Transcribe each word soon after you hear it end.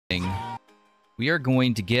We are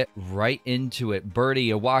going to get right into it. Birdie,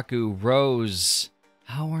 Awaku, Rose,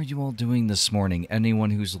 how are you all doing this morning? Anyone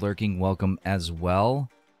who's lurking, welcome as well.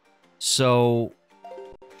 So,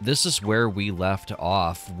 this is where we left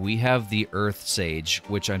off. We have the Earth Sage,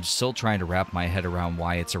 which I'm still trying to wrap my head around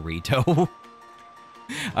why it's a Rito.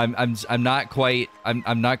 I'm not quite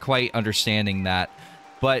understanding that,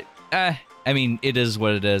 but I mean, it is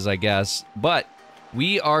what it is, I guess. But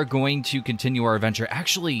we are going to continue our adventure.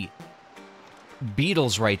 Actually,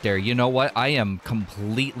 Beetle's right there. You know what? I am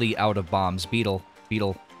completely out of bombs. Beetle,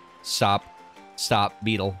 stop,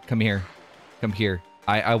 Beetle, come here,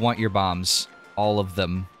 I want your bombs, all of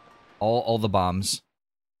them, all the bombs.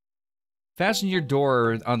 Fasten your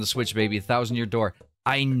door on the Switch, baby. 1,000-year door.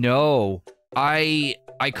 I know. I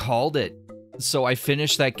called it. So I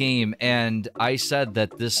finished that game, and I said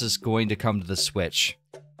that this is going to come to the Switch,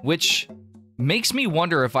 which makes me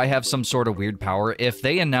wonder if I have some sort of weird power. If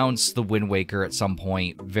they announce the Wind Waker at some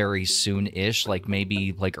point very soon-ish, like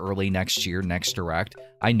maybe like early next year, next Direct,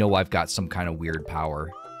 I know I've got some kind of weird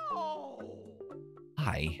power.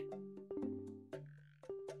 Hi.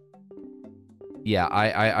 Yeah,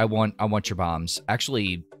 I want your bombs.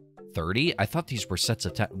 Actually, 30? I thought these were sets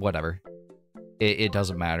of 10. Whatever. It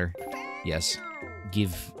doesn't matter. Yes.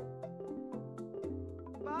 Give.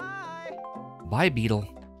 Bye. Bye, Beetle.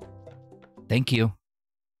 Thank you.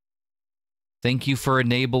 Thank you for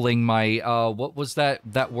enabling my, what was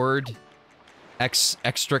that word?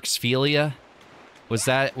 Extrixphilia? Was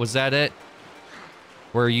that it?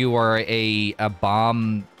 Where you are a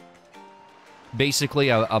bomb, basically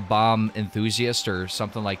a bomb enthusiast or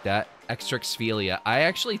something like that. Extrixphilia. I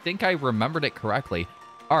actually think I remembered it correctly.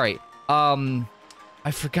 All right.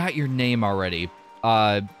 I forgot your name already.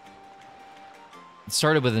 It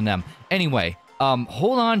started with an M. Anyway,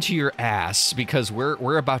 hold on to your ass because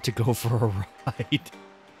we're about to go for a ride.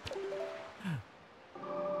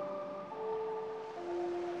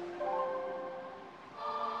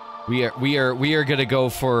 We are gonna go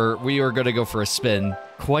for a spin,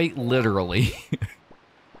 quite literally.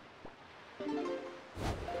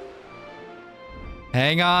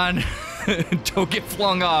 Hang on. Don't get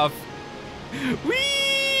flung off. Whee!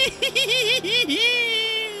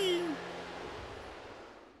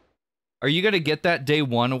 Are you gonna get that day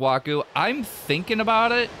one, Waku? I'm thinking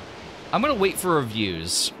about it. I'm gonna wait for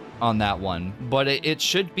reviews on that one, but it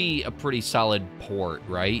should be a pretty solid port,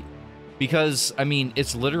 right? Because, I mean,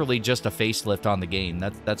 it's literally just a facelift on the game.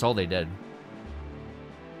 That's all they did.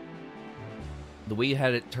 The way you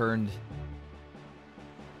had it turned...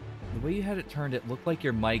 it looked like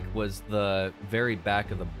your mic was the very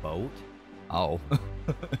back of the boat. Oh.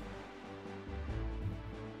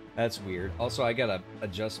 That's weird. Also, I gotta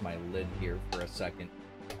adjust my lid here for a second.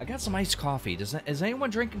 I got some iced coffee. Is anyone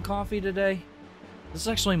drinking coffee today? This is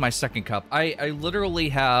actually my second cup. I literally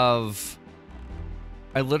have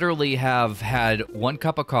had 1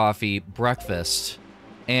 cup of coffee, breakfast,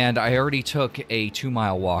 and I already took a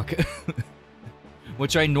 2-mile walk.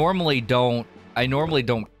 Which I normally don't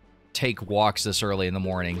take walks this early in the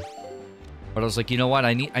morning. But I was like, you know what?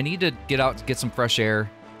 I need to get out, get some fresh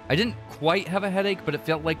air. I didn't quite have a headache, but it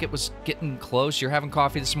felt like it was getting close. You're having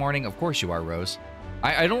coffee this morning? Of course you are, Rose.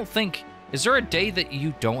 I don't think... Is there a day that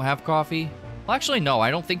you don't have coffee? Well, actually, no.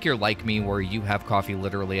 I don't think you're like me where you have coffee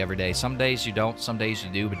literally every day. Some days you don't, some days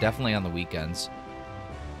you do, but definitely on the weekends.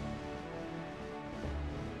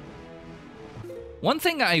 One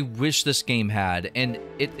thing I wish this game had, and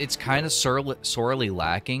it's kind of sorely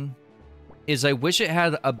lacking, is I wish it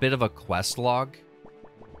had a bit of a quest log.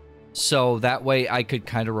 So that way I could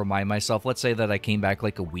kind of remind myself, let's say that I came back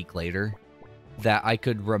like a week later, that I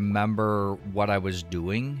could remember what I was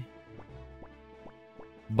doing.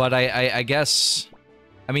 But I guess,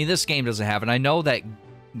 I mean, this game doesn't have it. I know that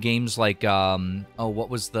games like, oh, what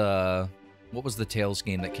was the Tales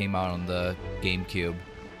game that came out on the GameCube?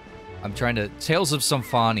 I'm trying to, Tales of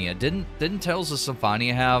Symphonia. Didn't Tales of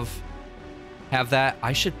Symphonia have that?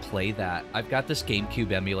 I should play that. I've got this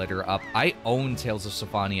GameCube emulator up. I own Tales of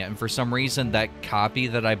Symphonia, and for some reason, that copy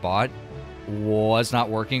that I bought was not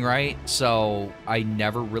working right, so I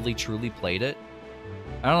never really truly played it.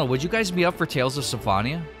 I don't know, would you guys be up for Tales of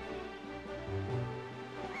Symphonia?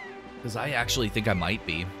 Because I actually think I might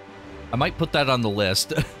be. I might put that on the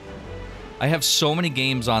list. I have so many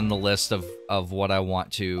games on the list of what I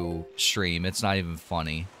want to stream. It's not even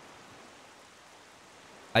funny.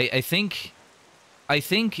 I think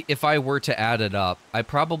if I were to add it up, I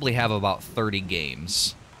probably have about 30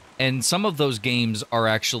 games. And some of those games are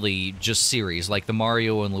actually just series, like the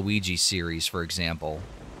Mario and Luigi series, for example.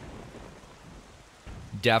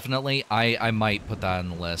 Definitely, I might put that on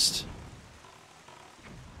the list.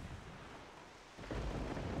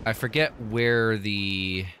 I forget where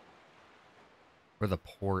the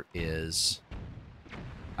port is.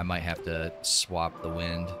 I might have to swap the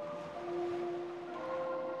wind.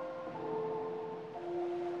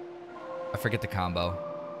 I forget the combo.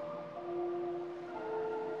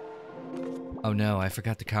 Oh no, I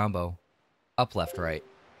forgot the combo. Up, left, right.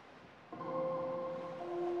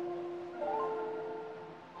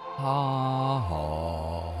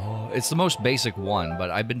 It's the most basic one,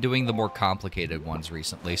 but I've been doing the more complicated ones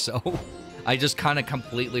recently, so I just kind of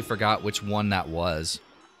completely forgot which one that was.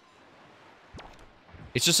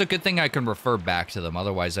 It's just a good thing I can refer back to them,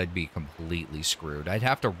 otherwise I'd be completely screwed. I'd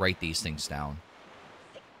have to write these things down.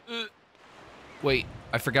 Wait,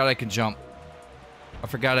 I forgot I could jump. I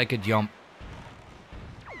forgot I could jump.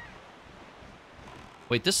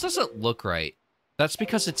 Wait, this doesn't look right. That's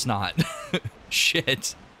because it's not.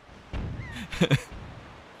 Shit.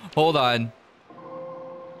 Hold on.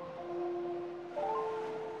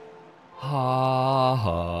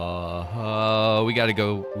 We gotta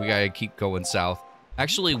go. We gotta keep going south.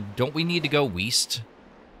 Actually, don't we need to go west?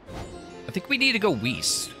 I think we need to go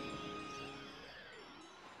west.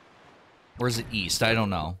 Or is it east? I don't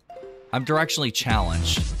know. I'm directionally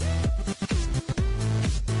challenged.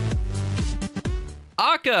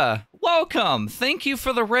 Aka, welcome. Thank you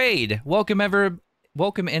for the raid. Welcome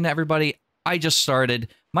in, everybody. I just started.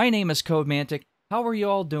 My name is CodeMantic. How are you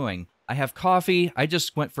all doing? I have coffee. I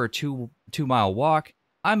just went for a two-mile walk.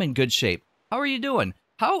 I'm in good shape. How are you doing?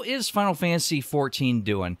 How is Final Fantasy XIV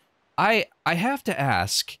doing? I have to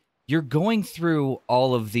ask, you're going through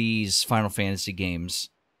all of these Final Fantasy games.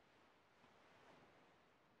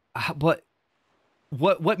 But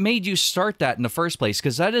what made you start that in the first place?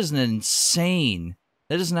 Because that is an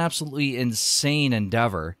absolutely insane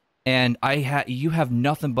endeavor. And you have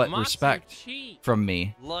nothing but respect from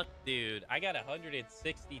me. Look, dude, I got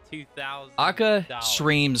 162,000. Aka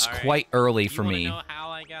streams quite early for me.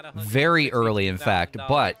 Very early, in fact.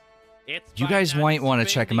 But you guys might want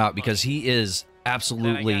to check him out because he is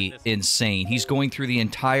absolutely insane. He's going through the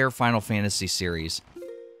entire Final Fantasy series.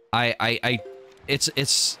 It's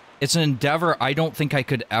an endeavor I don't think I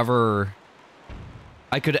could ever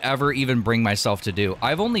even bring myself to do.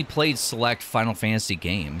 I've only played select Final Fantasy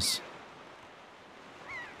games.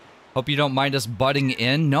 Hope you don't mind us butting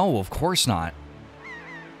in. No, of course not.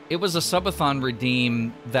 It was a subathon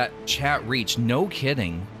redeem that chat reached. No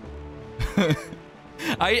kidding.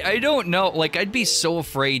 I don't know. Like, I'd be so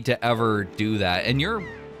afraid to ever do that. And you're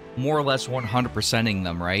more or less 100%ing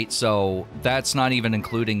them, right? So that's not even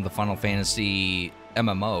including the Final Fantasy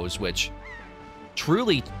MMOs, which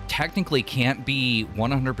truly technically can't be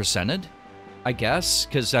 100%ed, I guess,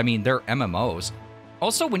 because, I mean, they're MMOs.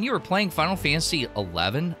 Also, when you were playing Final Fantasy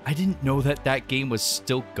XI, I didn't know that that game was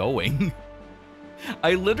still going.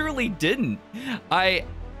 I literally didn't. I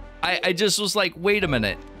just was like, wait a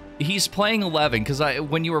minute. He's playing 11, because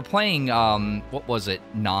when you were playing, what was it,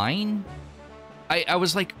 9? I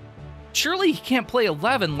was like, surely he can't play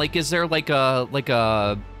 11. Like, is there like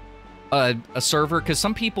a server? Because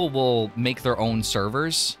some people will make their own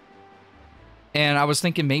servers. And I was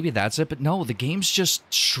thinking maybe that's it, but no, the game's just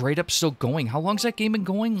straight up still going. How long's that game been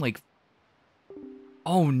going? Like,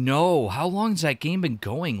 oh no, how long's that game been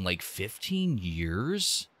going? Like 15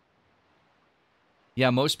 years?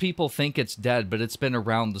 Yeah, most people think it's dead, but it's been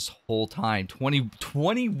around this whole time.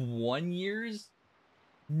 21 years?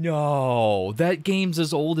 No, that game's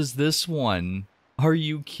as old as this one. Are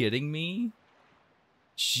you kidding me?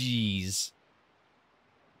 Jeez.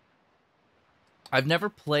 I've never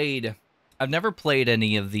played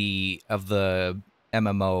any of the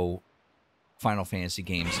MMO Final Fantasy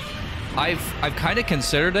games. I've kind of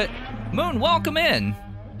considered it. Moon, welcome in.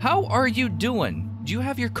 How are you doing? Do you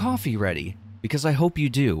have your coffee ready? Because I hope you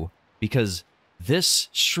do. Because this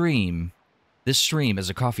stream is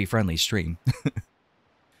a coffee-friendly stream.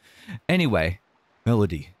 Anyway,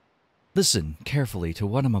 Melody, listen carefully to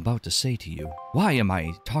what I'm about to say to you. Why am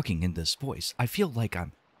I talking in this voice? I feel like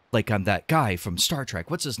I'm that guy from Star Trek.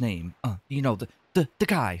 What's his name? You know, the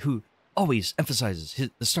guy who always emphasizes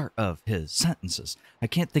the start of his sentences. I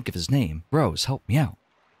can't think of his name. Bros, help me out.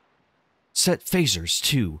 Set phasers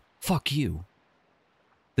to fuck you.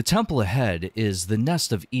 The temple ahead is the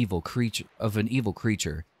nest of an evil creature.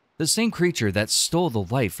 The same creature that stole the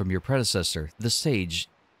life from your predecessor, the sage.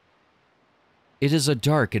 It is a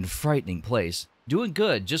dark and frightening place. Doing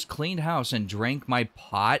good, just cleaned house and drank my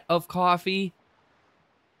pot of coffee.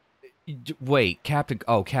 Wait, Captain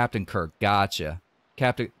Kirk, gotcha.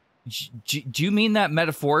 Captain, do you mean that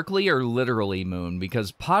metaphorically or literally, Moon?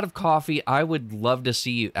 Because pot of coffee, I would love to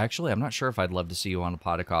see you. Actually, I'm not sure if I'd love to see you on a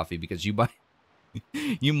pot of coffee because you buy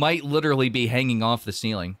You might literally be hanging off the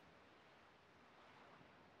ceiling.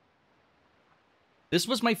 This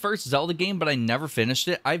was my first Zelda game, but I never finished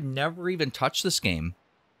it. I've never even touched this game.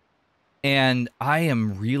 And I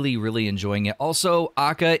am really, really enjoying it. Also,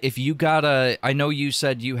 Aka, if you got I know you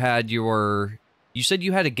said you had you said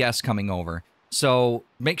you had a guest coming over. So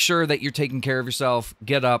make sure that you're taking care of yourself.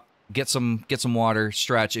 Get up, get some water,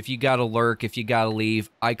 stretch. If you gotta lurk, if you gotta leave,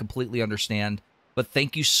 I completely understand. But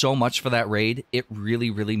thank you so much for that raid. It really,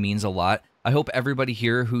 really means a lot. I hope everybody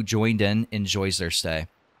here who joined in enjoys their stay.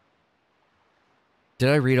 Did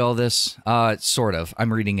I read all this? Sort of.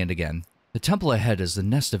 I'm reading it again. The temple ahead is the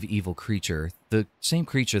nest of evil creature. The same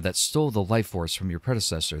creature that stole the life force from your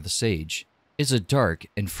predecessor, the sage. Is a dark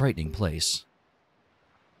and frightening place.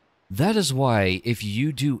 That is why, if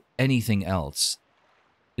you do anything else,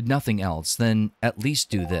 nothing else, then at least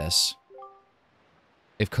do this.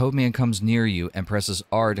 If Codeman comes near you and presses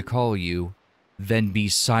R to call you, then be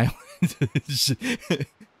silent.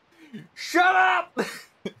 Shut up!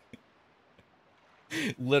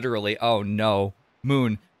 Literally, oh no.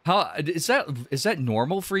 Moon, how is that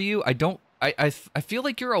normal for you? I feel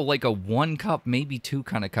like you're like a 1 cup, maybe 2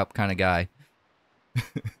 cup kind of guy.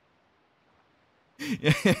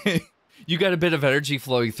 You got a bit of energy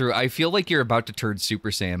flowing through. I feel like you're about to turn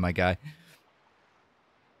Super Saiyan, my guy.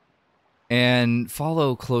 And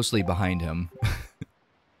follow closely behind him.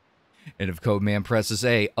 And if Codeman presses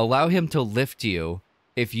A, allow him to lift you.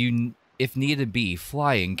 If needed be,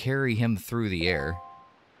 fly and carry him through the air.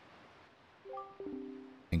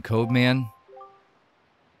 And Codeman,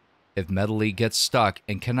 if Medley gets stuck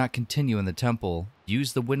and cannot continue in the temple,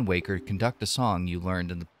 use the Wind Waker to conduct a song you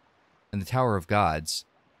learned in the Tower of Gods.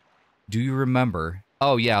 Do you remember?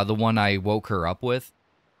 Oh yeah, the one I woke her up with.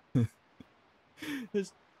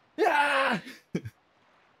 Ah!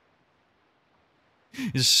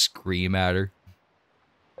 Just scream at her.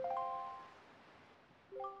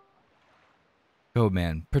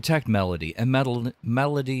 Codeman, protect Melody, and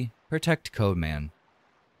Melody, protect Codeman.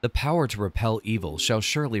 The power to repel evil shall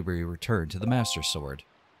surely be returned to the Master Sword.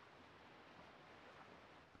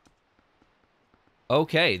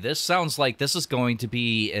 Okay, this sounds like this is going to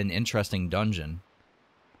be an interesting dungeon.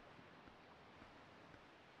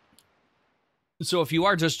 So if you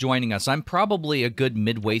are just joining us, I'm probably a good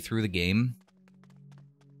midway through the game.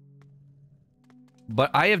 But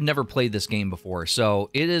I have never played this game before, so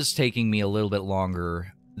it is taking me a little bit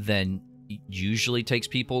longer than it usually takes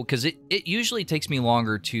people, because it usually takes me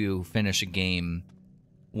longer to finish a game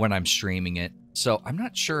when I'm streaming it. So I'm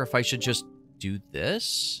not sure if I should just do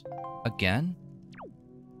this again.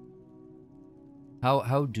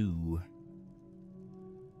 How do...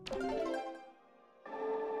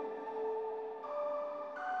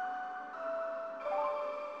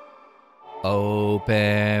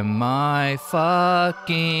 Open my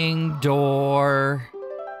fucking door.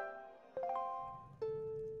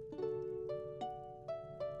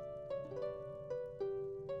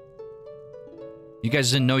 You guys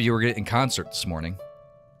didn't know you were getting concert this morning.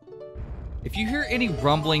 If you hear any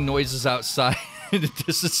rumbling noises outside,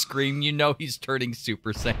 just a scream, you know he's turning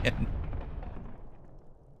Super Saiyan.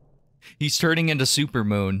 He's turning into Super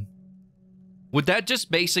Moon. Would that just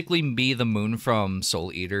basically be the moon from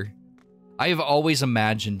Soul Eater? I have always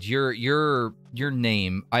imagined your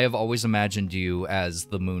name. I have always imagined you as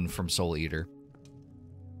the moon from Soul Eater.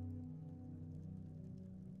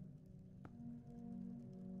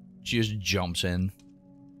 She just jumps in.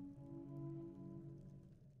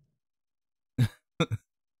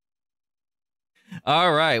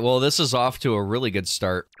 All right, well, this is off to a really good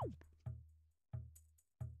start.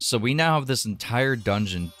 So we now have this entire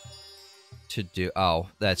dungeon to do. Oh,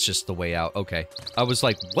 that's just the way out. Okay. I was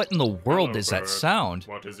like, what in the world is that sound?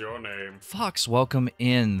 What is your name? Fox, welcome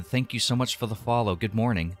in. Thank you so much for the follow. Good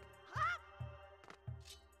morning.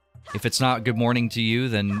 If it's not good morning to you,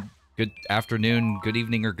 then good afternoon, good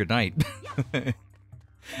evening, or good night.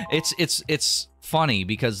 It's funny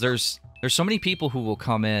because there's so many people who will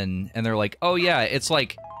come in and they're like, oh yeah, it's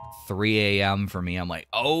like 3 a.m. for me. I'm like,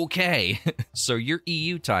 okay. So you're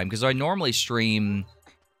EU time, because I normally stream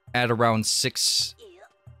at around 6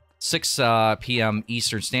 p.m.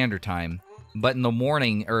 Eastern Standard Time. But in the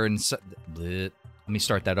morning, or in... Let me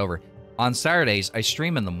start that over. On Saturdays, I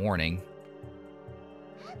stream in the morning.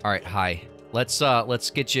 Alright, hi. Let's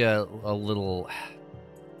get you a little...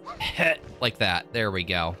 like that. There we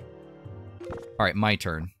go. Alright, my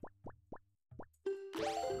turn.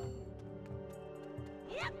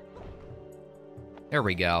 There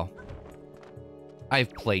we go.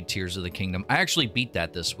 I've played Tears of the Kingdom. I actually beat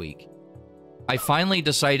that this week. I finally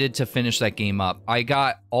decided to finish that game up. I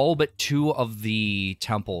got all but 2 of the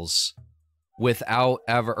temples without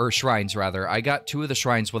ever, or shrines rather. I got 2 of the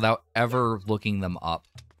shrines without ever looking them up.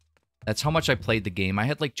 That's how much I played the game. I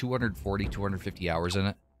had like 240, 250 hours in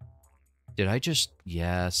it. Did I just...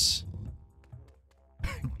 Yes.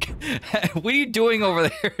 What are you doing over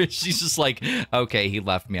there? She's just like, okay, he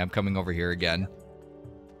left me. I'm coming over here again.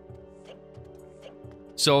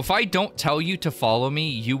 So if I don't tell you to follow me,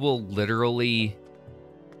 you will literally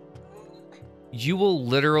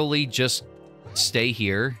just stay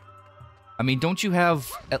here. I mean, don't you have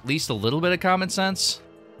at least a little bit of common sense?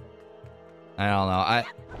 I don't know.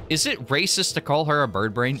 Is it racist to call her a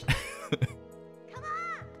bird brain?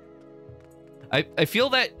 I feel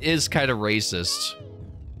that is kind of racist.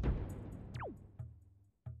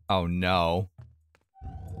 Oh no.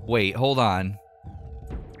 Wait, hold on.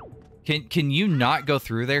 Can you not go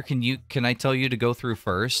through there? Can I tell you to go through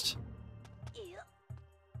first?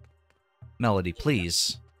 Melody,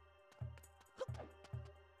 please.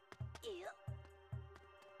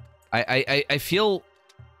 I feel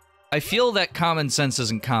that common sense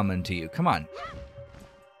isn't common to you. Come on.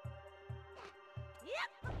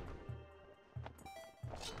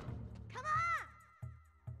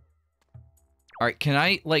 All right, can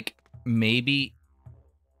I like maybe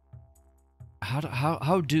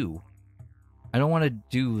how do? I don't want to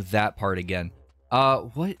do that part again.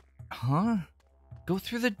 What? Huh? Go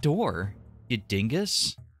through the door, you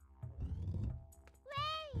dingus.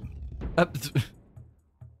 Are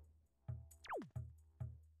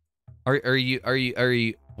you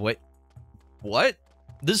what?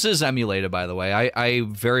 This is emulated, by the way. I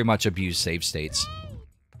very much abuse save states.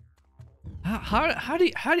 How do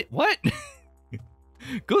what?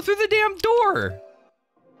 Go through the damn door.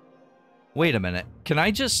 Wait a minute. Can I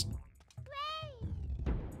just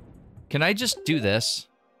do this?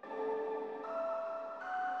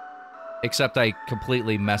 Except I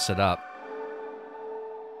completely mess it up.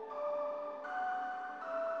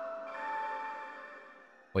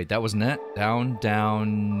 Wait, that wasn't it? Down,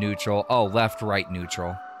 down, neutral. Oh, left, right,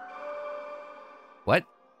 neutral. What?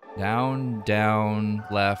 Down, down,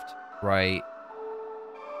 left, right.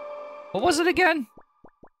 What was it again?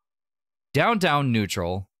 Down, down,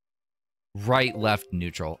 neutral. Right, left,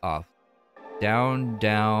 neutral. Off. Down,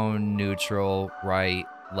 down, neutral, right,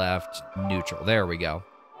 left, neutral. There we go.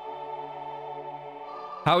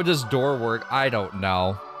 How does door work? I don't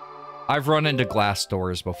know. I've run into glass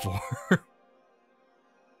doors before.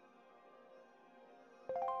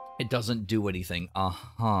 It doesn't do anything.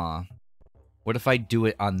 Uh-huh. What if I do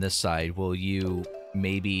it on this side? Will you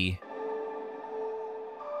maybe...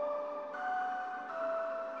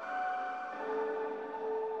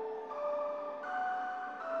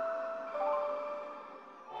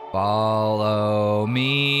 Follow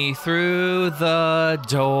me through the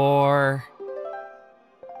door.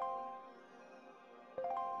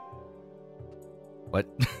 What?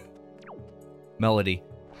 Melody.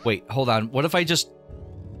 Wait, hold on. What if I just...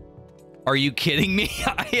 Are you kidding me?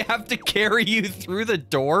 I have to carry you through the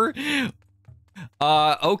door?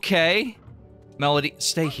 Okay. Melody,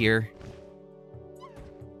 stay here.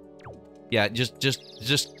 Yeah, just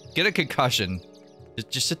get a concussion.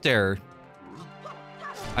 Just sit there.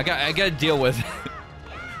 I gotta deal with...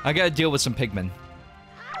 I gotta deal with some pigmen.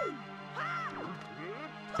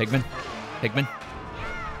 Pigmen? Pigmen?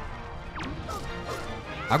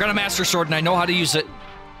 I've got a master sword and I know how to use it.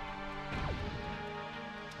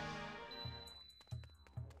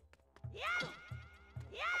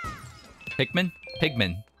 Pikmin?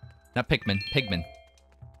 Pigman. Not Pikmin. Pigman.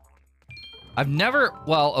 I've never...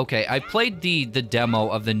 Well, okay. I played the demo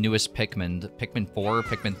of the newest Pikmin. Pikmin 4,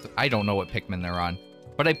 Pikmin... I don't know what Pikmin they're on.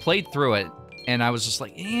 But I played through it, and I was just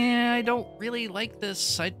like, yeah, I don't really like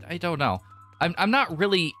this. I don't know. I'm not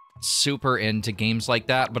really super into games like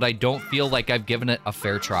that, but I don't feel like I've given it a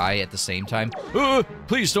fair try at the same time.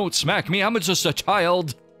 Please don't smack me. I'm just a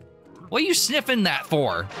child. What are you sniffing that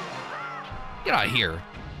for? Get out of here.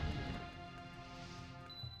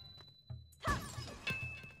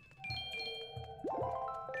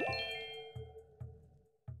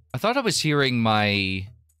 I thought I was hearing my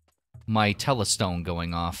telestone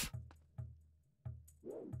going off.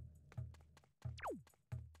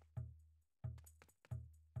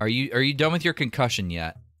 Are you done with your concussion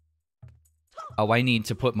yet? Oh, I need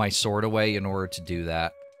to put my sword away in order to do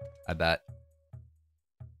that. I bet.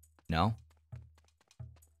 No?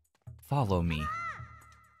 Follow me.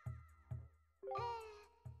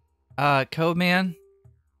 Code Man?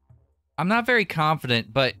 I'm not very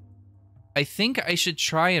confident, but I think I should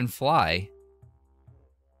try and fly.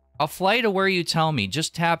 I'll fly to where you tell me.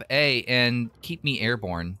 Just tap A and keep me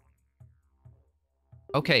airborne.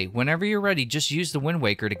 Okay, whenever you're ready, just use the Wind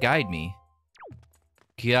Waker to guide me.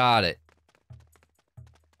 Got it.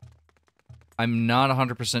 I'm not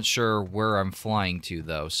 100% sure where I'm flying to,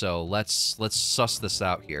 though, so let's suss this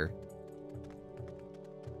out here.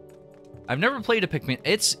 I've never played a Pikmin.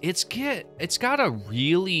 It's got a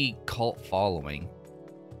really cult following.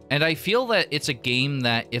 And I feel that it's a game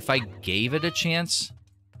that if I gave it a chance...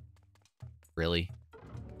 Really?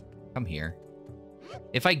 Come here.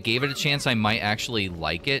 If I gave it a chance, I might actually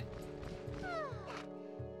like it.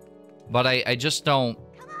 But I just don't...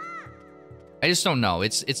 I just don't know.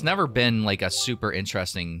 It's never been, like, a super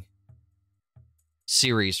interesting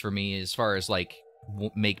series for me as far as, like,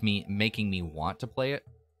 making me want to play it.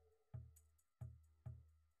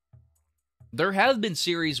 There have been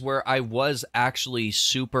series where I was actually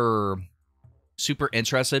super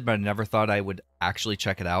interested, but I never thought I would actually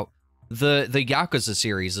check it out. The Yakuza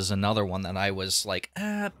series is another one that I was like,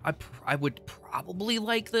 I would probably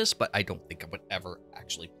like this, but I don't think I would ever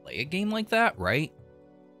actually play a game like that, right?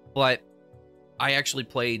 But I actually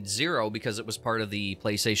played Zero because it was part of the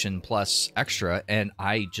PlayStation Plus Extra, and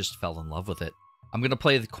I just fell in love with it. I'm going to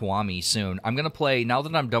play the Kiwami soon. I'm going to play, now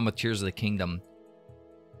that I'm done with Tears of the Kingdom,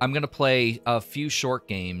 I'm going to play a few short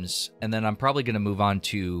games, and then I'm probably going to move on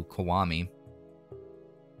to Kiwami.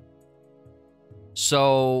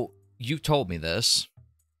 So, you told me this.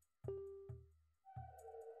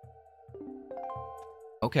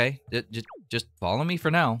 Okay, just follow me for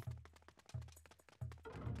now.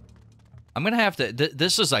 I'm going to have to...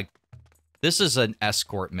 This is an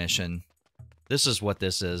escort mission. This is what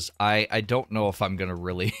this is. I don't know if I'm going to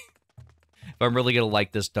really... if I'm really going to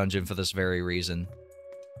like this dungeon for this very reason.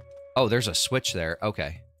 Oh, there's a switch there.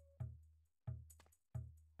 Okay.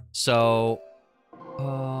 So...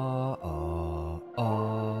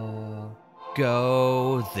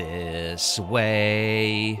 go this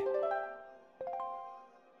way.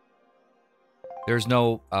 There's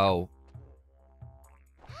no... Oh.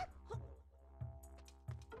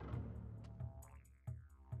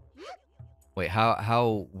 Wait,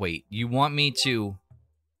 how... Wait, you want me to...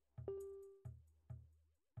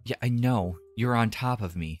 Yeah, I know. You're on top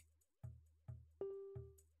of me.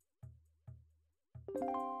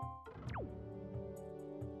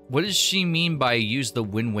 What does she mean by use the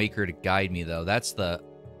Wind Waker to guide me, though? That's the...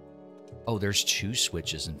 Oh, there's two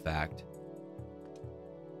switches, in fact.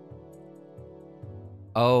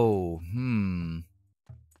 Oh,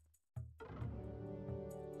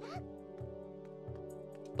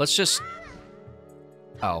 Let's just...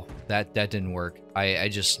 Oh, that didn't work. I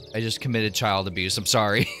just committed child abuse. I'm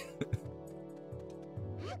sorry.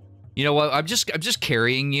 You know what? I'm just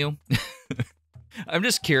carrying you. I'm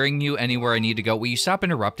just carrying you anywhere I need to go. Will you stop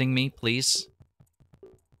interrupting me, please?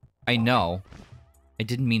 I know. I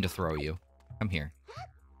didn't mean to throw you. Come here.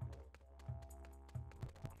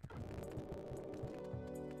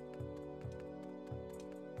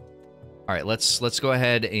 All right, let's go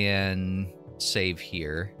ahead and save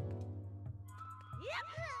here.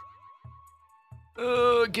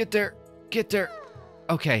 Get there. Get there.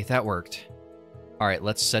 Okay, that worked. All right,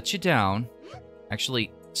 let's set you down.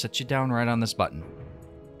 Actually, set you down right on this button.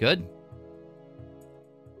 Good.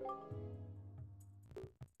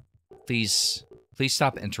 Please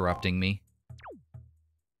stop interrupting me.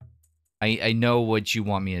 I know what you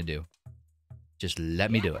want me to do. Just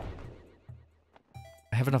let me do it.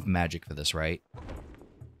 I have enough magic for this, right?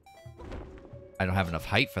 I don't have enough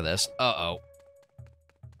height for this. Uh-oh.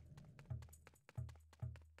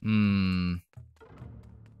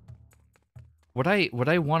 Would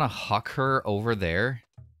I want to huck her over there?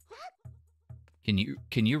 Can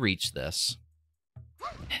you reach this?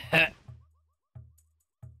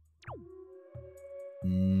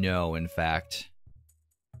 No, in fact.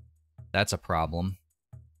 That's a problem.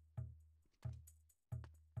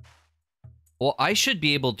 Well, I should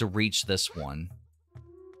be able to reach this one.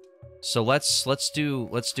 So let's do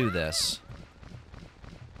this.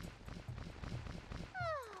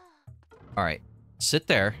 All right. Sit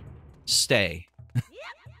there. Stay.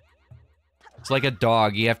 It's like a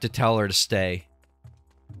dog. You have to tell her to stay.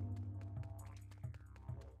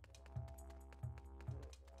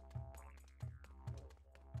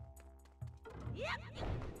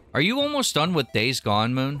 Are you almost done with Days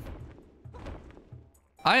Gone, Moon?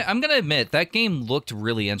 I'm gonna admit, that game looked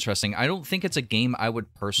really interesting. I don't think it's a game I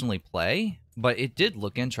would personally play, but it did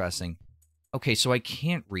look interesting. Okay, so I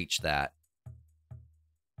can't reach that.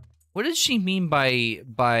 What does she mean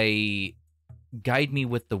by guide me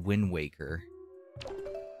with the Wind Waker?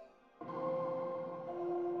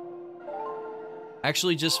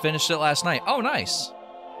 Actually just finished it last night. Oh, nice.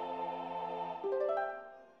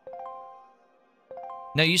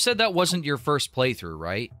 Now, you said that wasn't your first playthrough,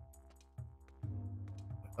 right?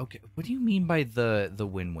 Okay, what do you mean by the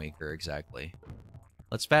Wind Waker exactly?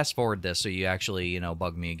 Let's fast forward this so you actually, you know,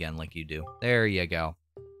 bug me again like you do. There you go.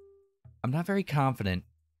 I'm not very confident,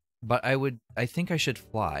 but I think I should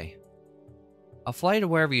fly. I'll fly to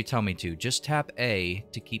wherever you tell me to. Just tap A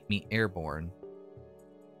to keep me airborne.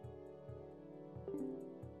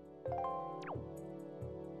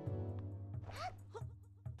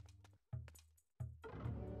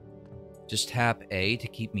 Just tap A to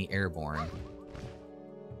keep me airborne.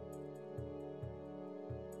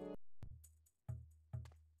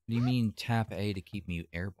 What do you mean tap A to keep me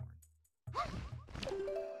airborne?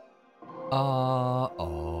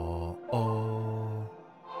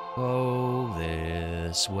 Go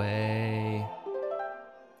this way.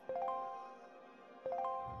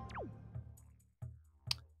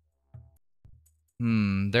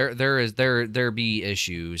 There be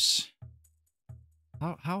issues.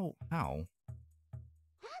 How?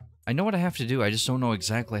 I know what I have to do, I just don't know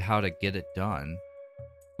exactly how to get it done.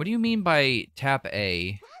 What do you mean by tap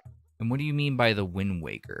A? And what do you mean by the Wind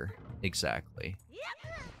Waker? Exactly.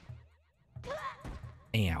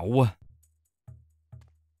 Ow.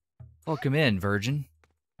 Welcome in, virgin.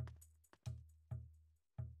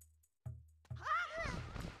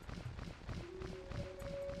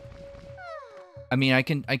 I mean, I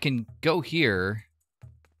can go here.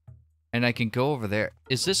 And I can go over there.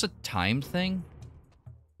 Is this a time thing?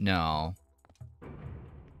 No.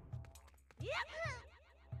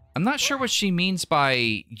 I'm not sure what she means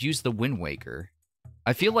by use the Wind Waker.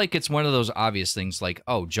 I feel like it's one of those obvious things like,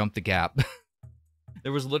 oh, jump the gap.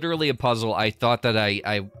 There was literally a puzzle. I thought that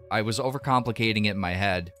I was overcomplicating it in my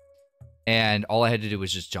head. And all I had to do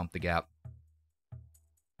was just jump the gap.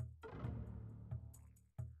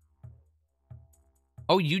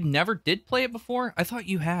 Oh, you never did play it before? I thought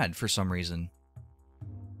you had for some reason.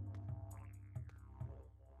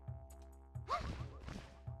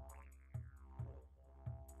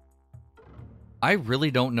 I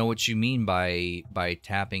really don't know what you mean by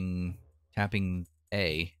tapping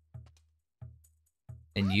A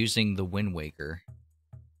and using the Wind Waker.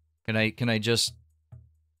 Can I just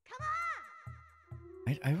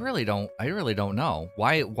I really don't know.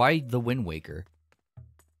 Why the Wind Waker?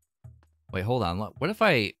 Wait, hold on. What if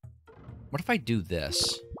I do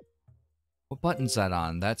this? What button's that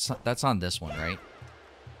on? That's on this one, right?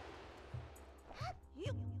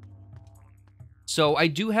 So I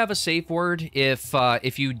do have a safe word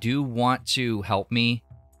if you do want to help me.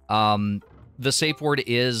 The safe word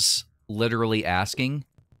is literally asking.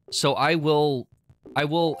 So I will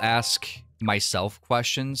ask myself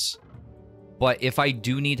questions. But if I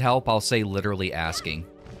do need help, I'll say literally asking.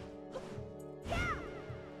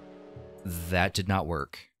 That did not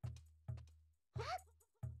work.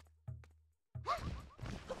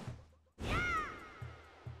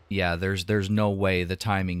 Yeah, there's no way the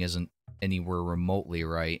timing isn't anywhere remotely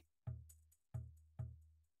right.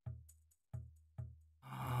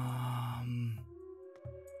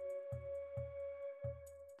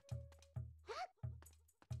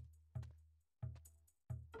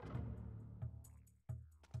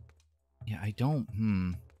 Yeah, I don't,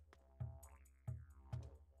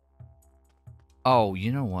 Oh,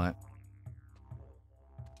 you know what?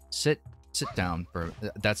 Sit down for...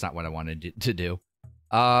 That's not what I wanted to do.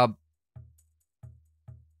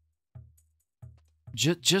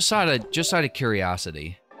 Just out of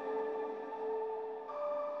curiosity.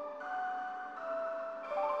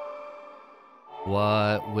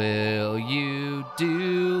 What will you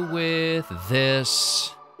do with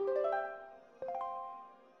this?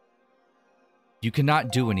 You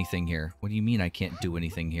cannot do anything here. What do you mean I can't do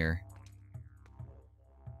anything here?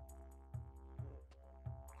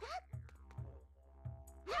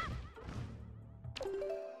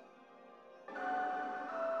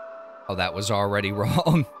 Oh, that was already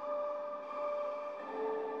wrong.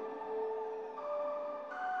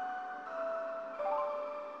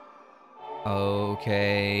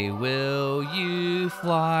 Okay, will you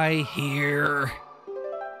fly here?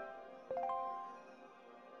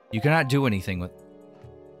 You cannot do anything with...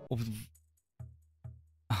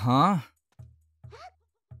 Huh?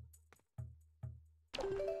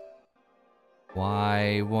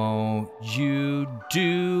 Why won't you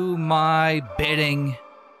do my bidding?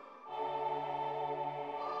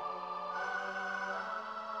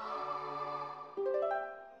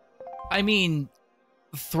 I mean,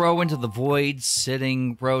 throw into the void,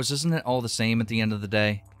 sitting, Rose, isn't it all the same at the end of the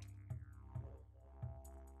day?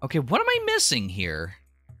 Okay, what am I missing here?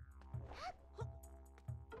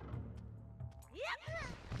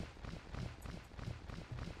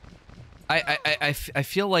 I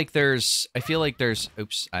feel like there's...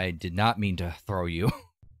 Oops, I did not mean to throw you.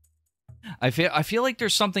 I feel like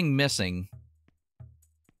there's something missing.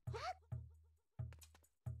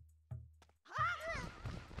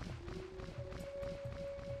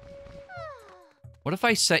 What if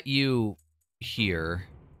I set you here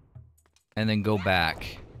and then go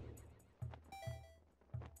back?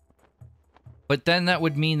 But then that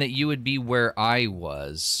would mean that you would be where I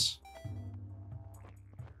was.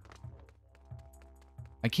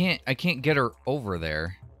 I can't get her over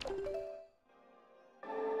there.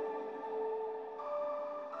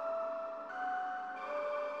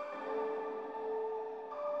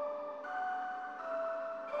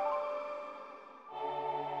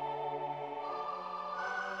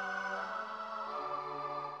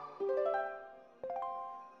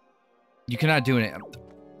 You cannot do it.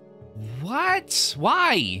 What?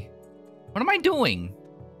 Why? What am I doing?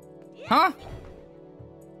 Huh?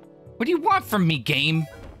 What do you want from me, game?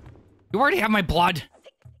 You already have my blood.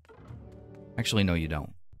 Actually, no, you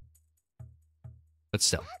don't. But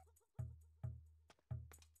still.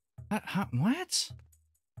 What?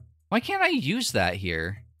 Why can't I use that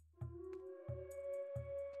here?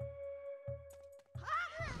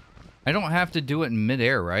 I don't have to do it in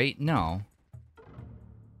midair, right? No.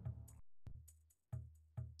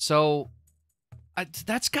 So,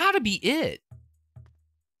 that's gotta be it.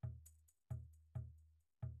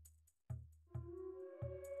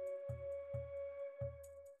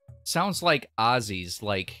 Sounds like Ozzy's,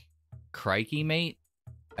 like, crikey, mate.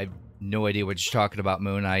 I have no idea what you're talking about,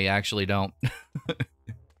 Moon. I actually don't.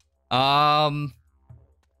 Yeah,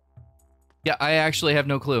 I actually have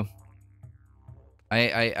no clue.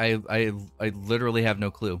 I literally have no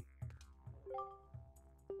clue.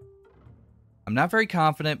 I'm not very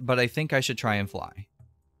confident, but I think I should try and fly.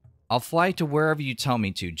 I'll fly to wherever you tell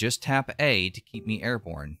me to. Just tap A to keep me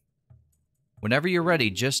airborne. Whenever you're ready,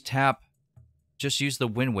 just use the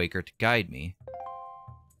Wind Waker to guide me.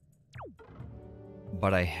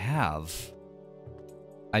 But I've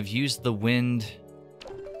used the wind.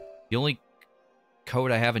 The only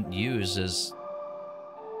code I haven't used is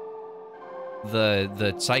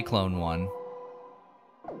the cyclone one.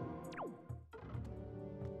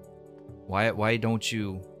 Why don't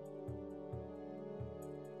you...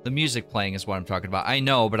 The music playing is what I'm talking about. I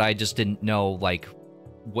know, but I just didn't know, like,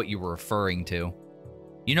 what you were referring to.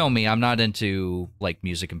 You know me, I'm not into, like,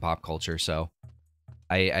 music and pop culture, so...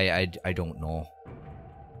 I don't know.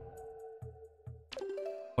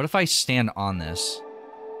 What if I stand on this?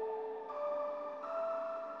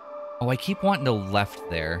 Oh, I keep wanting to left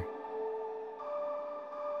there.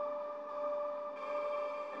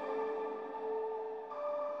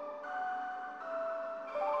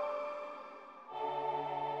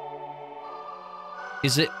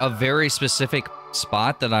 Is it a very specific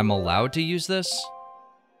spot that I'm allowed to use this?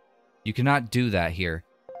 You cannot do that here.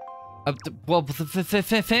 Well,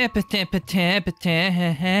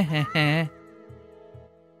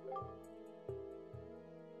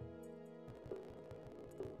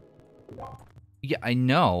 yeah, I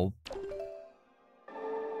know.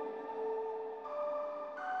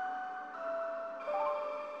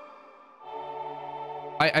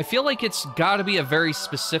 I feel like it's gotta be a very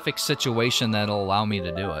specific situation that'll allow me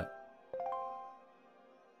to do it.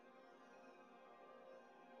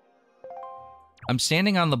 I'm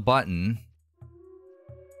standing on the button.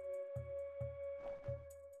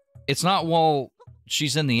 It's not while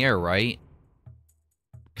she's in the air, right?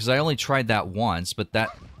 Because I only tried that once, but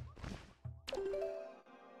that...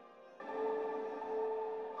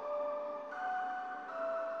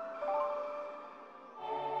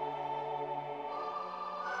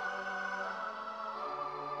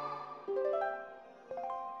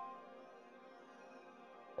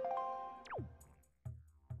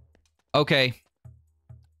 Okay.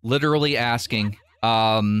 Literally asking.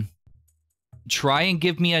 Try and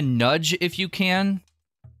give me a nudge if you can.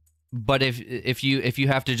 But if you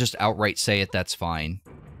have to just outright say it, that's fine.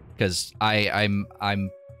 Because I'm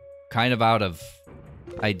kind of out of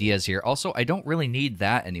ideas here. Also, I don't really need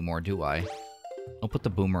that anymore, do I? I'll put the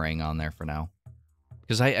boomerang on there for now.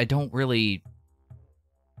 Because I don't really...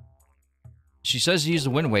 She says to use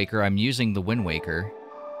the Wind Waker. I'm using the Wind Waker.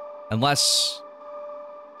 Unless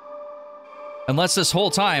this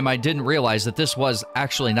whole time I didn't realize that this was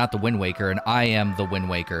actually not the Wind Waker and I am the Wind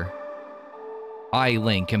Waker. I,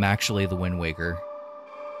 Link, am actually the Wind Waker.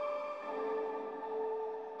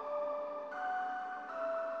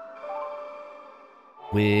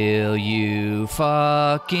 Will you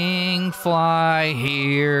fucking fly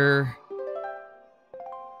here?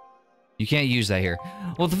 You can't use that here.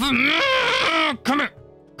 Well, come here. Come here.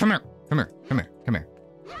 Come here. Come here. Come here.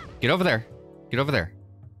 Get over there. Get over there.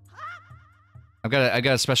 I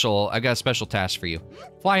got a special task for you.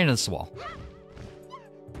 Fly into this wall.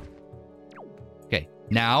 Okay.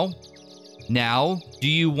 Now, do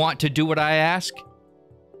you want to do what I ask?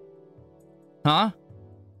 Huh?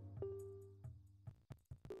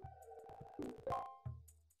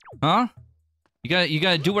 Huh? You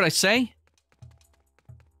gotta do what I say?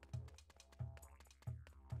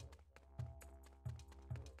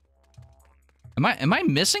 Am I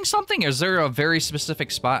missing something? Is there a very specific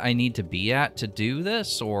spot I need to be at to do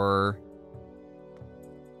this, or?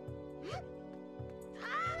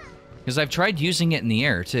 Because I've tried using it in the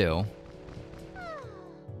air, too.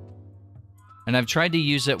 And I've tried to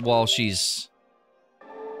use it while she's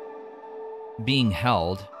being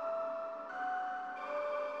held.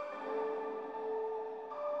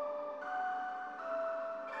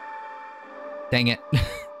 Dang it.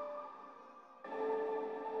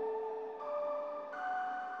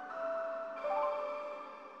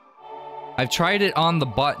 I've tried it on the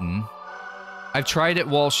button. I've tried it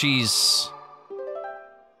while she's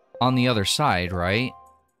on the other side, right?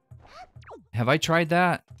 Have I tried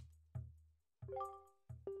that?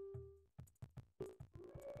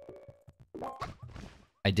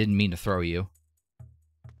 I didn't mean to throw you.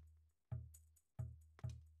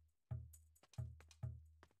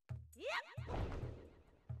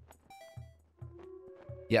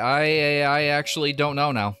 Yeah, I actually don't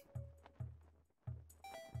know now.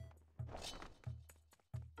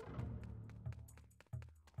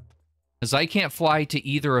 Because I can't fly to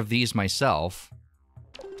either of these myself.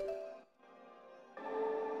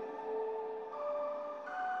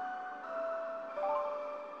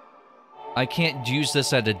 I can't use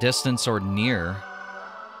this at a distance or near.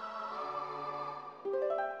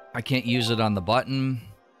 I can't use it on the button.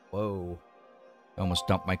 Whoa. I almost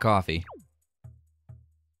dumped my coffee.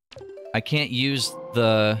 I can't use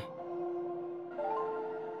the...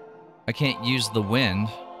 I can't use the wind.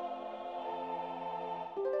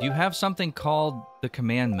 Do you have something called the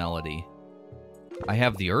command melody? I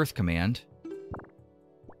have the earth command.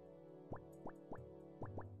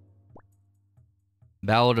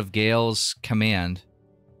 Ballad of Gales command.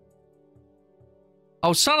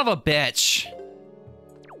 Oh, son of a bitch!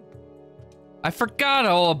 I forgot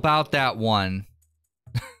all about that one.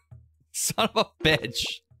 Son of a bitch.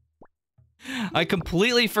 I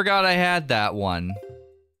completely forgot I had that one.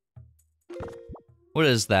 What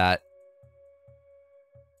is that?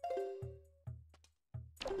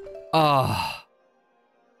 Oh.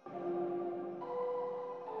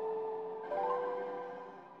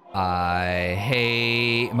 I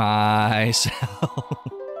hate myself.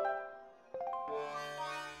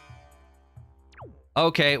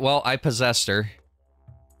 Okay, well, I possessed her.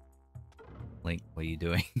 Link, what are you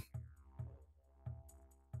doing?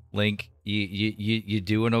 Link, you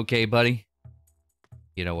doing okay, buddy?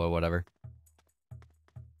 You know what, whatever.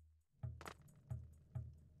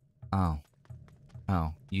 Oh.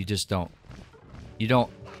 Oh, you just don't... You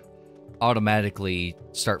don't automatically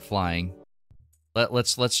start flying.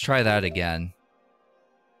 Let's try that again.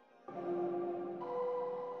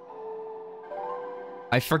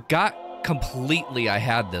 I forgot completely I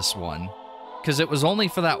had this one, because it was only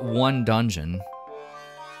for that one dungeon.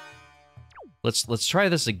 Let's try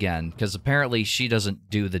this again, because apparently she doesn't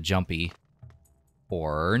do the jumpy.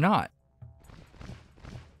 Or not.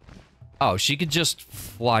 Oh, she could just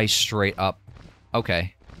fly straight up.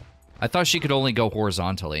 Okay. I thought she could only go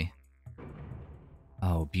horizontally.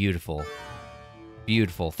 Oh, beautiful.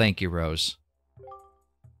 Beautiful. Thank you, Rose.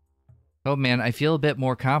 Oh man, I feel a bit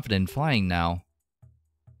more confident in flying now.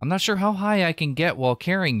 I'm not sure how high I can get while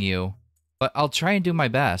carrying you, but I'll try and do my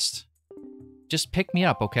best. Just pick me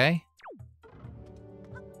up, okay?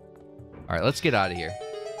 Alright, let's get out of here.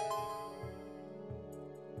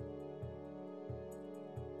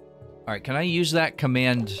 Alright, can I use that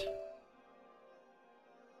command?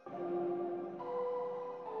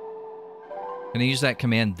 Can I use that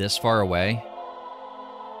command this far away?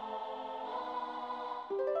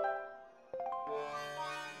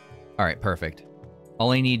 Alright, perfect.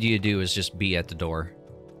 All I need you to do is just be at the door.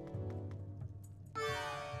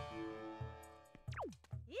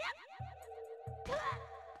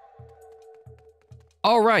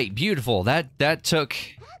 Alright, beautiful. That took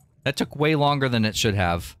way longer than it should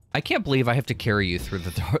have. I can't believe I have to carry you through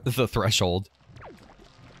the threshold.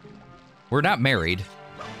 We're not married.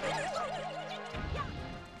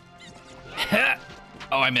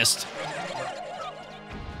 Oh, I missed.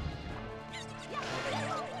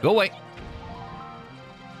 Go away.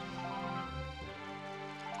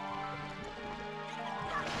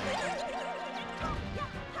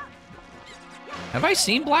 Have I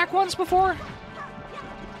seen black ones before?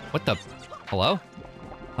 What the? Hello?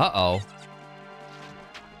 Uh-oh.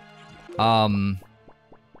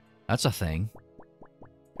 That's a thing.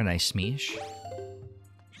 Can I smeesh?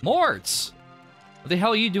 Morts! What the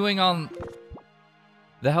hell are you doing on...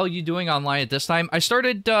 The hell are you doing online at this time? I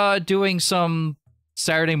started, doing some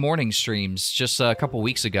Saturday morning streams just a couple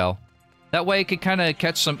weeks ago. That way I could kind of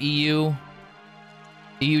catch some EU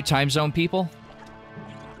time zone people.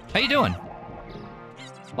 How you doing?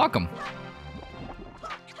 Welcome.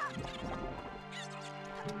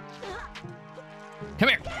 Come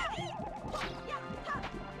here.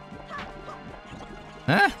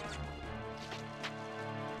 Huh?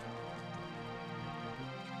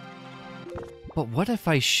 But what if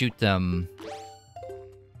I shoot them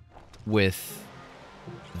with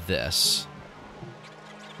this?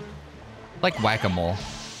 Like whack-a-mole.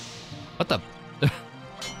 What the?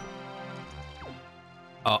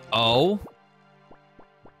 Uh-oh.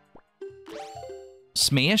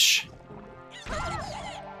 Smash?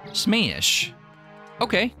 Smash.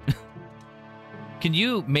 Okay. Can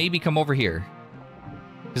you maybe come over here?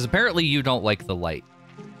 Because apparently you don't like the light.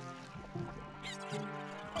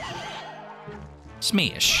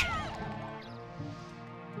 Smash.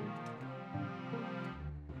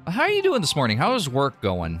 How are you doing this morning? How is work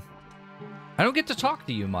going? I don't get to talk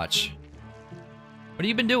to you much. What have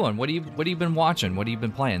you been doing? What have you been watching? What have you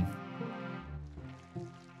been playing?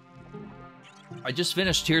 I just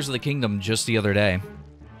finished Tears of the Kingdom just the other day.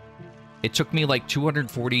 It took me like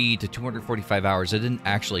 240 to 245 hours. I didn't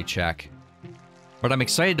actually check. But I'm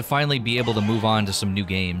excited to finally be able to move on to some new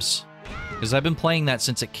games. Because I've been playing that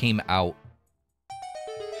since it came out.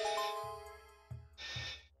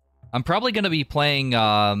 I'm probably going to be playing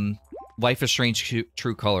Life is Strange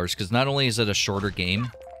True Colors, because not only is it a shorter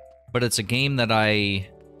game, but it's a game that I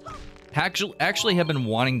actually have been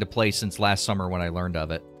wanting to play since last summer when I learned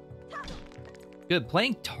of it. Good.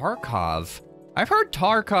 Playing Tarkov. I've heard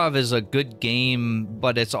Tarkov is a good game,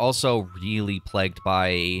 but it's also really plagued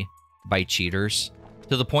by cheaters.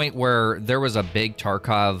 To the point where there was a big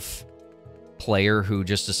Tarkov player who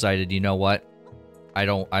just decided, you know what? I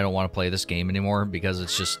don't want to play this game anymore because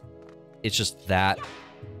it's that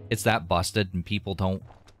busted and people don't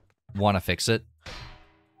want to fix it.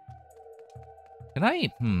 Can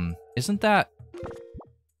I, isn't that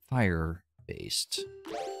fire-based?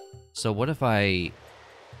 So what if I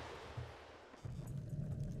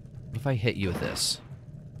hit you with this?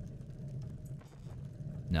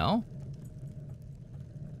 No?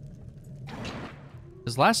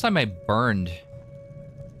 Because last time I burned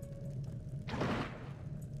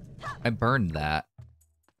that.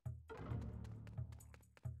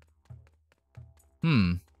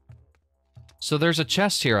 So there's a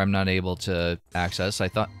chest here I'm not able to access. I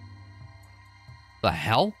thought... The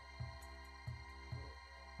hell?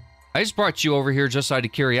 I just brought you over here just out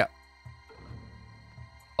of curiosity.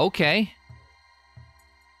 Okay.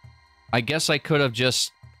 I guess I could have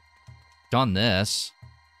just done this.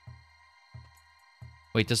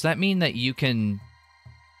 Wait, does that mean that you can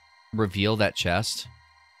reveal that chest?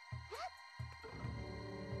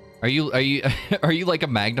 Are you are you like a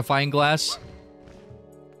magnifying glass?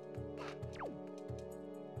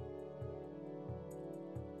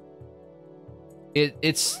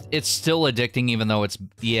 It's still addicting, even though it's...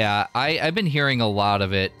 Yeah, I've been hearing a lot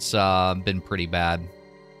of it's been pretty bad.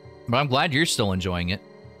 But I'm glad you're still enjoying it.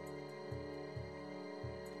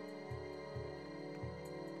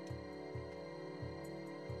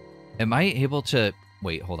 Am I able to...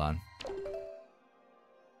 Wait, hold on.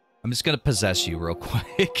 I'm just gonna possess you real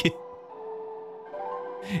quick.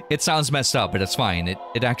 It sounds messed up, but it's fine.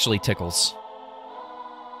 It actually tickles.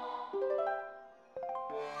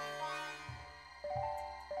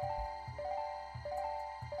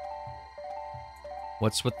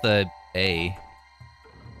 What's with the A?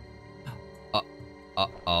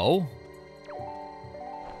 Oh?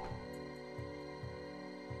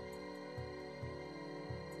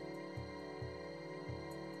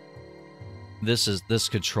 This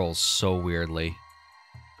controls so weirdly.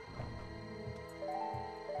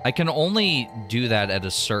 I can only do that at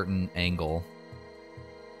a certain angle.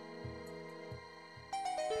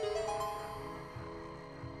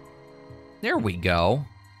 There we go.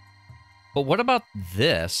 But what about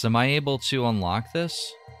this? Am I able to unlock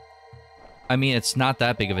this? I mean, it's not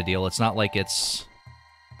that big of a deal. It's not like it's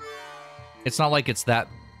that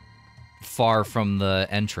far from the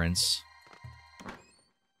entrance.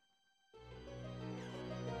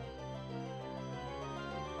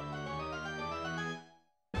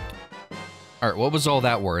 Alright, what was all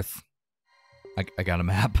that worth? I got a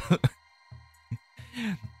map.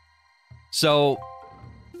 So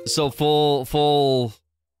full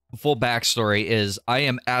backstory is I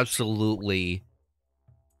am absolutely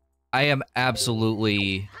oh,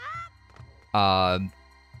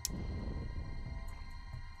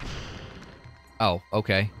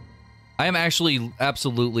 okay. I am actually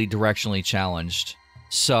absolutely directionally challenged.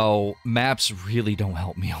 So maps really don't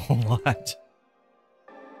help me a whole lot.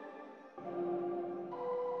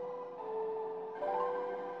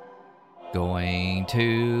 Going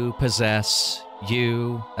to possess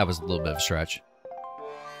you. That was a little bit of a stretch.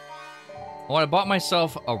 Oh, I bought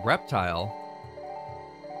myself a reptile.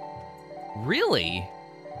 Really?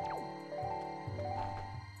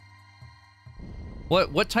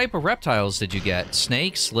 What type of reptiles did you get?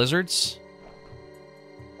 Snakes? Lizards?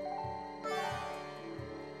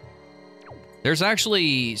 There's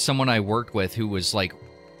actually someone I worked with who was like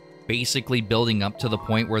basically building up to the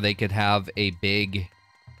point where they could have a big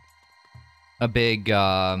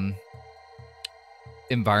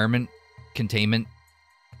environment containment,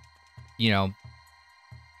 you know,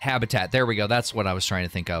 habitat. There we go. That's what I was trying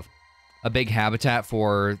to think of. A big habitat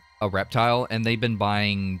for a reptile, and they've been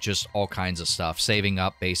buying just all kinds of stuff, saving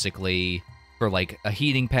up basically for like a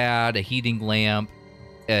heating pad, a heating lamp,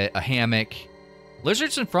 a hammock.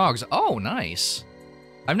 Lizards and frogs. Oh, nice.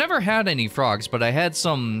 I've never had any frogs, but I had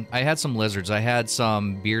some lizards. I had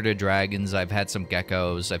some bearded dragons. I've had some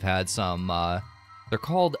geckos. I've had some, they're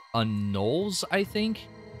called anoles, I think.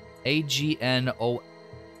 Agnols.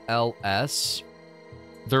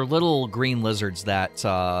 They're little green lizards that,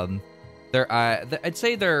 I'd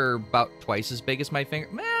say they're about twice as big as my finger.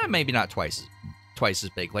 Maybe not twice as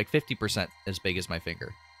big, like 50% as big as my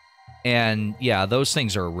finger. And yeah, those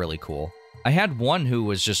things are really cool. I had one who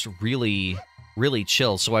was just really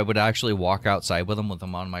chill, so I would actually walk outside with him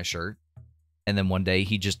on my shirt. And then one day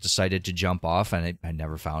he just decided to jump off, and I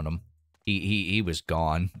never found him. He was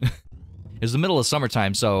gone. It was the middle of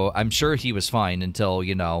summertime, so I'm sure he was fine until,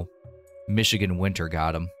 you know, Michigan winter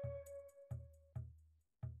got him.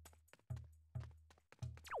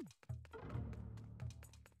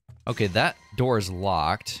 Okay, that door is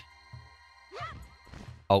locked.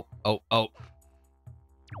 Oh.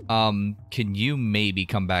 Can you maybe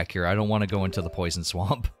come back here? I don't want to go into the poison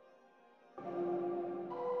swamp.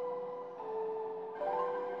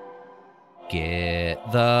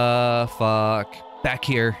 Get the fuck back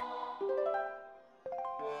here.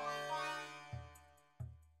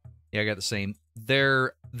 Yeah, I got the same.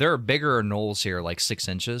 There are bigger anoles here, like 6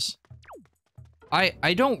 inches.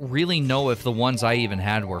 I don't really know if the ones I even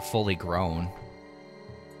had were fully grown.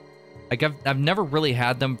 Like, I've never really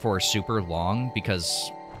had them for super long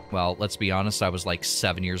because, well, let's be honest, I was like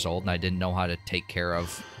 7 years old and I didn't know how to take care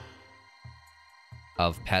of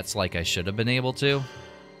pets like I should have been able to.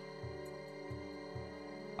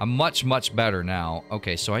 I'm much better now.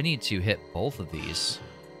 Okay, so I need to hit both of these.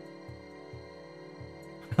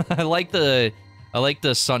 I like the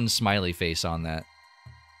sun smiley face on that.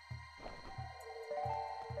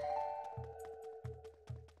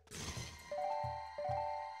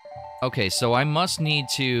 Okay, so I must need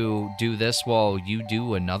to do this while you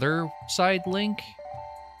do another side link?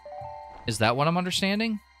 Is that what I'm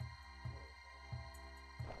understanding?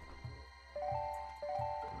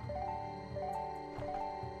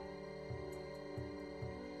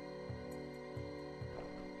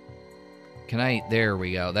 Can I... There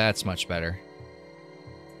we go. That's much better.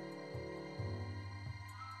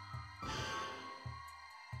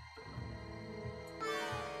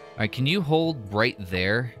 Alright, can you hold right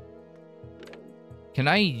there? Can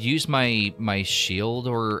I use my shield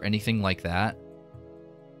or anything like that?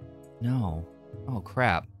 No. Oh,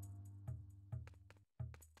 crap.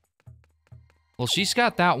 Well, she's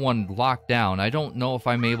got that one locked down. I don't know if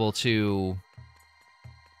I'm able to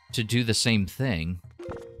do the same thing.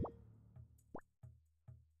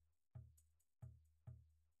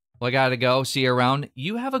 Well, I gotta go. See you around.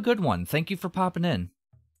 You have a good one. Thank you for popping in.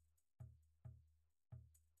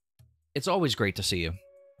 It's always great to see you.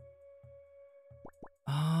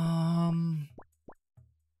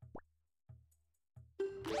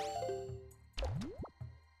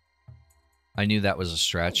 I knew that was a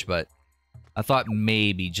stretch, but I thought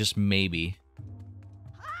maybe, just maybe.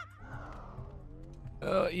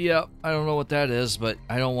 Yeah, I don't know what that is, but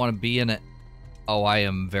I don't want to be in it. Oh, I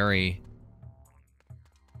am very...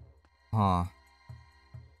 Huh.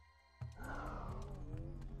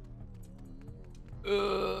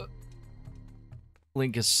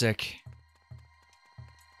 Link is sick.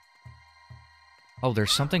 Oh,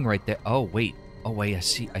 there's something right there. Oh, wait. Oh, wait, I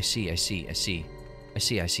see. I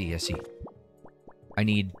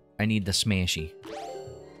need the smashy.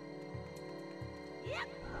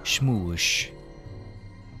 Smoosh.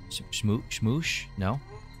 Smoosh? No?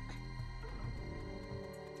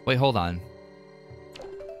 Wait, hold on.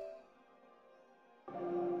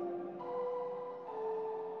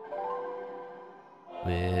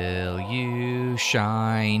 Will you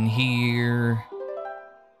shine here?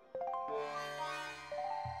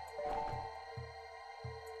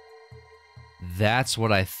 That's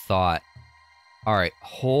what I thought. Alright,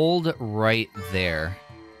 hold right there.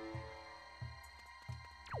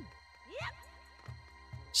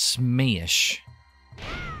 Smash.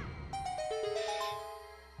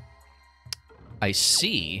 I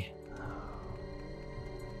see.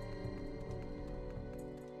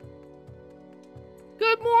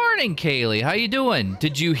 Good morning, Kaylee. How you doing?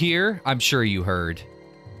 Did you hear? I'm sure you heard.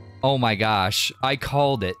 Oh my gosh. I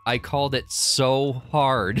called it. I called it so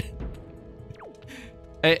hard.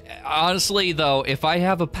 Honestly, though, if I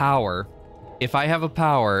have a power,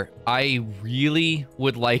 I really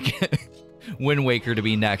would like Wind Waker to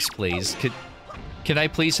be next, please. Can I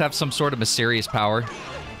please have some sort of mysterious power?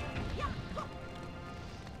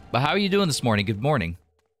 But how are you doing this morning? Good morning.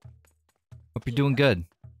 Hope you're doing good.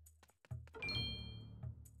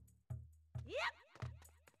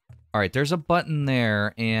 Alright, there's a button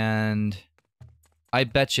there, and I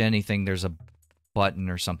bet you anything there's a button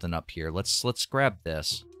or something up here. Let's grab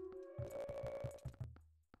this.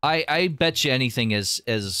 I bet you anything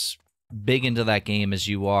as big into that game as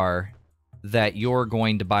you are, that you're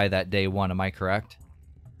going to buy that day one, am I correct?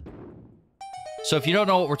 So if you don't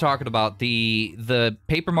know what we're talking about, the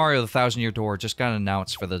Paper Mario the Thousand Year Door just got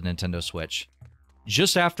announced for the Nintendo Switch.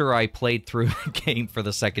 Just after I played through the game for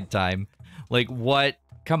the second time. Like, what?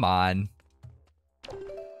 Come on.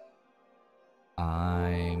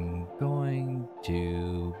 I'm going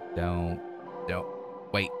to... Don't.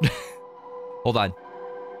 Wait. Hold on.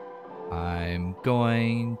 I'm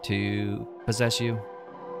going to possess you.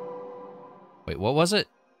 Wait, what was it?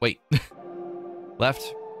 Wait.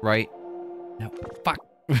 Left, right. No, fuck.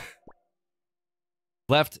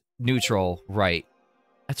 Left, neutral, right.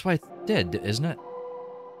 That's what I did, isn't it?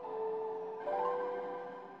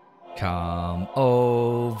 Come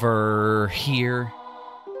over here.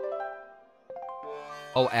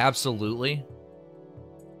 Oh, absolutely.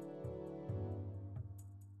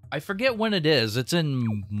 I forget when it is. It's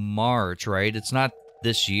in March, right? It's not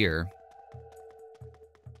this year.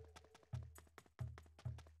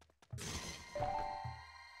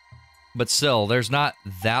 But still, there's not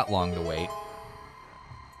that long to wait.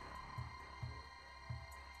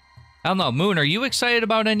 I don't know. Moon, are you excited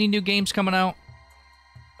about any new games coming out?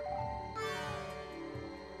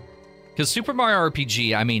 Because Super Mario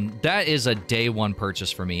RPG, I mean, that is a day one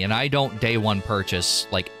purchase for me, and I don't day one purchase,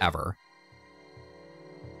 like, ever.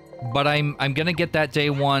 But I'm gonna get that day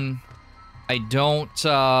one. I don't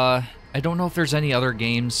know if there's any other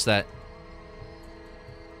games that...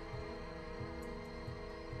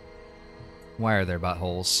 Why are there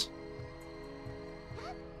buttholes?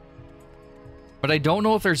 But I don't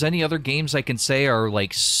know if there's any other games I can say are,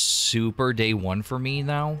 like, super day one for me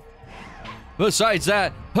now. Besides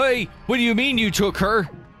that, hey, what do you mean you took her?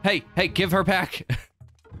 Hey, give her back.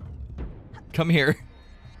 Come here.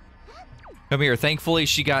 Come here. Thankfully,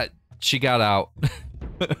 she got out.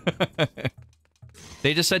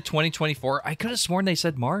 They just said 2024. I could have sworn they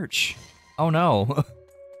said March. Oh, no.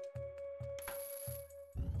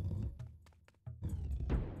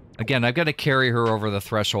 Again, I've got to carry her over the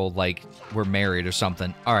threshold like we're married or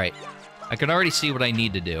something. All right. I can already see what I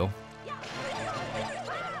need to do.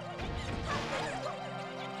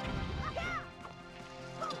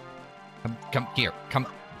 Come here.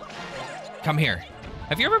 Come here.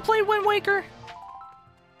 Have you ever played Wind Waker?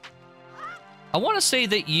 I want to say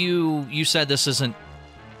that you said this isn't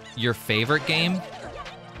your favorite game,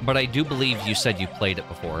 but I do believe you said you played it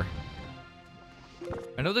before.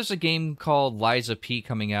 I know there's a game called Liza P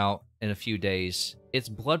coming out in a few days. It's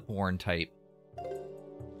Bloodborne type.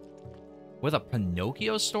 With a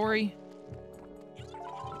Pinocchio story?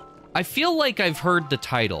 I feel like I've heard the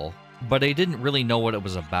title, but I didn't really know what it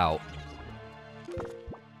was about.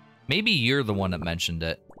 Maybe you're the one that mentioned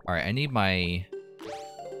it. Alright, I need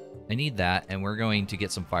that, and we're going to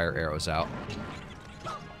get some fire arrows out.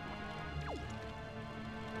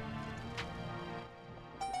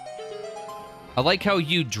 I like how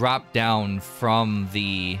you drop down from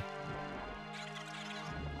the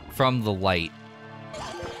light.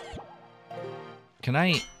 Can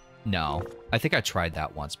I? No. I think I tried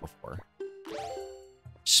that once before.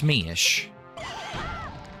 Smeesh.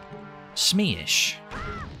 Smeesh.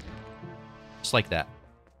 Just like that.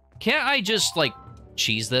 Can't I just, like,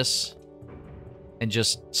 cheese this? And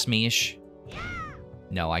just smeesh?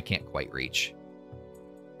 No, I can't quite reach.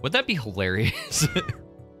 Would that be hilarious?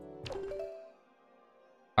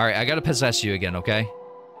 Alright, I gotta possess you again, okay?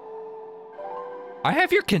 I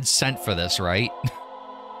have your consent for this, right?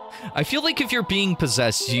 I feel like if you're being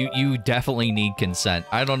possessed, you definitely need consent.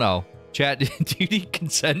 I don't know. Chat, do you need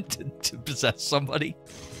consent to possess somebody?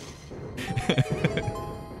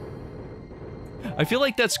 I feel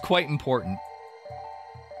like that's quite important.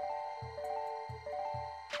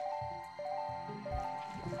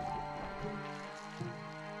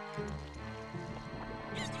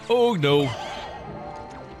 Oh no.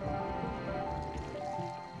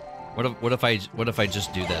 What if I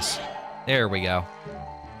just do this? There we go.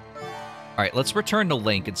 All right, let's return to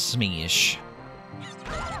Link and smash.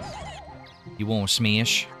 You won't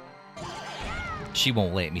smash? She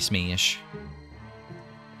won't let me smash.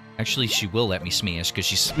 Actually, she will let me smash because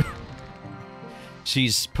she's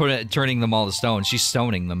she's turning them all to stone. She's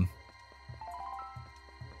stoning them.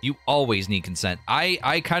 You always need consent.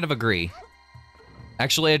 I kind of agree.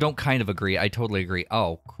 Actually, I don't kind of agree. I totally agree.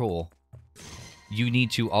 Oh, cool. You need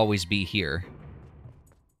to always be here.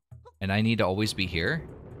 And I need to always be here?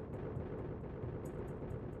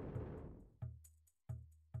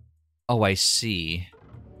 Oh, I see.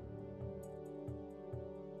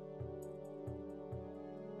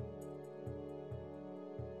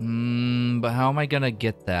 But how am I gonna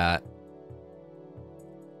get that?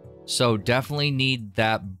 So definitely need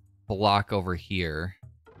that block over here.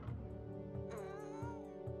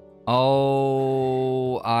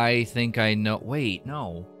 Oh, I think I know. Wait,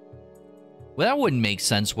 no. Well, that wouldn't make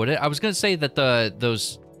sense, would it? I was gonna say that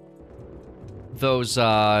those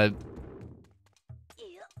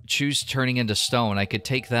choose turning into stone, I could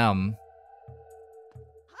take them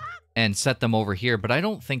and set them over here, but I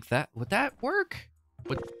don't think that would that work?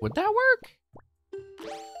 Would that work?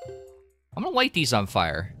 I'm gonna light these on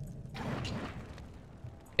fire.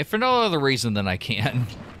 If for no other reason than I can.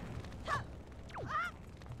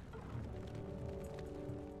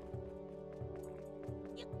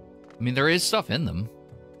 I mean, there is stuff in them.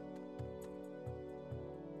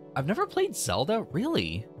 I've never played Zelda?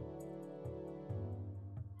 Really?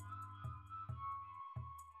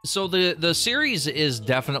 So the series is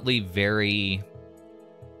definitely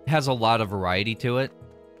has a lot of variety to it.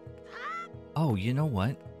 Oh, you know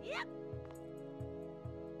what?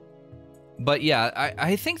 But yeah,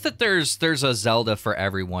 I think that there's a Zelda for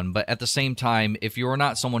everyone, but at the same time, if you're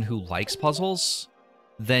not someone who likes puzzles,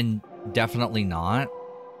 then definitely not.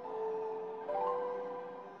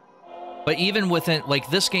 But even within,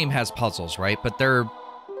 like, this game has puzzles, right? But they're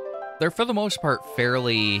for the most part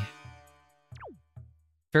fairly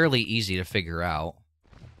easy to figure out.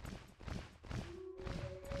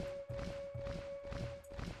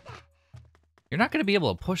 You're not going to be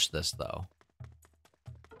able to push this, though.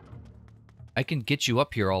 I can get you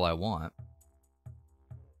up here all I want.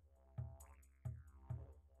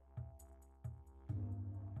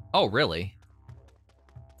 Oh, really?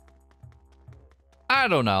 I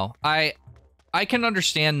don't know. I can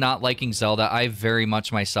understand not liking Zelda. I very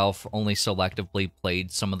much myself only selectively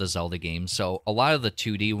played some of the Zelda games. So a lot of the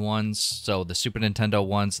 2D ones, so the Super Nintendo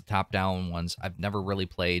ones, the top-down ones, I've never really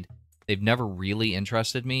played. They've never really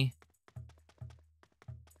interested me.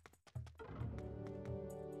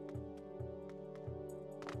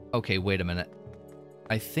 Okay, wait a minute.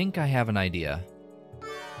 I think I have an idea.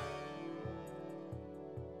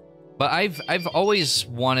 But I've always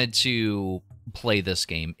wanted to play this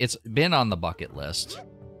game. It's been on the bucket list.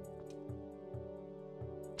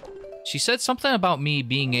 She said something about me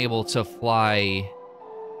being able to fly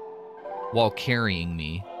while carrying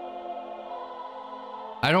me.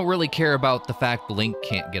 I don't really care about the fact Link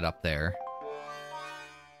can't get up there.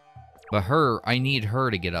 But I need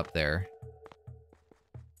her to get up there.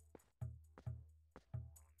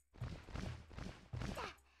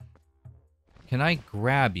 Can I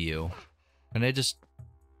grab you? Can I just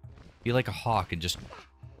be like a hawk and just...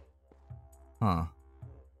 Huh.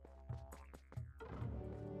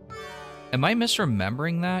 Am I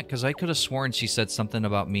misremembering that? Because I could have sworn she said something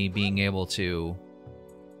about me being able to...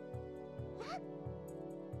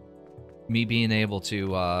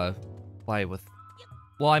 fly with...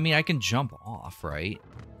 Well, I mean, I can jump off, right?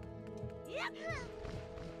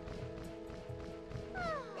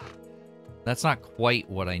 That's not quite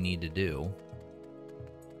what I need to do.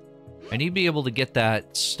 I need to be able to get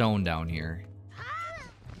that stone down here.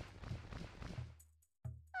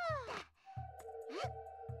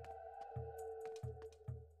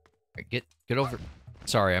 Right, get over.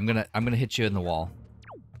 Sorry, I'm gonna hit you in the wall.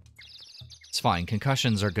 It's fine.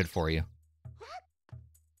 Concussions are good for you.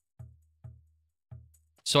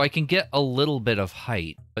 So I can get a little bit of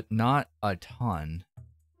height, but not a ton.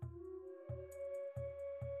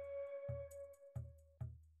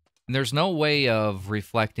 And there's no way of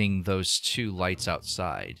reflecting those two lights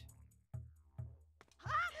outside.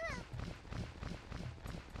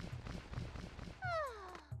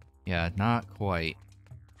 Yeah, not quite.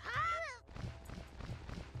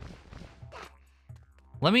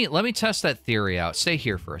 Let me test that theory out. Stay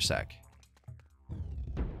here for a sec.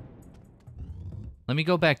 Let me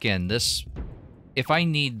go back in. This, if I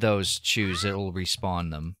need those shoes, it'll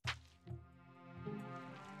respawn them.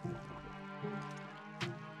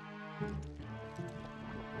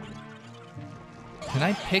 can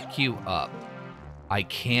I pick you up? I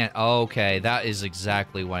can't. Okay, that is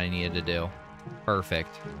exactly what I needed to do.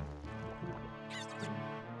 Perfect.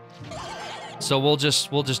 So we'll just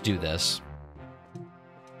do this.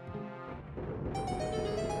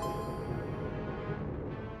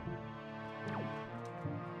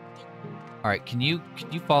 All right, can you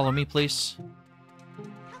follow me, please?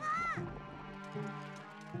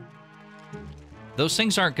 Those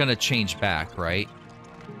things aren't going to change back, right?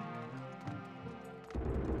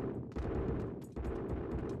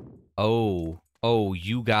 Oh,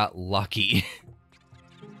 you got lucky.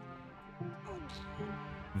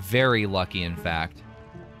 Very lucky, in fact.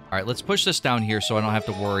 All right, let's push this down here so I don't have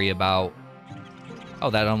to worry about... Oh,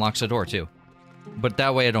 that unlocks a door, too. But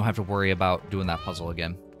that way I don't have to worry about doing that puzzle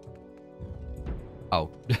again. Oh,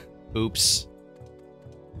 oops.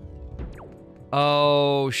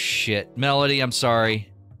 Oh, shit. Melody, I'm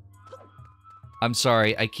sorry. I'm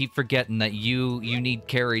sorry. I keep forgetting that you need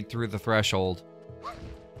carried through the threshold.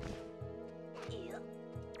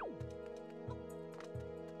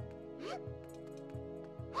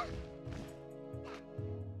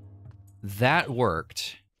 That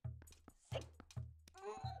worked.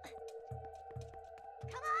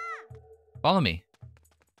 Follow me.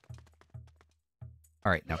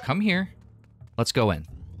 All right, now come here. Let's go in.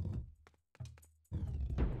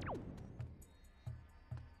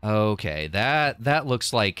 Okay, that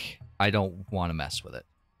looks like I don't want to mess with it.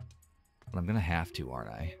 But I'm gonna have to, aren't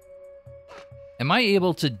I? Am I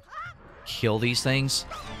able to kill these things?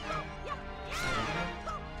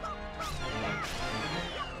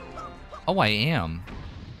 Oh, I am.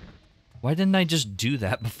 Why didn't I just do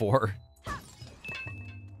that before?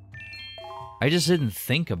 I just didn't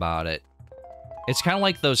think about it. It's kind of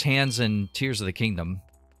like those hands in Tears of the Kingdom,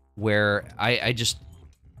 where I just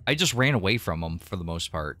ran away from them for the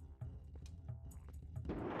most part.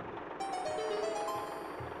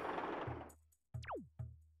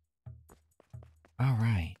 All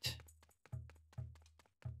right.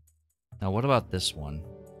 Now, what about this one?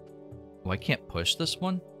 Oh, I can't push this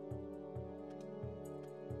one?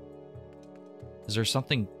 Is there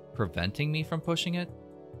something preventing me from pushing it?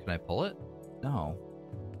 Can I pull it? No.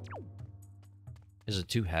 Is it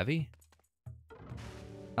too heavy?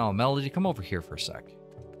 Oh, Melody, come over here for a sec.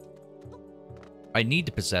 I need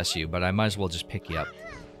to possess you, but I might as well just pick you up.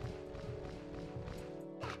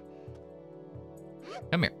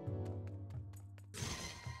 Come here.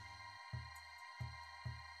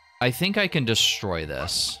 I think I can destroy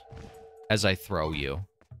this as I throw you.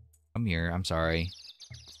 Come here, I'm sorry.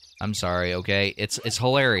 I'm sorry, okay? It's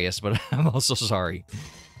hilarious, but I'm also sorry.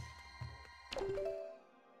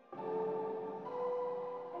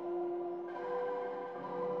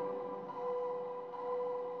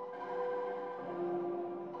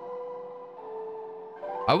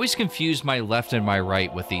 I always confuse my left and my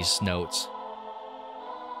right with these notes.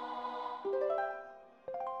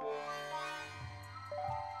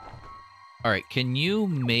 Alright, can you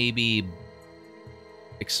maybe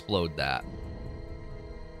explode that?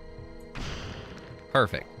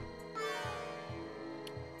 Perfect.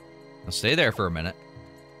 Now stay there for a minute.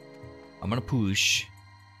 I'm gonna push.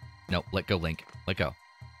 No, let go, Link. Let go.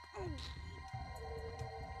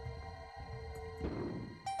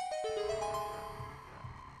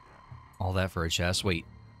 All that for a chest. Wait.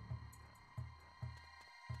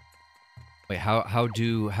 Wait, how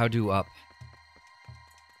do up?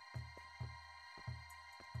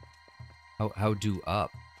 How do up?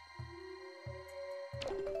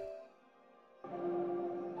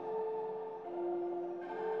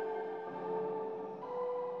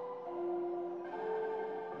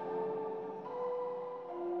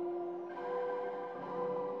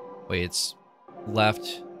 Wait, it's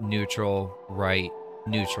left, neutral, right,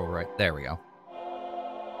 neutral, right. There we go.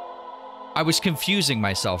 I was confusing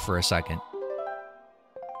myself for a second.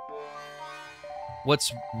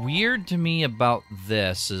 What's weird to me about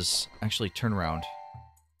this is... Actually, turn around.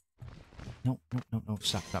 No,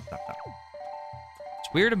 stop.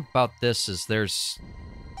 What's weird about this is there's...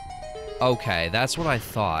 Okay, that's what I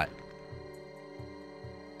thought.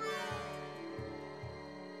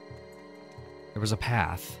 There was a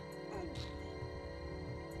path.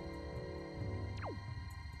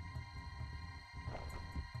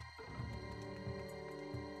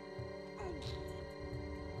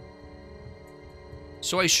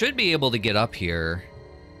 So I should be able to get up here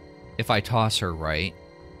if I toss her right.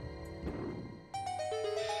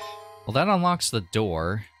 Well, that unlocks the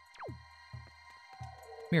door.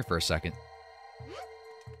 Come here for a second.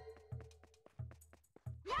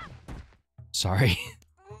 Sorry.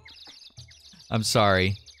 I'm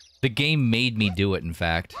sorry. The game made me do it, in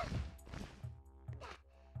fact.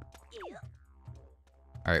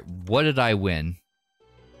 Alright, what did I win?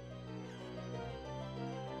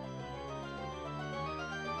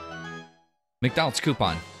 McDonald's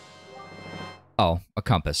coupon. Oh, a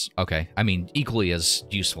compass. Okay. I mean, equally as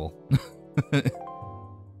useful.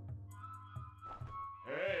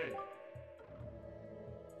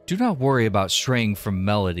 Do not worry about straying from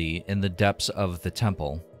Melody in the depths of the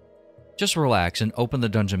temple. Just relax and open the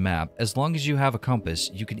dungeon map. As long as you have a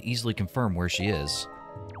compass, you can easily confirm where she is.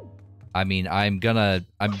 I mean, I'm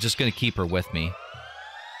just gonna keep her with me.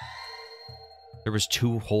 There was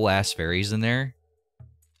 2 whole-ass fairies in there.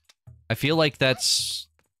 I feel like that's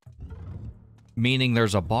meaning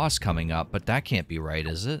there's a boss coming up, but that can't be right,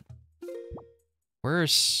 is it?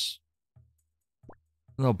 Where's...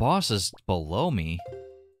 The boss is below me.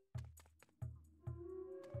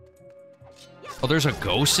 Oh, there's a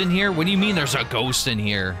ghost in here? What do you mean there's a ghost in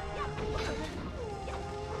here?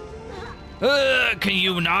 Can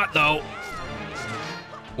you not, though?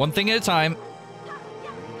 One thing at a time.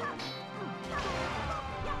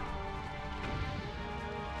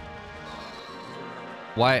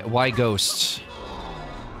 Why ghosts?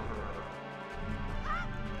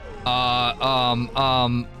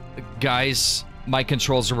 Guys, my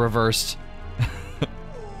controls are reversed.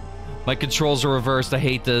 My controls are reversed. I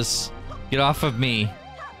hate this. Get off of me.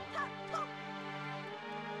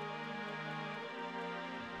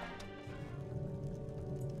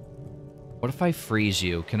 What if I freeze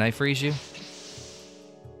you? Can I freeze you?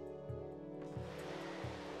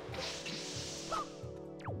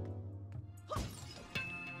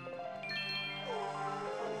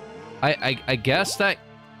 I guess that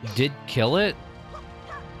did kill it.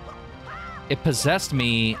 It possessed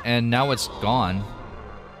me, and now it's gone.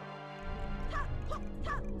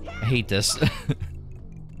 I hate this.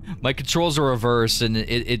 My controls are reversed, and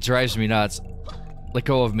it drives me nuts. Let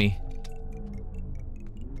go of me.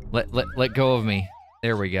 Let go of me.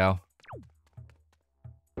 There we go.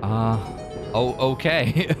 Oh,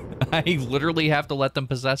 okay. I literally have to let them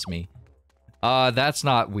possess me. That's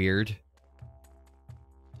not weird.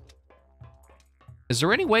 Is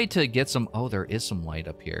there any way to get some... Oh, there is some light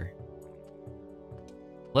up here.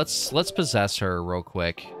 Let's possess her real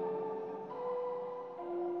quick.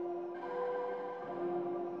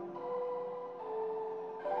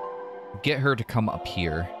 Get her to come up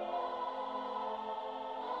here.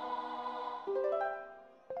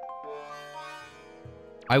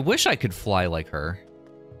 I wish I could fly like her.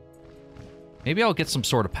 Maybe I'll get some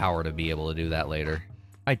sort of power to be able to do that later.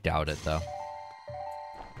 I doubt it, though.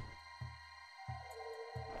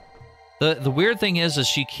 The weird thing is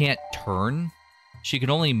she can't turn. She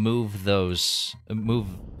can only move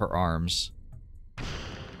her arms.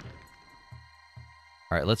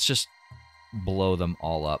 Alright, let's just blow them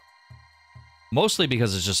all up. Mostly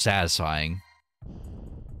because it's just satisfying.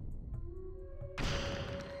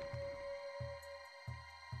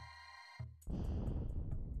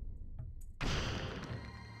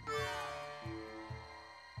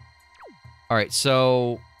 Alright,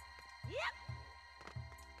 so...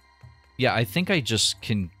 Yeah, I think I just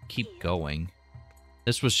can keep going.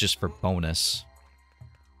 This was just for bonus.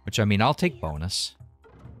 Which, I mean, I'll take bonus.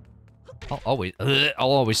 I'll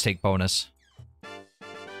always take bonus.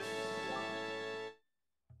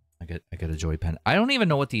 I get a joy pen. I don't even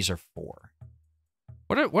know what these are for.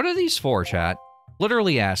 What are these for, chat?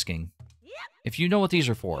 Literally asking. If you know what these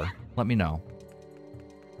are for, let me know.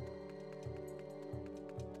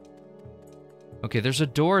 Okay, there's a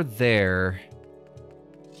door there.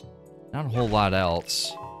 Not a whole lot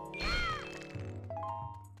else.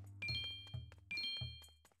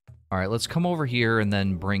 Alright, let's come over here and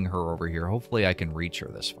then bring her over here. Hopefully I can reach her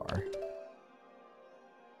this far.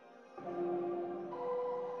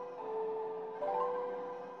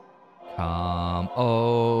 Come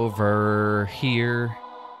over here.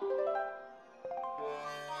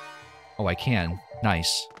 Oh, I can.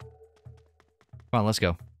 Nice. Come on, let's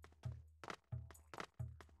go.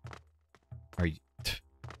 Are you...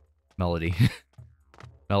 Melody.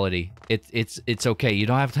 Melody. It's okay. You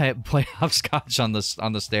don't have to play hopscotch on the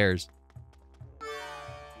stairs.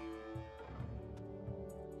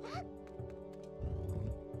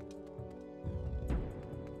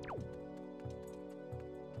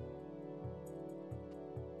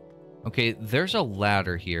 Okay, there's a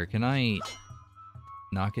ladder here. Can I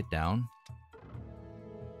knock it down?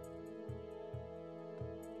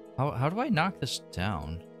 How do I knock this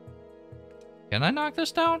down? Can I knock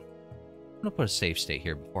this down? I'm gonna put a save state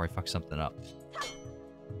here before I fuck something up.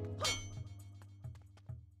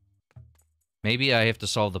 Maybe I have to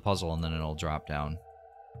solve the puzzle and then it'll drop down.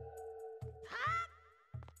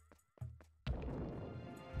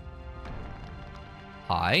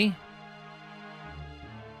 Hi?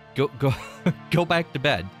 Go go back to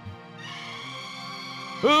bed.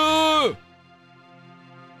 Ah!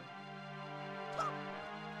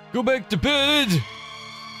 Go back to bed!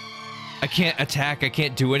 I can't attack, I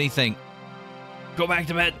can't do anything. Go back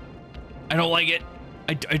to bed. I don't like it.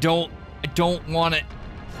 I don't want it.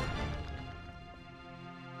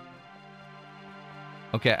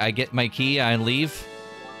 Okay, I get my key, I leave.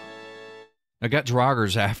 I got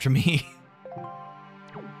Draugrs after me.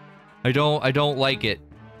 I don't like it.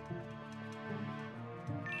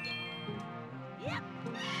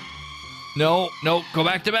 No, no, go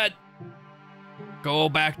back to bed. Go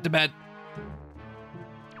back to bed.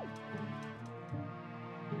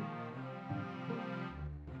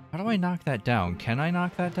 How do I knock that down? Can I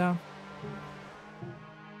knock that down?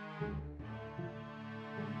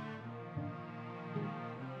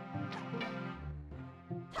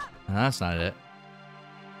 That's not it.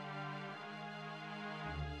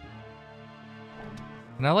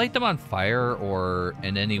 Can I light them on fire or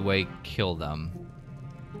in any way kill them?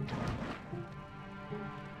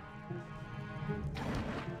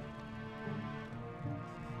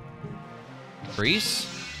 Freeze?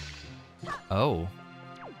 Oh.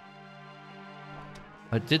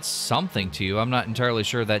 It did something to you. I'm not entirely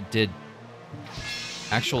sure that did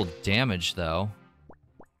actual damage, though.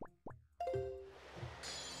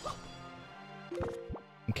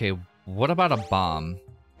 Okay, what about a bomb?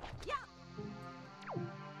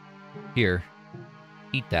 Here.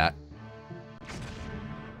 Eat that.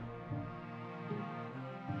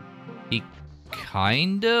 He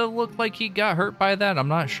kinda looked like he got hurt by that. I'm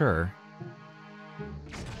not sure.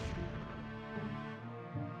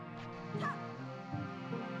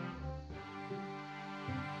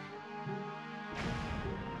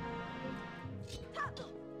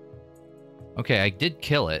 Okay, I did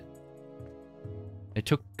kill it. It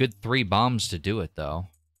took good 3 bombs to do it, though.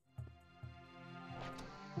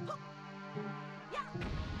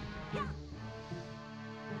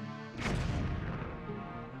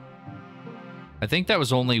 I think that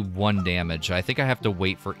was only 1 damage. I think I have to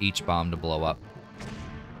wait for each bomb to blow up.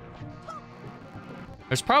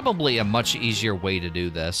 There's probably a much easier way to do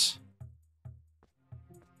this.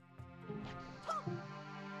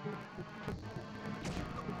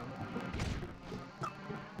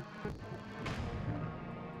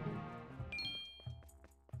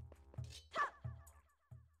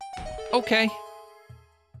 Okay.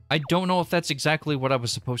 I don't know if that's exactly what I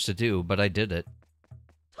was supposed to do, but I did it.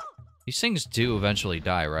 These things do eventually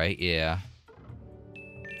die, right? Yeah.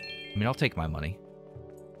 I mean, I'll take my money.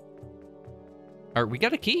 Alright, we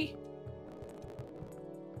got a key.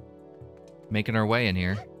 Making our way in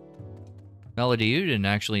here. Melody, you didn't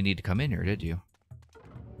actually need to come in here, did you?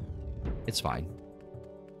 It's fine.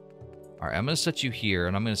 Alright, I'm gonna set you here,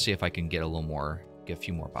 and I'm gonna see if I can get a little more... get a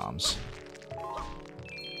few more bombs.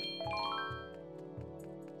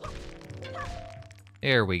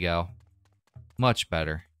 There we go. Much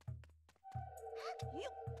better.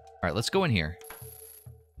 Alright, let's go in here.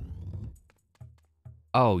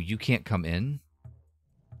 Oh, you can't come in?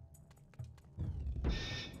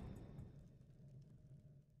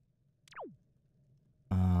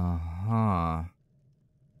 Uh-huh.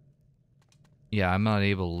 Yeah, I'm not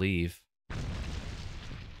able to leave.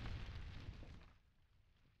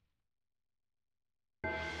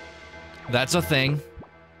 That's a thing.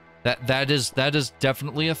 That is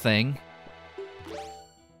definitely a thing.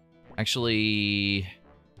 Actually,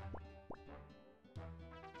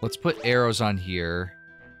 let's put arrows on here,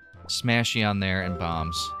 smashy on there, and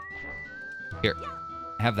bombs. Here,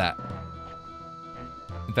 have that.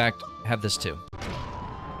 In fact, have this too.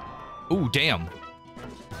 Ooh, damn.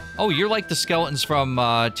 Oh, you're like the skeletons from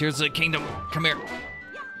Tears of the Kingdom. Come here.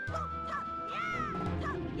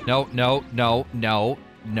 No, no, no, no,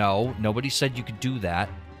 no. Nobody said you could do that.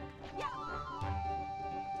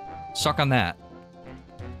 Suck on that.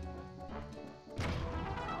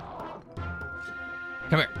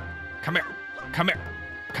 Come here. Come here. Come here.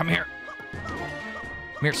 Come here.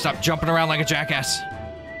 Come here. Stop jumping around like a jackass.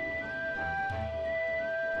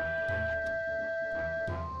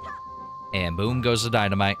 And boom goes the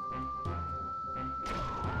dynamite.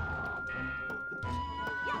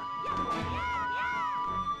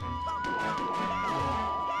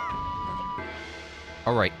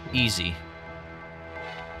 Alright, easy.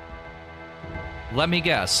 Let me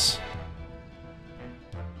guess.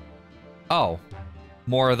 Oh.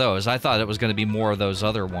 More of those. I thought it was going to be more of those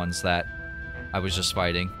other ones that I was just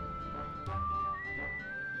fighting.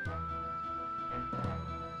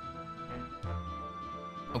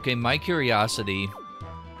 Okay, my curiosity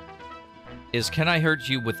is, can I hurt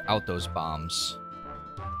you without those bombs?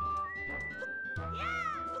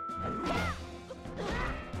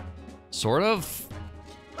 Sort of.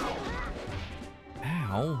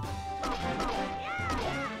 Ow.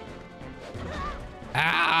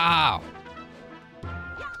 Ow!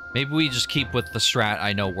 Maybe we just keep with the strat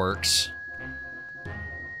I know works.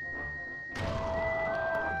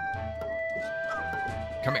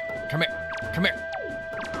 Come here, come here, come here,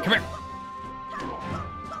 come here.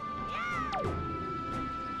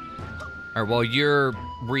 Alright, while you're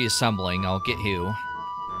reassembling, I'll get you.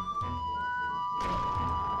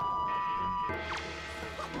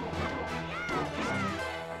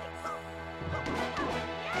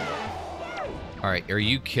 Alright, are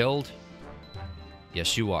you killed?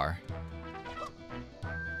 Yes, you are.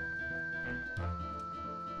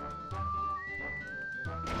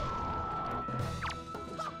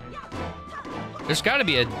 There's got to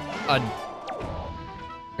be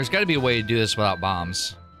there's got to be a way to do this without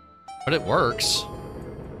bombs. But it works.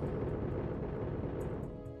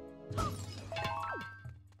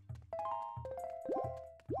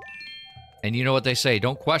 And you know what they say,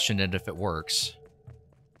 don't question it if it works.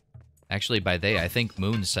 Actually, by they, I think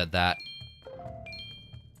Moon said that.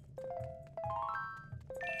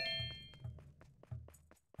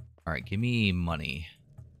 Alright, give me money.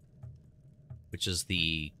 Which is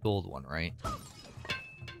the gold one, right?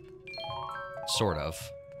 Sort of.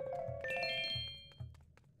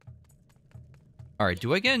 Alright,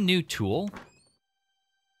 do I get a new tool?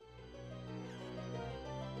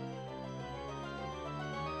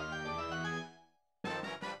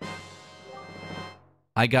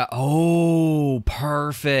 I got... Oh,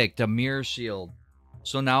 perfect! A mirror shield.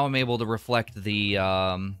 So now I'm able to reflect the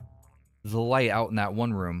light out in that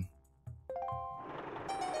one room.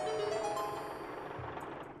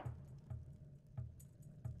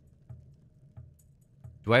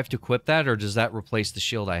 Do I have to equip that, or does that replace the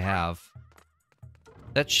shield I have?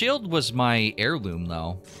 That shield was my heirloom,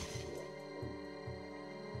 though.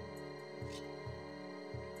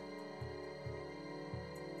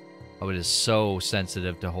 Oh, it is so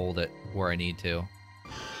sensitive to hold it where I need to.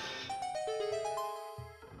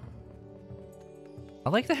 I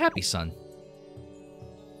like the happy sun.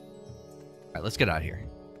 Alright, let's get out of here.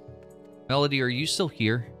 Melody, are you still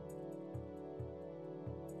here?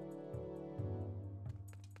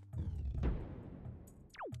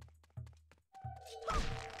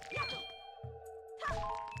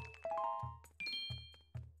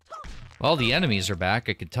 Well, the enemies are back,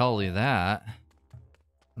 I could tell you that.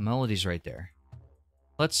 The Melody's right there.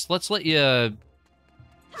 Let's let you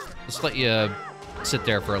sit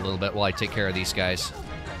there for a little bit while I take care of these guys.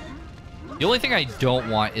 The only thing I don't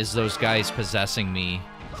want is those guys possessing me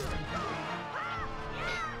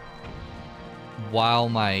while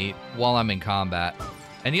I'm in combat.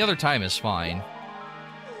 Any other time is fine.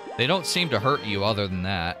 They don't seem to hurt you other than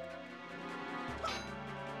that.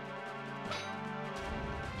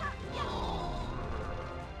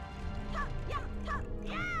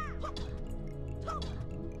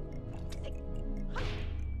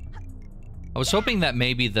 I was hoping that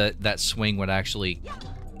maybe that swing would actually...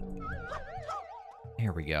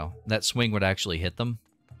 Here we go. That swing would actually hit them.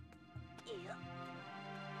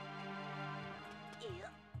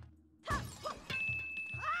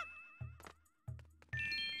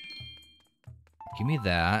 Give me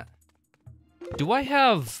that. Do I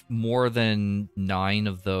have more than 9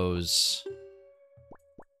 of those?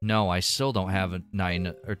 No, I still don't have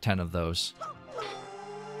 9 or 10 of those.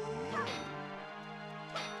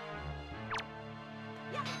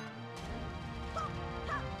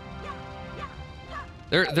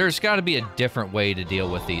 There's got to be a different way to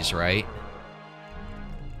deal with these, right?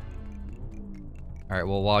 Alright,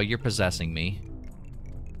 well, while you're possessing me,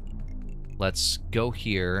 let's go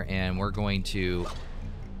here, and we're going to...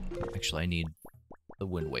 Actually, I need the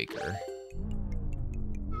Wind Waker.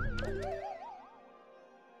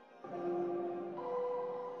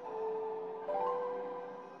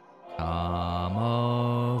 Come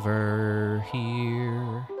over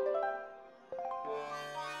here.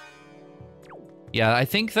 Yeah, I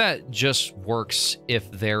think that just works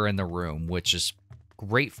if they're in the room, which is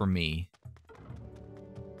great for me.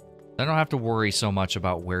 I don't have to worry so much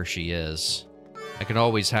about where she is. I can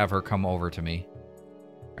always have her come over to me.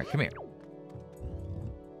 Alright, come here.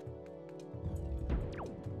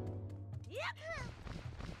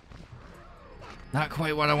 Not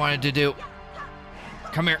quite what I wanted to do.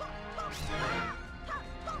 Come here.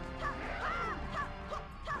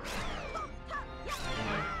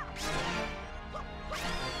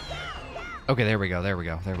 Okay, there we go, there we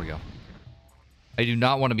go, there we go. I do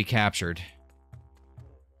not want to be captured.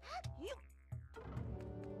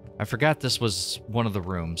 I forgot this was one of the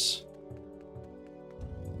rooms.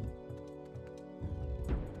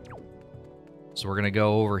 So we're gonna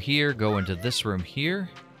go over here, go into this room here.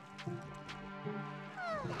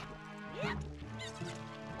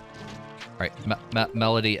 Alright,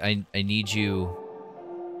 Melody, I need you...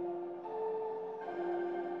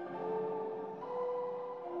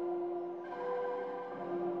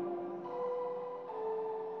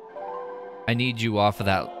 I need you off of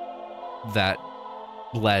that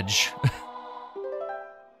ledge.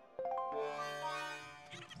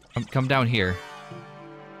 Come down here.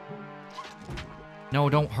 No,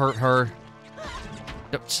 don't hurt her.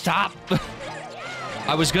 Stop!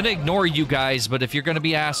 I was gonna ignore you guys, but if you're gonna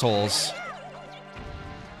be assholes...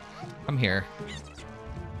 Come here.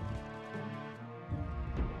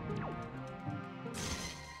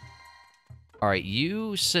 Alright,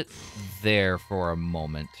 you sit there for a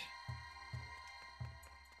moment.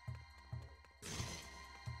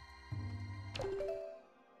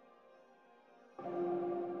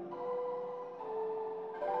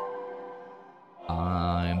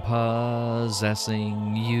 I'm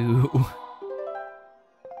possessing you.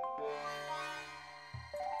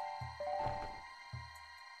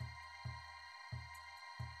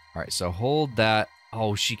 Alright, so hold that.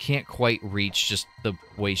 Oh, she can't quite reach just the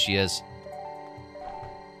way she is.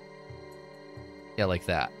 Yeah, like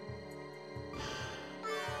that.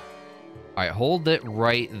 Alright, hold it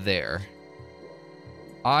right there.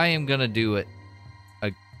 I am gonna do it.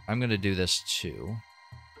 I'm gonna do this too.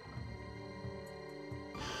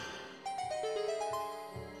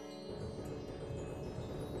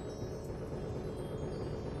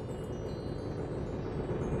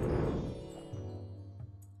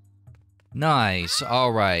 Nice.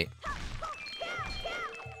 All right.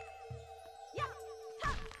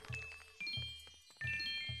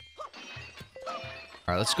 All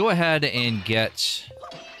right, let's go ahead and get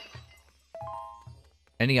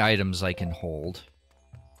any items I can hold.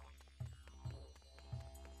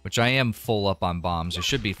 Which I am full up on bombs. I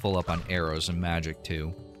should be full up on arrows and magic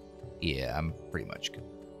too. Yeah, I'm pretty much good.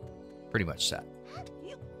 Pretty much set.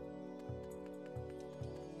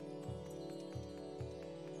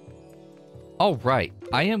 All right,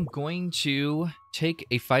 I am going to take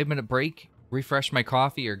a 5-minute break, refresh my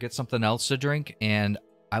coffee or get something else to drink, and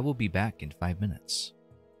I will be back in 5 minutes.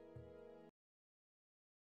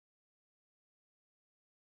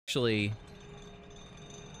 Actually,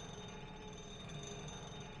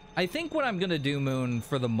 I think what I'm going to do, Moon,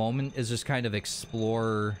 for the moment is just kind of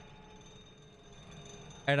explore.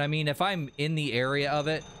 And I mean, if I'm in the area of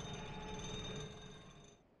it,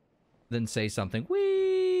 then say something. Whee!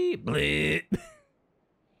 Bleep.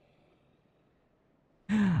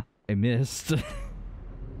 I missed. I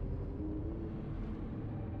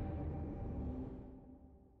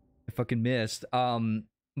fucking missed.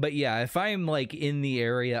 But yeah, if I'm like in the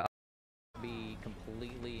area, I'll be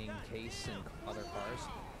completely encased in other cars.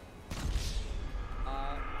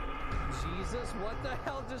 Jesus, what the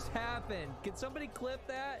hell just happened? Can somebody clip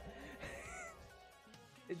that?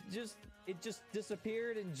 It just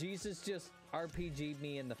disappeared and Jesus just RPG'd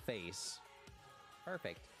me in the face.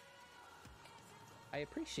 Perfect. I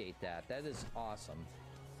appreciate that. That is awesome.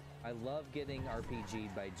 I love getting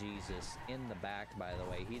RPG'd by Jesus in the back, by the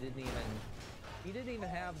way. He didn't even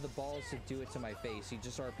have the balls to do it to my face. He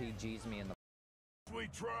just RPGs me in the... We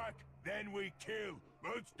track, then we kill.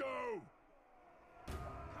 Let's go!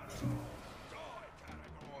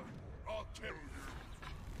 I'll kill you.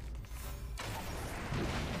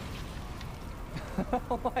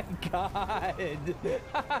 Oh my god.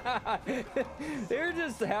 They're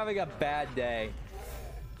just having a bad day.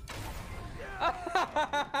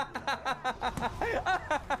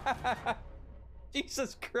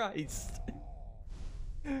 Jesus Christ.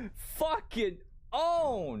 Fucking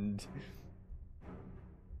owned.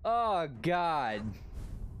 Oh god.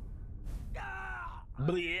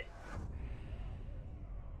 Blech.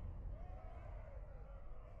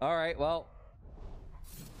 All right, well.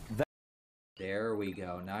 There we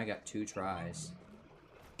go. Now I got 2 tries.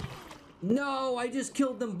 No, I just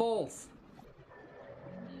killed them both.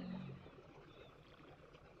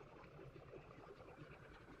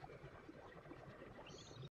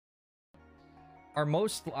 Are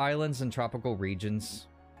most islands in tropical regions?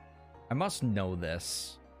 I must know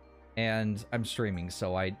this. And I'm streaming,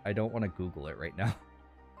 so I don't want to Google it right now.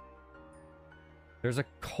 There's a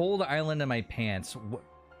cold island in my pants.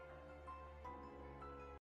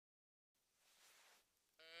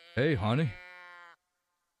 Hey, honey.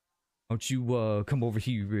 Why don't you come over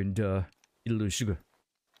here and eat a little sugar?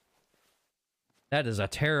 That is a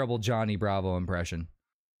terrible Johnny Bravo impression.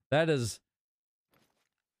 That is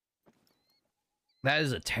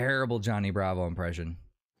a terrible Johnny Bravo impression.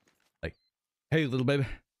 Like, hey, little baby.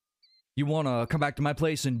 You wanna come back to my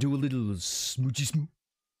place and do a little smoochy smooch?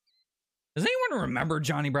 Does anyone remember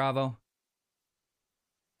Johnny Bravo?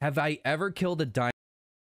 Have I ever killed a dinosaur?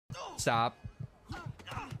 Stop.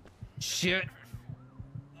 Shit.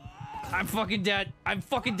 I'm fucking dead. I'm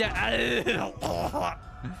fucking dead.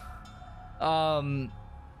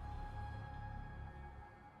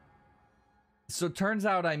 So turns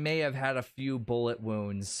out I may have had a few bullet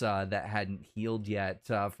wounds that hadn't healed yet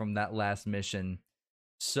from that last mission.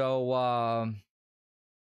 So I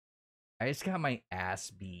just got my ass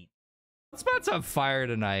beat. Spot's on fire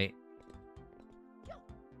tonight.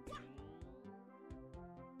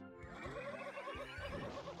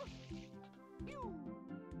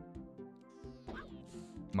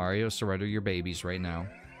 Mario, surrender your babies right now.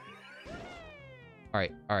 All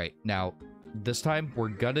right. Now, this time we're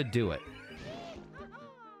gonna do it.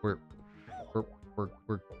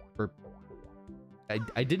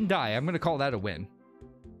 I didn't die. I'm gonna call that a win.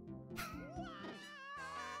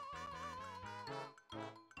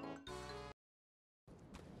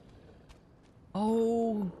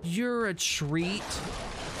 Oh, you're a treat.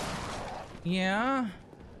 Yeah.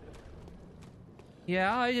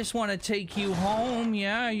 Yeah, I just want to take you home.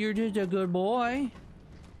 Yeah, you're just a good boy.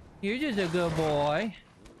 You're just a good boy.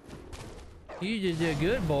 You're just a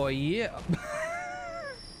good boy, yeah.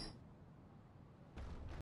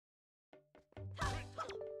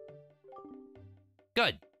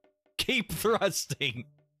 Good. Keep thrusting.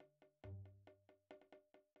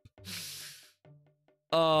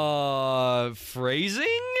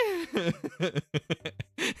 Phrasing?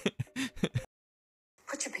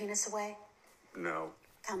 Put your penis away. No.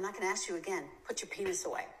 I'm not going to ask you again. Put your penis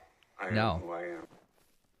away. I No. am who I am.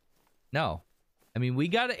 No. I mean, we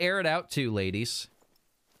got to air it out too, ladies.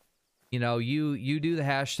 You know, you do the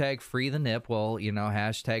hashtag free the nip. Well, you know,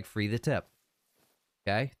 hashtag free the tip.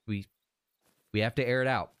 Okay? We have to air it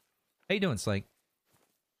out. How you doing, Slink?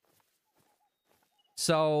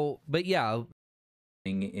 So, but yeah,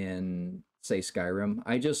 in say Skyrim,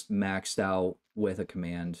 I just maxed out with a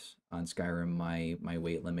command on Skyrim my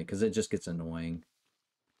weight limit because it just gets annoying.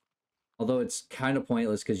 Although it's kind of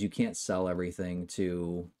pointless because you can't sell everything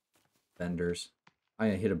to vendors. I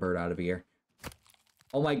hit a bird out of here.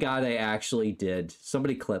 Oh my god, I actually did.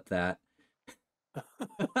 Somebody clip that.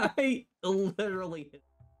 I literally hit.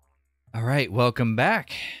 All right, welcome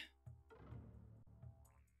back.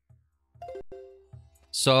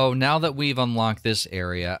 So now that we've unlocked this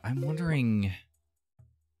area, I'm wondering...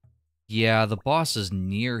 Yeah, the boss is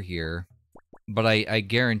near here, but I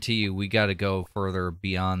guarantee you we gotta go further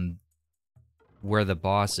beyond where the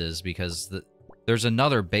boss is because there's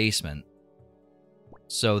another basement.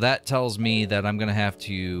 So that tells me that I'm gonna have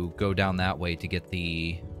to go down that way to get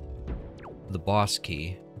the boss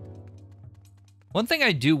key. One thing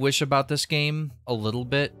I do wish about this game a little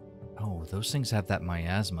bit... Oh, those things have that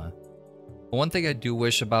miasma. One thing I do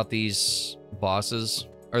wish about these bosses,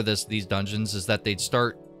 or these dungeons, is that they'd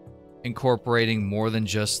start incorporating more than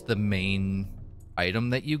just the main item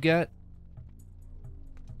that you get.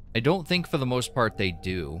 I don't think for the most part they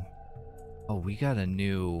do. Oh, we got a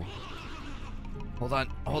new... Hold on.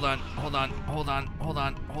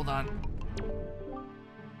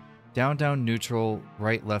 Down, neutral,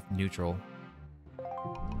 right, left, neutral.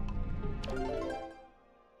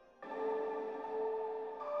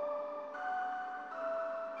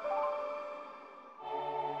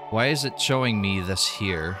 Why is it showing me this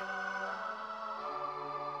here?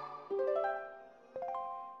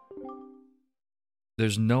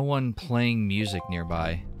 There's no one playing music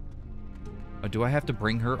nearby. Oh, do I have to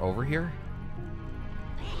bring her over here?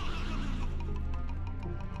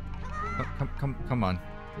 Come on.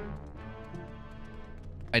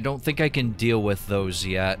 I don't think I can deal with those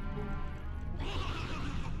yet.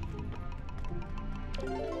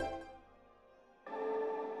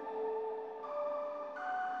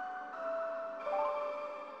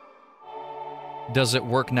 Does it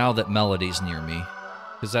work now that Melody's near me?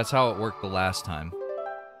 Because that's how it worked the last time.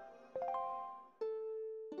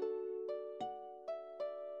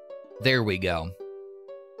 There we go.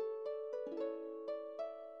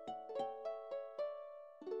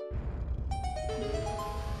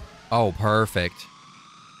 Oh, perfect.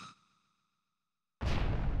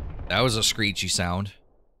 That was a screechy sound.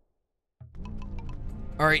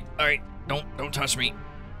 All right. Don't touch me.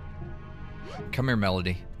 Come here,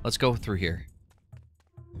 Melody. Let's go through here.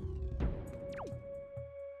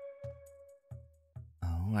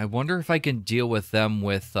 Oh, I wonder if I can deal with them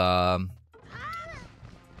with, Yeah,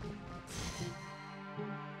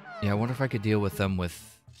 I wonder if I could deal with them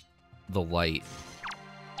with the light.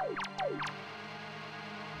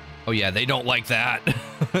 Oh yeah, they don't like that.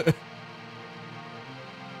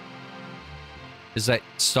 Does that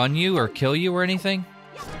stun you or kill you or anything?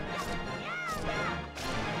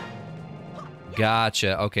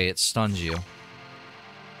 Gotcha. Okay, it stuns you.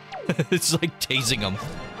 It's like tasing them.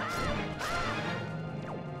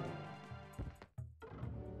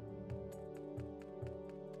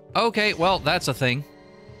 Okay, well, that's a thing.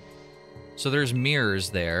 So there's mirrors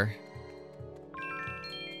there.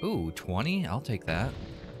 Ooh, 20? I'll take that.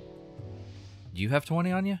 Do you have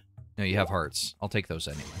 20 on you? No, you have hearts. I'll take those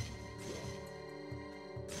anyway.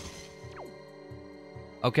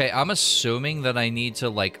 Okay, I'm assuming that I need to,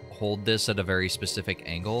 like, hold this at a very specific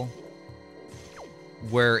angle.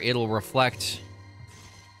 Where it'll reflect...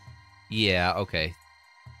 Yeah, okay.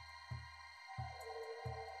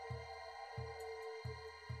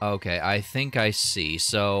 Okay, I think I see.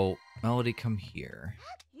 So, Melody, come here.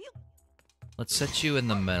 Let's set you in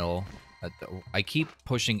the middle. I keep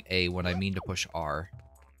pushing A when I mean to push R.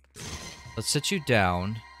 Let's sit you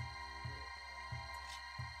down.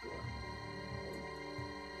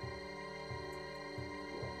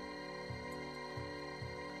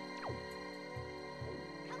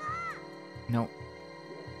 No.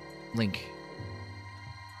 Link.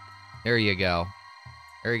 There you go.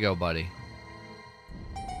 There you go, buddy.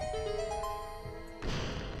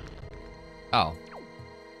 Oh.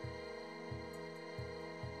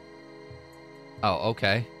 Oh,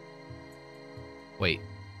 okay. Wait.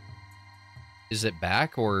 Is it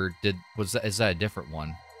back or is that a different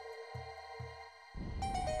one?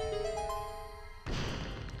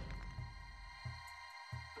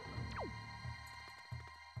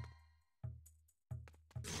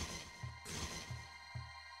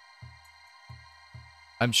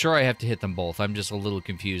 I'm sure I have to hit them both. I'm just a little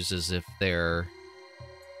confused as if they're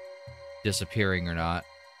disappearing or not.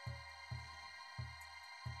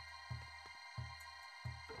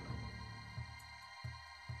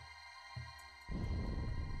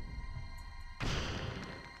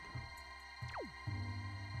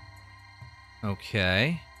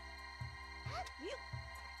 Okay.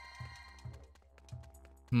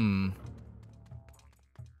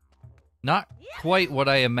 Not quite what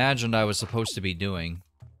I imagined I was supposed to be doing.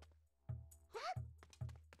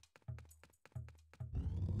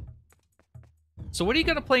 So what are you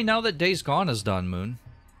gonna play now that Days Gone is done, Moon?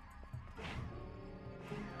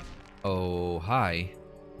 Oh, hi.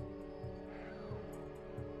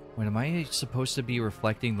 Wait, am I supposed to be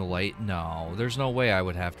reflecting the light? No, there's no way I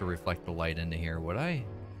would have to reflect the light into here, would I?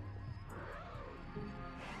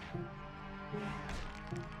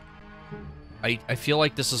 I feel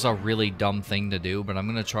like this is a really dumb thing to do, but I'm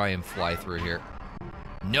gonna try and fly through here.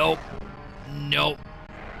 Nope. Nope.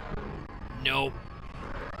 Nope.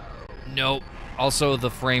 Nope. Also, the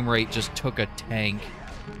frame rate just took a tank.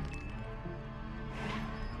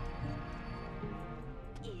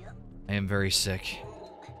 I am very sick.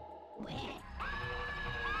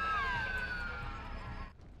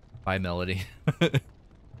 Bye, Melody.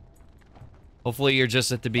 Hopefully you're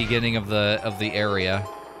just at the beginning of the area.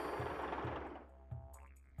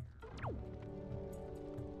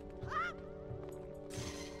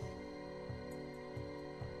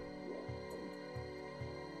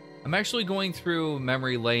 I'm actually going through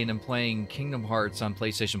memory lane and playing Kingdom Hearts on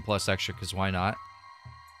PlayStation Plus Extra, because why not?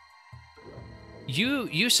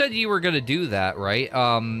 You said you were going to do that, right?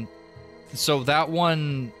 So that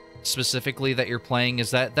one specifically that you're playing,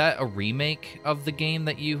 is that a remake of the game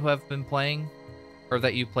that you have been playing? Or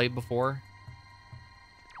that you played before?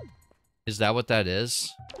 Is that what that is?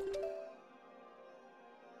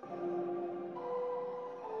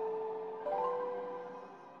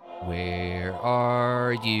 Where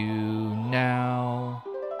are you now?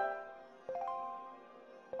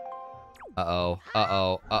 Uh-oh,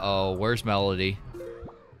 uh-oh, uh-oh, where's Melody?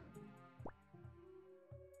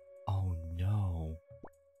 Oh no.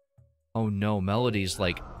 Oh no, Melody's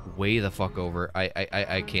like way the fuck over.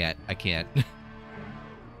 I can't.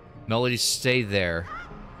 Melody, stay there.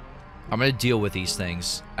 I'm gonna deal with these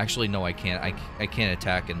things. Actually, no, I can't. I can't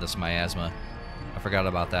attack in this miasma. I forgot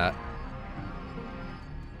about that.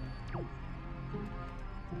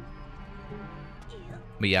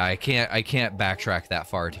 But yeah, I can't backtrack that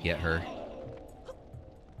far to get her.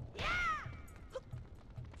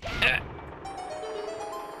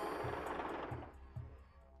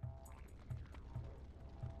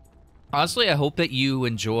 Honestly, I hope that you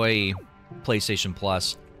enjoy PlayStation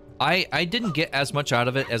Plus. I didn't get as much out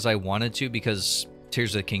of it as I wanted to because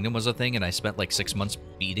Tears of the Kingdom was a thing and I spent like 6 months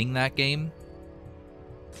beating that game.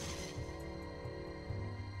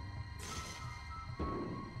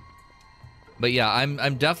 But yeah,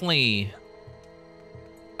 I'm definitely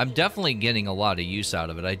getting a lot of use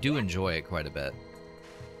out of it. I do enjoy it quite a bit.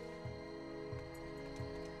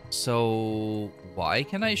 So, why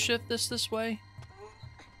can I shift this way?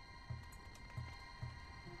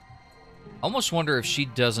 Almost wonder if she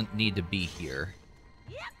doesn't need to be here.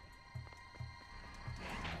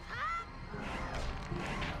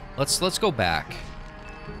 Let's go back.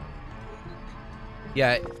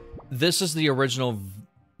 Yeah, this is the original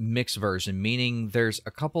mixed version, meaning there's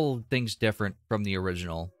a couple things different from the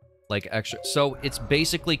original. Like extra. So it's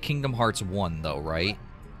basically Kingdom Hearts 1 though, right?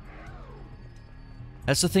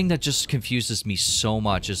 That's the thing that just confuses me so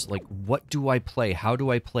much, is like, what do I play? How do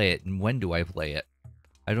I play it? And when do I play it?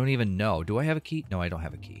 I don't even know. Do I have a key? No, I don't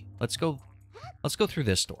have a key. Let's go through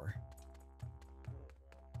this door.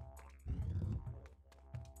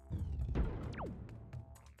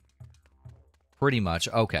 Pretty much.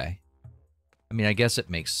 Okay. I mean, I guess it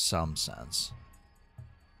makes some sense.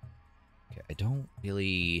 Okay, I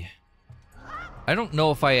don't know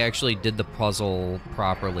if I actually did the puzzle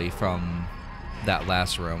properly from that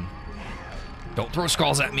last room. Don't throw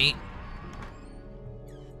skulls at me.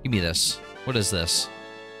 Give me this. What is this?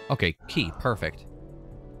 Okay, key. Perfect.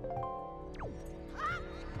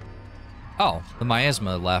 Oh, the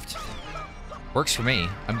miasma left. Works for me.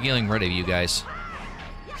 I'm getting rid of you guys.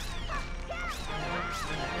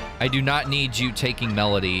 I do not need you taking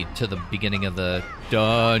Melody to the beginning of the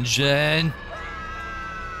dungeon.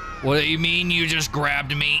 What do you mean you just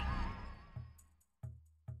grabbed me?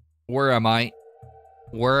 Where am I?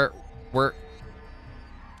 Where?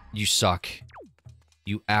 You suck.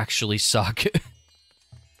 You actually suck.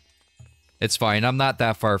 It's fine. I'm not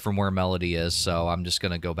that far from where Melody is, so I'm just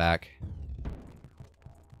gonna go back.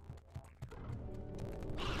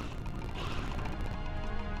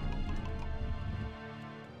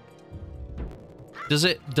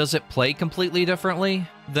 Does it play completely differently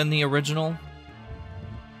than the original?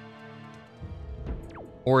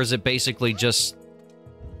 Or is it basically just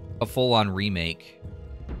a full-on remake?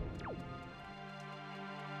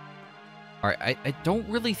 Alright, I don't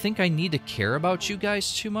really think I need to care about you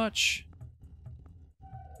guys too much.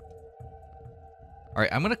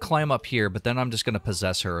 Alright, I'm gonna climb up here, but then I'm just gonna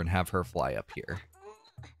possess her and have her fly up here.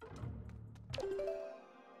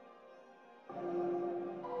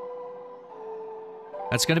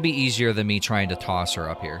 That's gonna be easier than me trying to toss her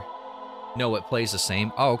up here. No, it plays the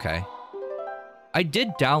same. Oh, okay. I did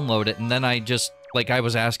download it, and then I just, like, I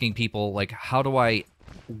was asking people, like,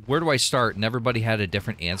 where do I start? And everybody had a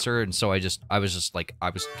different answer, and so I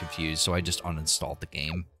was confused, so I just uninstalled the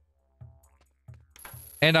game.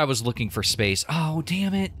 And I was looking for space. Oh,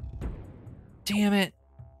 damn it. Damn it.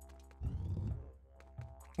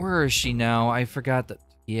 Where is she now? I forgot that.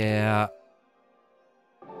 Yeah.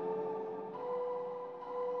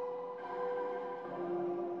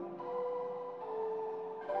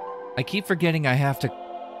 I keep forgetting I have to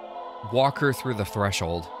walk her through the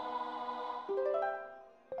threshold.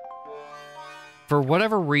 For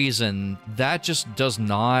whatever reason, that just does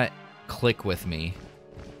not click with me.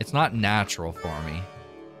 It's not natural for me.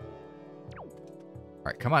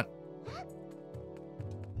 Alright, come on.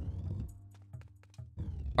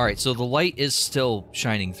 Alright, so the light is still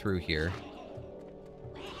shining through here.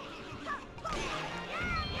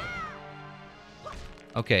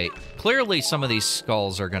 Okay, clearly some of these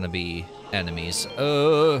skulls are gonna be enemies.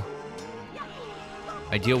 I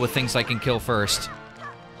deal with things I can kill first.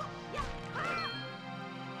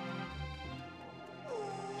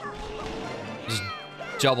 Just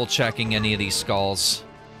double checking any of these skulls.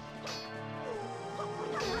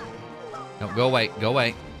 No, go away, go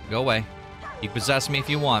away, go away. You can possess me if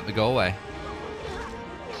you want, but go away.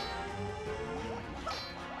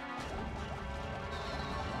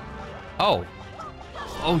 Oh.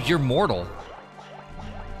 Oh, you're mortal.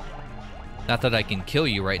 Not that I can kill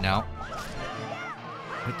you right now.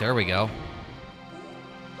 Wait, there we go.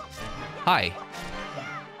 Hi.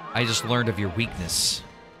 I just learned of your weakness.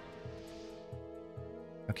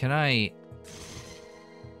 Now, can I...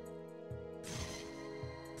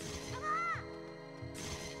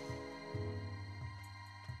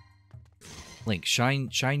 Link,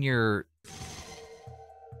 shine your...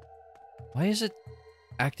 Why is it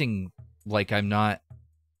acting like I'm not...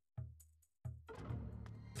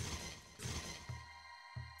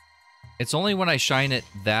 It's only when I shine it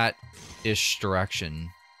that-ish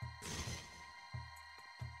direction.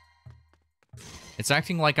 It's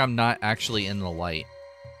acting like I'm not actually in the light.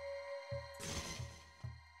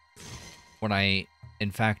 When I,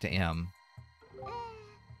 in fact, am.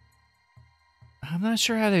 I'm not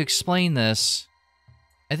sure how to explain this.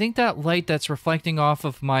 I think that light that's reflecting off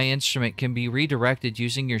of my instrument can be redirected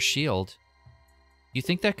using your shield. You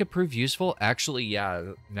think that could prove useful? Actually,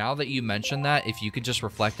 yeah. Now that you mention that, if you could just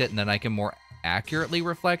reflect it and then I can more accurately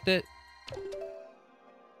reflect it.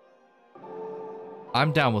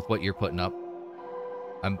 I'm down with what you're putting up.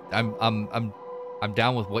 I'm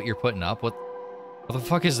down with what you're putting up. What the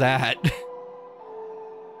fuck is that?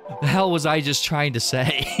 The hell was I just trying to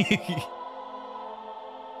say?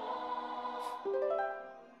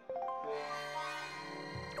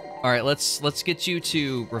 All right, let's get you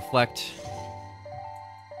to reflect.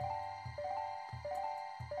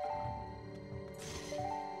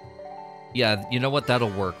 Yeah, you know what? That'll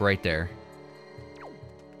work right there.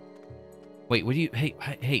 Wait, what do you...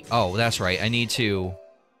 Hey. Oh, that's right. I need to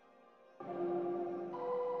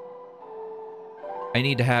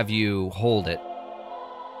have you hold it.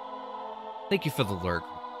 Thank you for the lurk,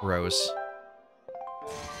 Rose.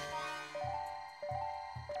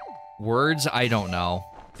 Words? I don't know.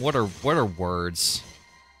 What are words?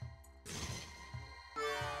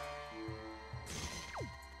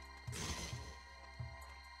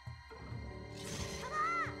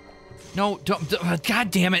 No, don't...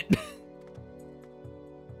 God damn it!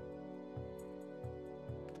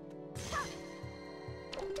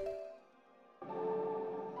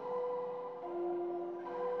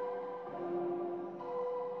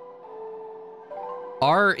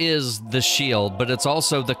 R is the shield, but it's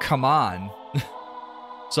also the come on.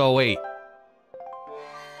 So wait.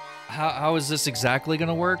 How is this exactly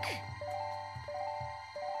gonna work?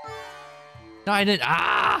 No, I didn't.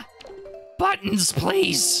 Ah! Buttons,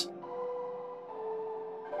 please!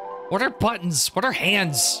 What are buttons? What are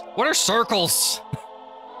hands? What are circles?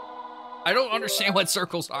 I don't understand what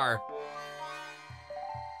circles are.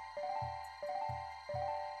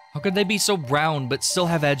 How could they be so round but still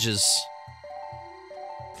have edges?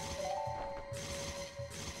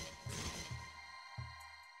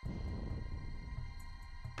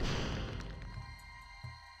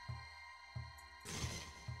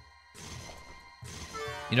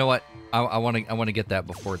 You know what? I want to get that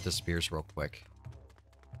before it disappears real quick.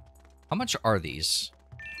 How much are these?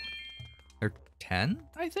 They're 10,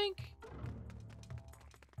 I think.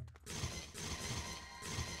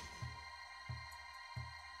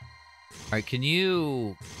 All right, can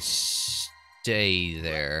you stay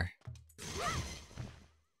there?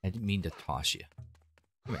 I didn't mean to toss you.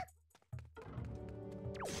 Come here.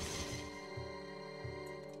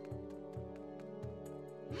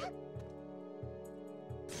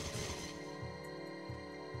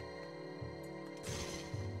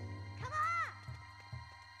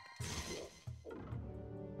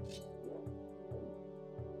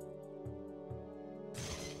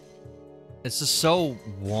 This is so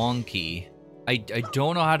wonky. I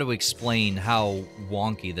don't know how to explain how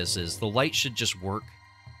wonky this is. The light should just work,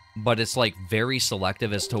 but it's like very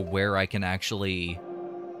selective as to where I can actually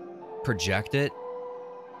project it.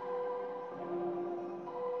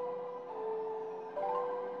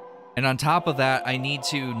 And on top of that, I need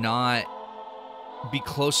to not be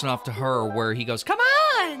close enough to her where he goes, "Come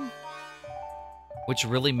on!" Which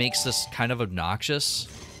really makes this kind of obnoxious.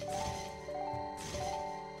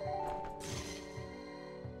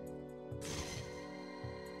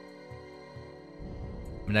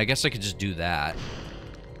 I mean, I guess I could just do that.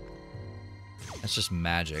 That's just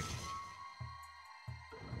magic.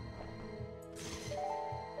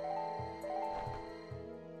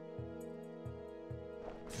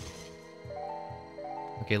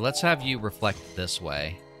 Okay, let's have you reflect this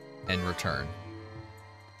way and return.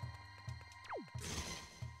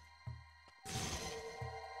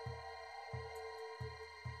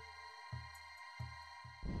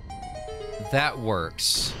 That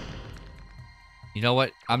works. You know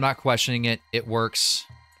what? I'm not questioning it. It works.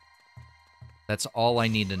 That's all I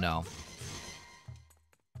need to know.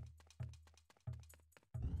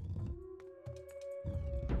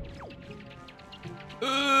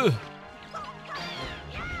 Ugh!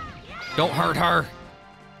 Don't hurt her!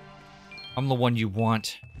 I'm the one you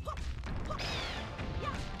want.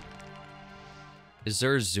 Is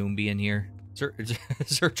there a zombie in here? Is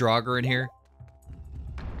there a Draugr in here?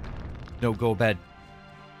 No, go to bed.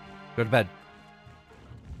 Go to bed.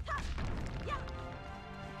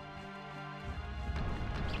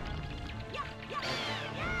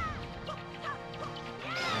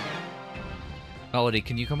 Melody,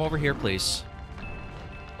 can you come over here, please?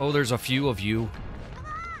 Oh, there's a few of you.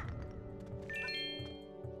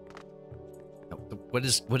 No, what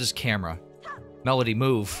is camera? Melody,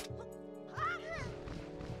 move.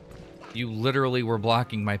 You literally were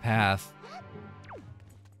blocking my path.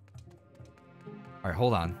 All right,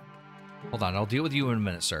 hold on. Hold on, I'll deal with you in a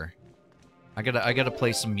minute, sir. I gotta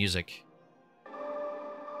play some music.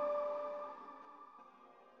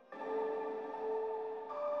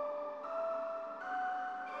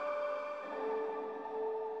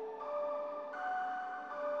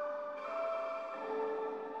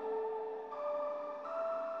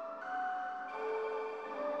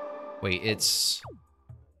 Wait, it's...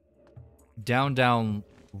 down, down,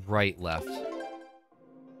 right, left.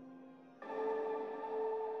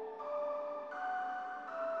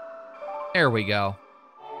 There we go.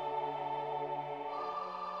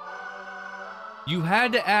 You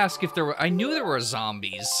had to ask if there were... I knew there were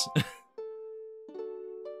zombies.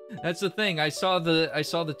 That's the thing. I saw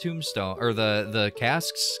the tombstone, or the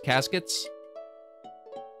caskets.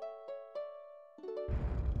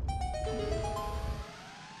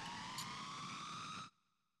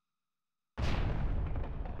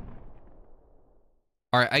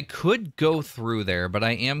 All right, I could go through there, but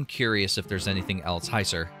I am curious if there's anything else. Hi,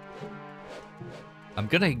 sir. I'm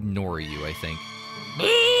gonna ignore you, I think.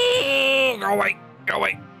 Go away! Go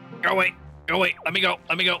away! Go away! Go away! Let me go!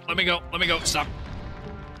 Let me go! Let me go! Let me go! Stop!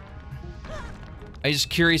 I'm just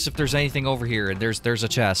curious if there's anything over here. And there's a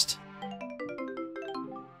chest.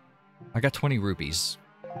 I got 20 rupees.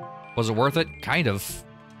 Was it worth it? Kind of.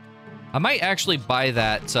 I might actually buy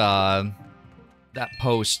that that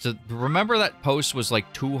post. Remember that post was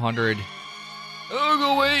like 200. Oh,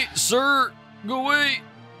 go away, sir. Go away.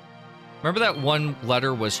 Remember that one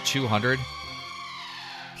letter was 200?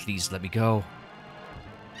 Please let me go.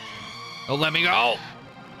 Oh, let me go.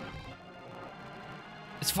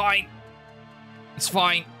 It's fine. It's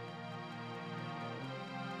fine.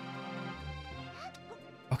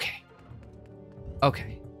 Okay.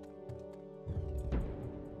 Okay.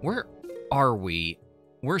 Where are we?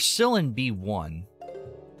 We're still in B1.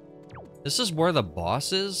 This is where the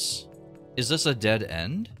boss is? Is this a dead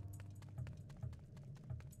end?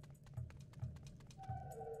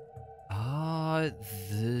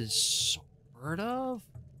 This sort of?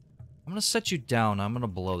 I'm gonna set you down. I'm gonna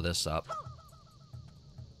blow this up.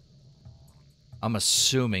 I'm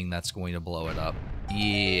assuming that's going to blow it up.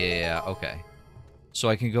 Yeah, okay. So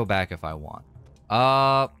I can go back if I want.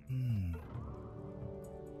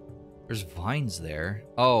 There's vines there.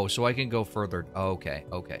 Oh, so I can go further. Okay,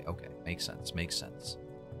 okay, okay. Makes sense, makes sense.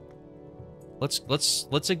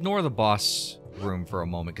 Let's ignore the boss room for a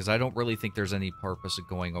moment, because I don't really think there's any purpose of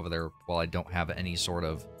going over there while I don't have any sort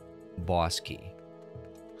of boss key.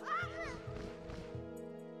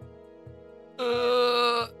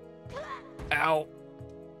 Ow.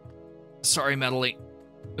 Sorry, Medley.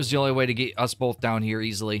 It was the only way to get us both down here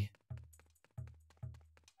easily.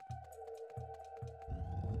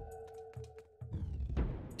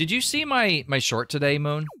 Did you see my short today,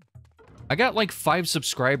 Moon? I got like 5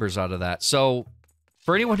 subscribers out of that. So,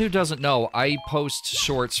 for anyone who doesn't know, I post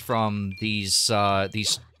shorts from these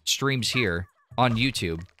streams here on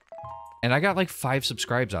YouTube, and I got like 5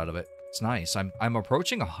 subscribes out of it. It's nice. I'm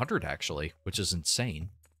approaching 100 actually, which is insane.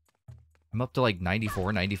 I'm up to like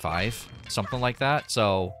 94, 95, something like that.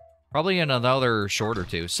 So probably in another short or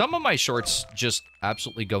two. Some of my shorts just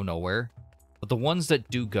absolutely go nowhere, but the ones that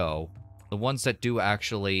do go, the ones that do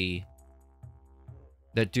actually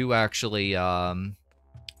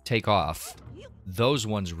take off, those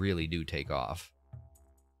ones really do take off.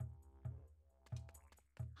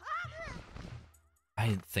 I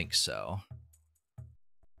didn't think so.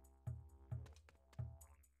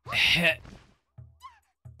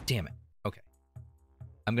 Damn it. Okay.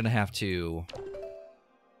 I'm gonna have to...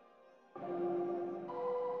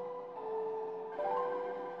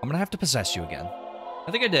 I'm gonna have to possess you again.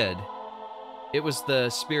 I think I did. It was the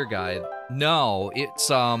spear guy. No, it's,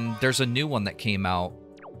 there's a new one that came out.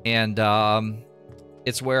 And,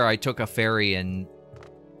 it's where I took a ferry and...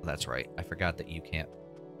 That's right. I forgot that you can't...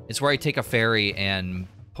 It's where I take a ferry and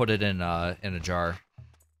put it in a jar.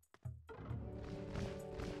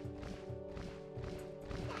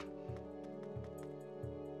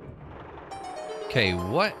 Okay,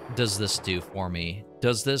 what does this do for me?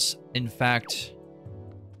 Does this, in fact,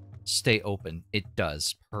 stay open? It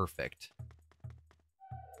does. Perfect.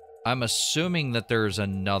 I'm assuming that there's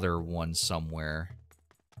another one somewhere.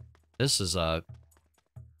 This is a...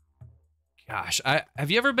 Gosh,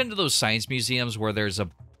 have you ever been to those science museums where there's a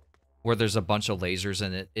bunch of lasers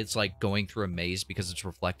and it's like going through a maze because it's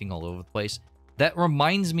reflecting all over the place? That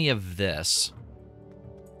reminds me of this.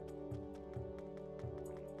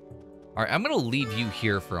 All right, I'm going to leave you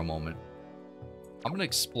here for a moment. I'm going to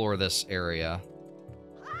explore this area.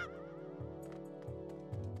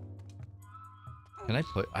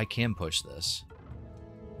 I can push this.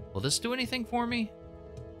 Will this do anything for me?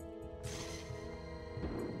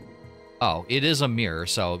 Oh, it is a mirror,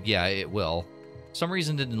 so yeah, it will. For some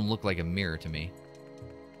reason it didn't look like a mirror to me.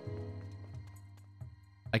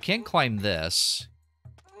 I can climb this,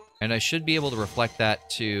 and I should be able to reflect that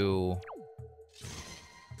to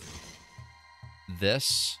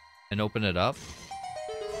this and open it up.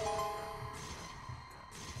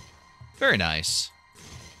 Very nice.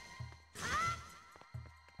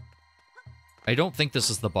 I don't think this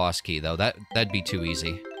is the boss key, though. That'd be too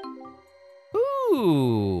easy.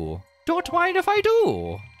 Ooh! Don't mind if I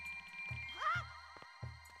do!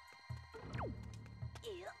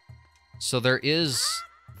 So there is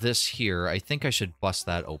this here. I think I should bust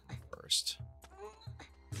that open first.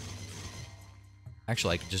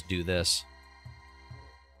 Actually, I could just do this.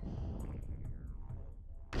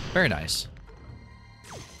 Very nice.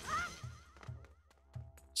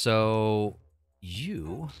 So,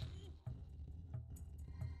 you...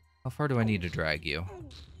 How far do I need to drag you?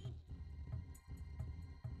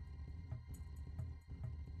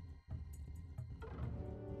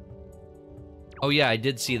 Oh yeah, I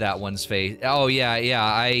did see that one's face. Oh yeah,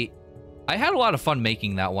 I had a lot of fun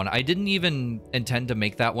making that one. I didn't even intend to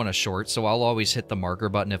make that one a short, so I'll always hit the marker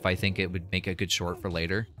button if I think it would make a good short for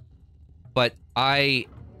later. But I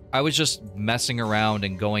was just messing around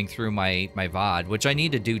and going through my VOD, which I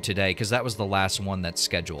need to do today because that was the last one that's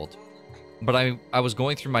scheduled. But I was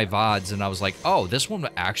going through my VODs and I was like, oh, this one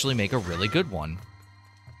would actually make a really good one.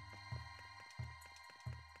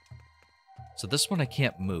 So this one I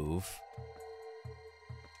can't move.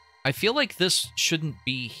 I feel like this shouldn't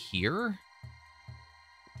be here.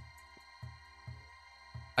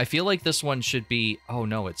 I feel like this one should be... Oh,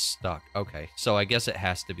 no, it's stuck. Okay, so I guess it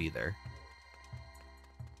has to be there.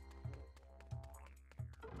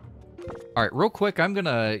 All right, real quick, I'm going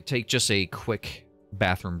to take just a quick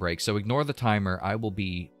bathroom break. So ignore the timer. I will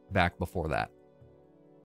be back before that.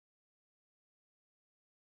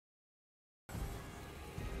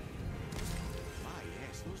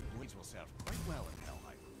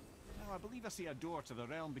 I believe I see a door to the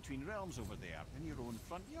realm between realms over there, in your own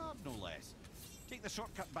front yard, no less. Take the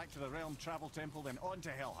shortcut back to the realm travel temple, then on to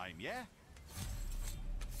Helheim, yeah?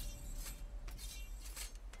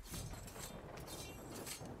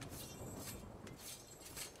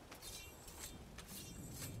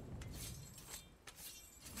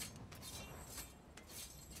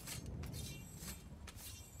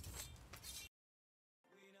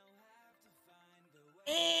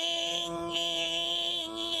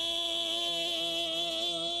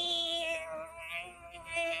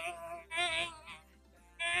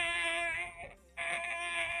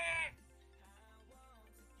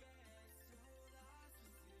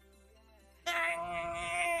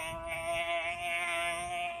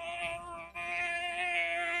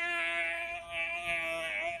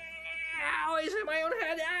 Always in my own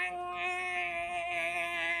head.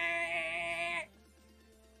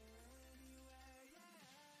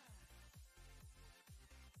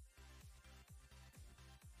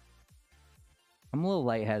 I'm a little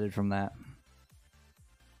lightheaded from that.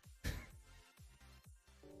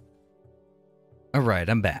 All right,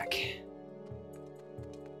 I'm back.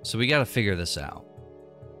 So we got to figure this out.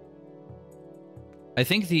 I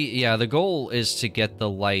think the goal is to get the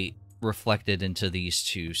light reflected into these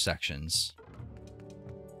two sections.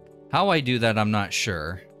 How I do that, I'm not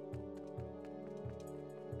sure.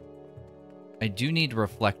 I do need to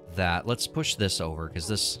reflect that. Let's push this over,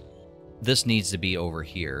 because this needs to be over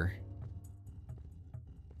here.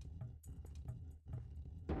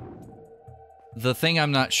 The thing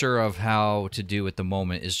I'm not sure of how to do at the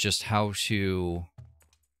moment is just how to...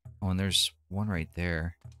 Oh, and there's one right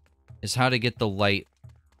there. Is how to get the light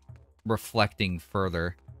reflecting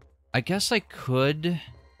further. I guess I could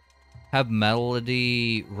have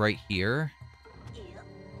melody right here.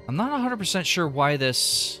 I'm not 100% sure why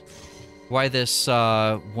this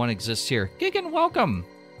one exists here. Gigan, welcome!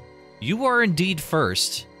 You are indeed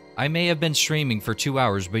first. I may have been streaming for 2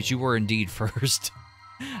 hours, but you were indeed first.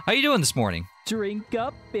 How you doing this morning? Drink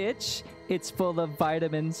up, bitch. It's full of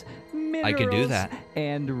vitamins, minerals, I can do that.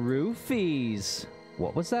 And roofies.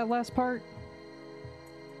 What was that last part?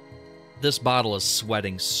 This bottle is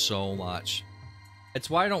sweating so much. It's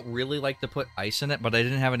why I don't really like to put ice in it, but I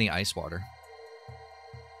didn't have any ice water.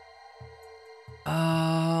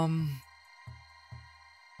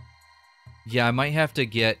 Yeah, I might have to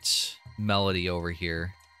get Melody over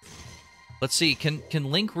here. Let's see, can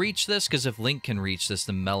Link reach this? Because if Link can reach this,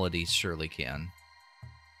 then Melody surely can.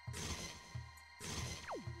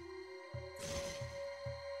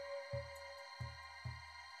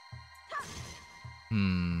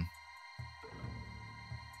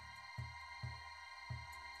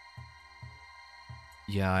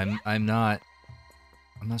 Yeah, I'm not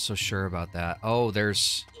so sure about that. Oh,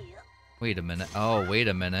 there's... Wait a minute. Oh, wait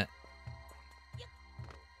a minute.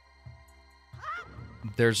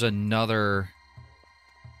 There's another...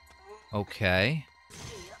 Okay.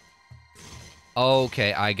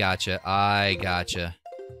 Okay, I gotcha. I gotcha.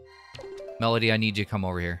 Melody, I need you to come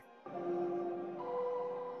over here.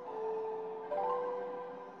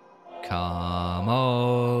 Come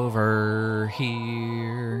over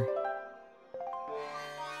here.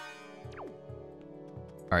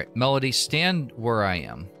 Alright, Melody, stand where I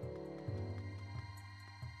am.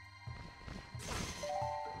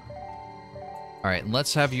 Alright,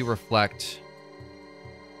 let's have you reflect,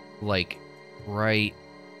 like, right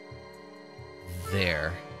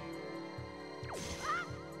there.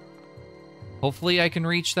 Hopefully I can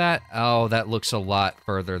reach that. Oh, that looks a lot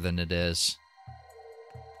further than it is.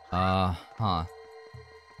 Huh.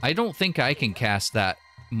 I don't think I can cast that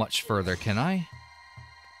much further, can I?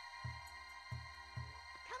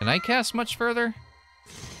 Can I cast much further?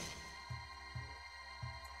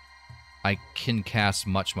 I can cast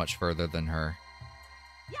much, much further than her.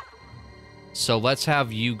 So let's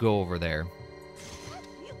have you go over there.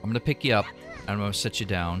 I'm gonna pick you up, and I'm gonna set you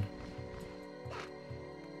down.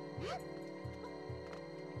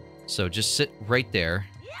 So just sit right there.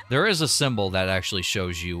 There is a symbol that actually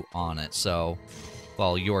shows you on it, so...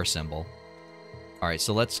 Well, your symbol. Alright,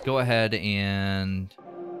 so let's go ahead and...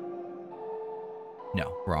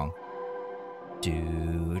 No, wrong. Do.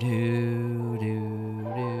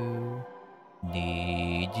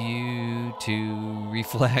 Need you to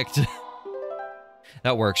reflect.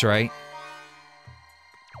 That works, right?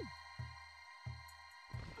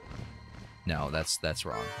 No, that's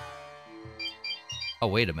wrong. Oh,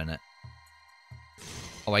 wait a minute.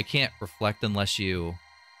 Oh, I can't reflect unless you...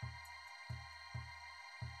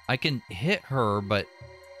 I can hit her, but...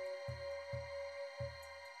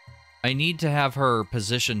 I need to have her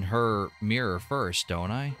position her mirror first, don't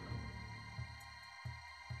I?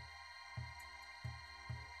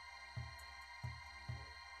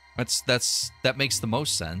 That makes the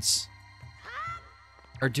most sense.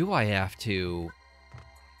 Or do I have to?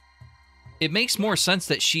 It makes more sense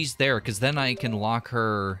that she's there, because then I can lock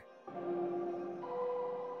her...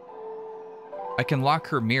 I can lock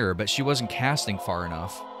her mirror, but she wasn't casting far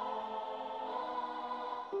enough.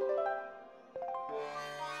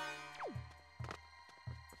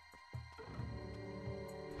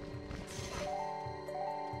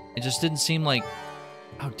 It just didn't seem like...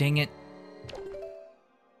 Oh, dang it.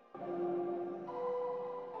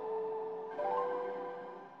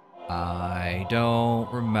 I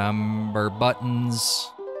don't remember buttons.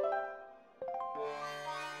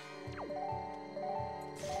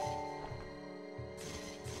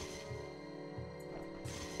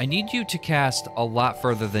 I need you to cast a lot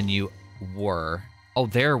further than you were. Oh,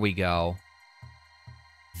 there we go.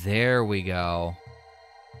 There we go.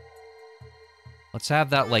 Let's have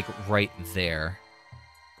that, like, right there.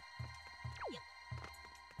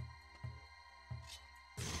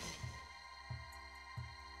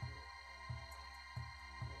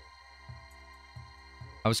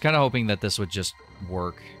 I was kind of hoping that this would just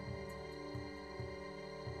work.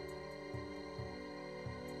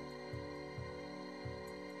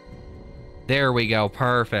 There we go.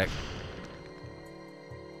 Perfect.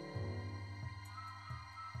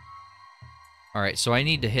 Alright, so I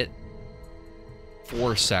need to hit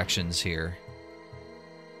 4 sections here.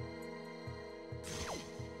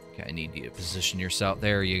 Okay, I need you to position yourself.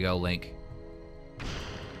 There you go, Link.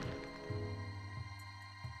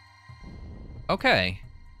 Okay.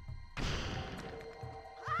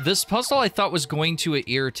 This puzzle I thought was going to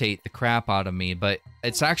irritate the crap out of me, but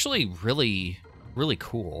it's actually really, really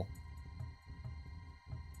cool.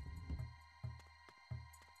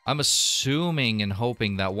 I'm assuming and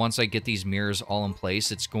hoping that once I get these mirrors all in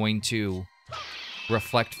place, it's going to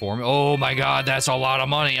reflect for me. Oh my god, that's a lot of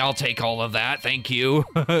money. I'll take all of that. Thank you.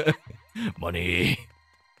 Money.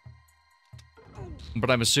 But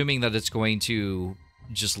I'm assuming that it's going to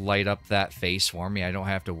just light up that face for me. I don't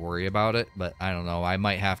have to worry about it, but I don't know. I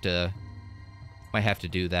might have to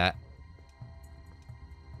do that.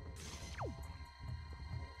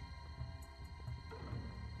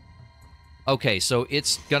 Okay, so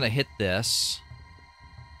it's gonna hit this.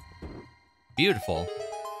 Beautiful.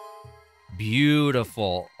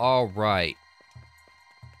 Beautiful. All right.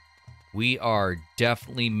 We are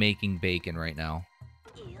definitely making bacon right now.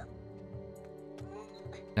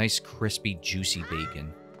 Nice, crispy, juicy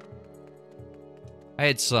bacon. I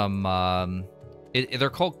had some, they're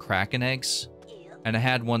called Kraken eggs. And I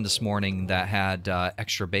had one this morning that had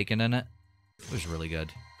extra bacon in it. It was really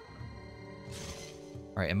good.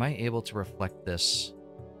 Alright, am I able to reflect this?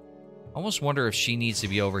 I almost wonder if she needs to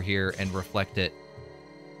be over here and reflect it.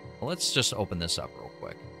 Well, let's just open this up real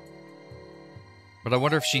quick. But I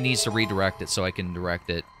wonder if she needs to redirect it so I can direct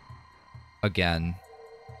it again.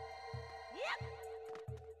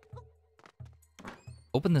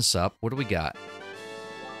 Open this up. What do we got?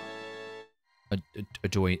 A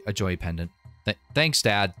joy pendant. Thanks,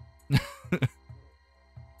 Dad.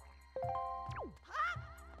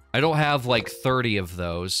 I don't have like 30 of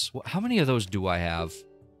those. How many of those do I have?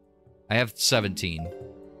 I have 17.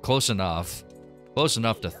 Close enough. Close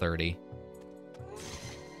enough to 30.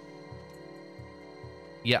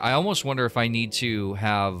 Yeah, I almost wonder if I need to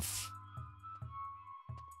have...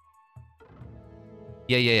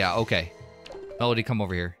 Yeah, okay. Melody, come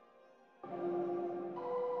over here.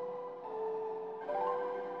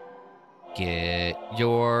 Get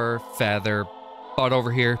your feather butt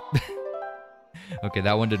over here. Okay,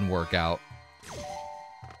 that one didn't work out.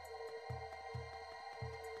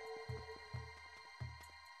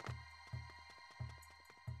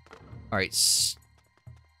 Alright,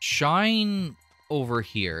 shine over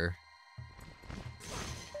here.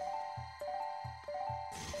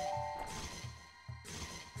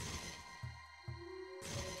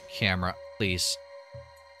 Camera, please.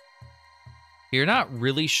 You're not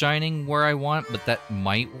really shining where I want, but that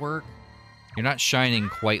might work. You're not shining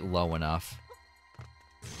quite low enough.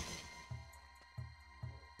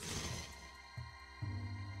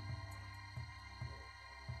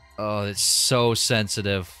 Oh, it's so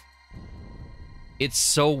sensitive. It's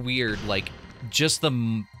so weird, like, just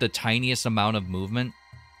the tiniest amount of movement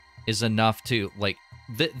is enough to, like,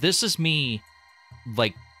 this is me,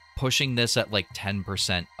 like, pushing this at, like,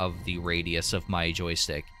 10% of the radius of my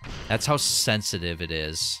joystick. That's how sensitive it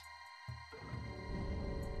is.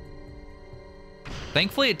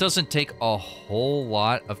 Thankfully, it doesn't take a whole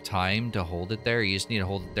lot of time to hold it there. You just need to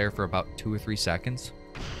hold it there for about 2 or 3 seconds.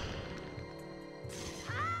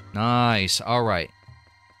 Nice. All right.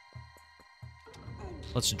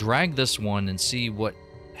 Let's drag this one and see what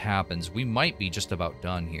happens. We might be just about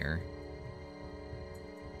done here.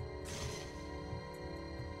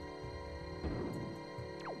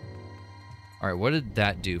 All right, what did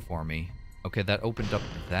that do for me? Okay, that opened up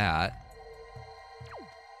that.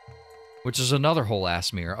 Which is another whole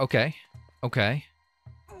ass mirror. Okay. Okay.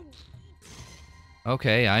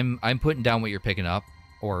 Okay, I'm putting down what you're picking up.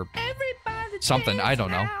 Or something. I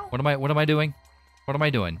don't know. What am I doing? What am I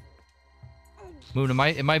doing? Moon,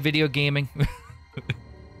 am I video gaming?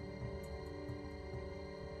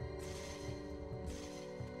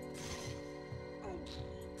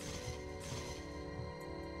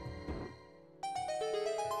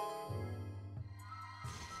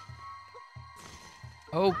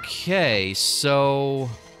 Okay, so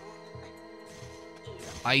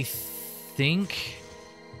I think...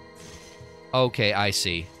 Okay, I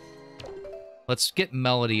see. Let's get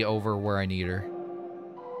Melody over where I need her.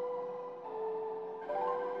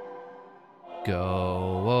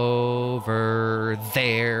 Go over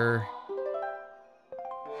there.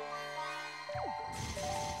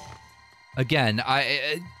 Again,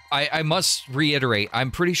 I must reiterate,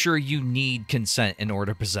 I'm pretty sure you need consent in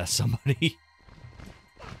order to possess somebody.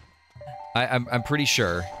 I'm pretty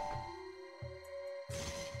sure.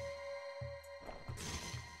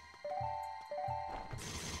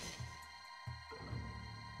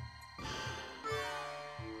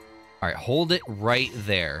 All right, hold it right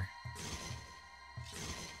there.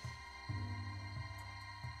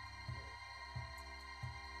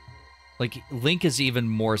 Like, Link is even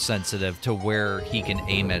more sensitive to where he can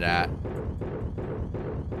aim it at.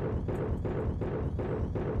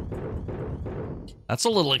 That's a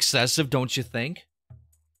little excessive, don't you think?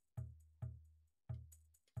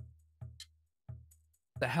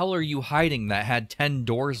 The hell are you hiding that had 10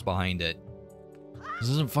 doors behind it? This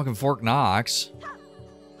isn't fucking Fort Knox.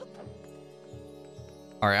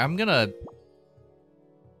 Alright, I'm gonna...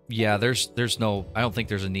 Yeah, there's no... I don't think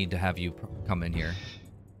there's a need to have you come in here.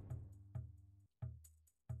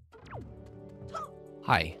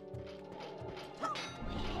 Hi.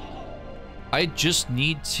 I just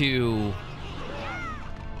need to...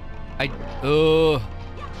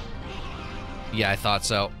 Yeah, I thought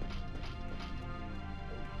so.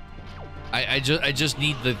 I just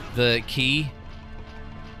need the key.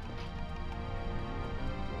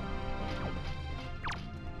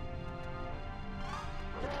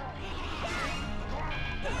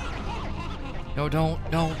 No, don't,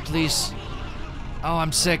 please. Oh,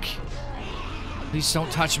 I'm sick. Please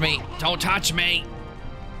don't touch me. Don't touch me.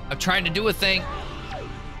 I'm trying to do a thing.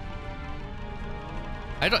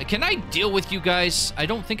 Can I deal with you guys? I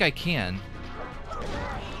don't think I can.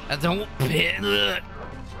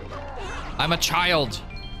 I'm a child.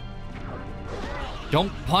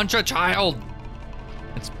 Don't punch a child.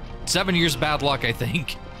 It's 7 years bad luck, I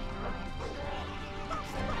think.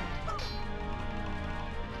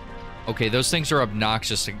 Okay, those things are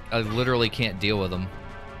obnoxious. I literally can't deal with them.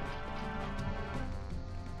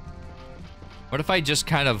 What if I just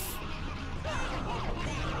kind of...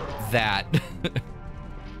 that?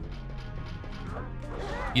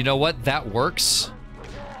 You know what? That works.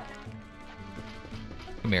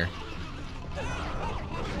 Come here.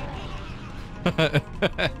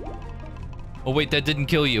 Oh, wait, that didn't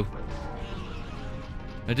kill you.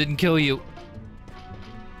 That didn't kill you.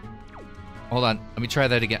 Hold on. Let me try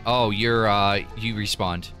that again. Oh, you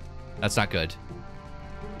respawned. That's not good.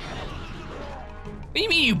 What do you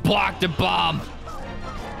mean you blocked a bomb?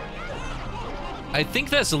 I think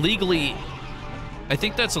that's legally... I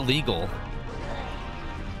think that's illegal.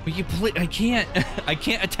 But I can't... I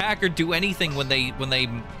can't attack or do anything when they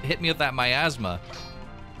hit me with that miasma.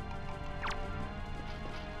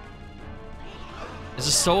 This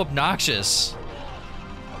is so obnoxious.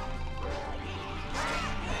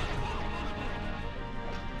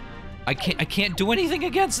 I can't do anything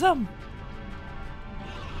against them.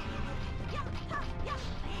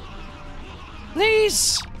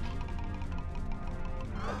 Please.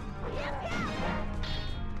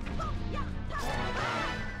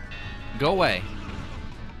 Go away.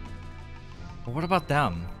 But what about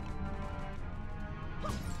them?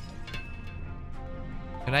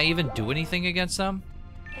 Can I even do anything against them?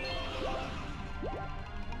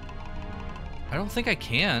 I don't think I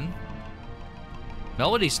can.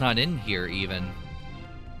 Melody's not in here, even.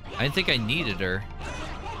 I didn't think I needed her.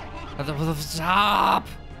 Stop!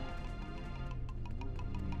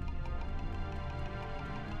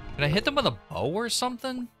 Can I hit them with a bow or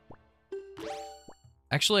something?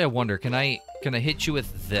 Actually, I wonder, can I hit you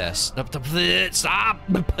with this? Stop,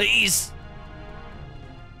 please!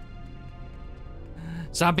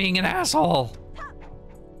 Stop being an asshole!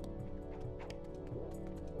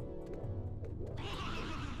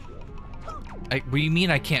 What do you mean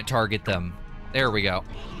I can't target them? There we go.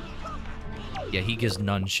 Yeah, he gives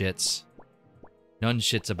none shits. None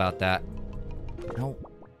shits about that. No.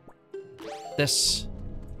 This.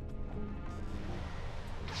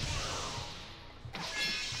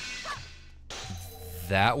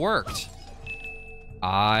 That worked.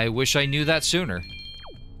 I wish I knew that sooner.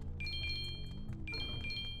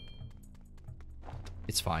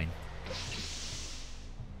 It's fine.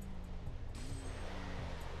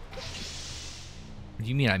 What do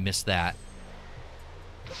you mean I missed that?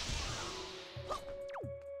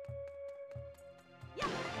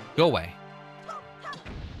 Go away.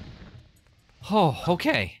 Oh,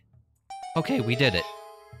 okay. Okay, we did it.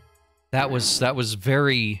 That was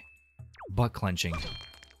very butt clenching.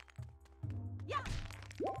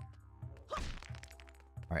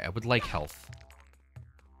 Alright, I would like health.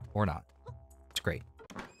 Or not. It's great.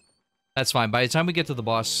 That's fine. By the time we get to the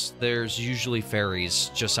boss, there's usually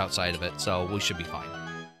fairies just outside of it, so we should be fine.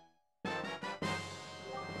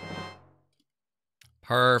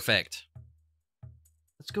 Perfect.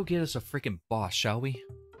 Let's go get us a freaking boss, shall we?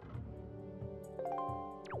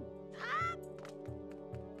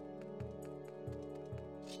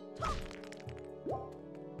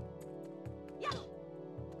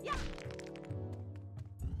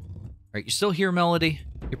 Alright, you still here, Melody?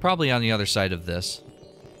 You're probably on the other side of this.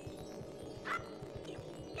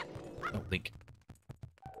 I don't think.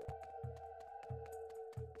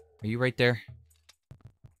 Are you right there?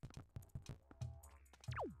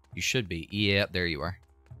 You should be. Yeah, there you are.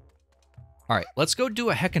 Alright, let's go do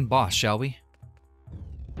a heckin' boss, shall we?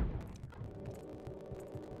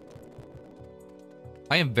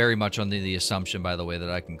 I am very much under the assumption, by the way, that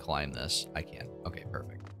I can climb this. I can. Okay,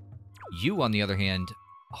 perfect. You, on the other hand,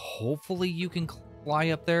 hopefully you can fly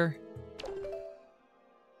up there.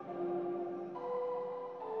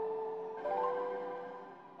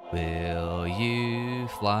 Will you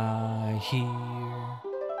fly here?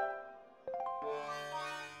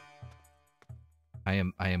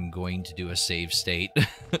 I am going to do a save state.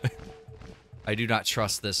 I do not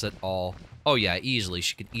trust this at all. Oh yeah, easily.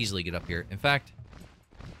 She could easily get up here. In fact,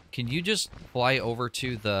 can you just fly over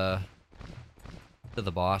to the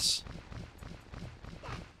boss?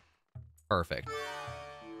 Perfect.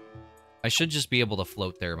 I should just be able to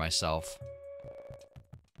float there myself.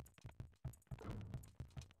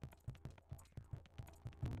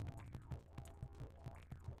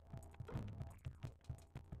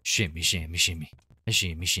 Shimmy, shimmy, shimmy.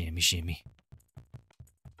 Shimmy, shimmy, shimmy.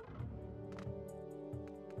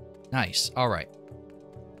 Nice. Alright.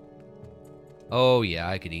 Oh, yeah,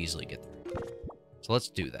 I could easily get there. So let's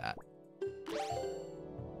do that.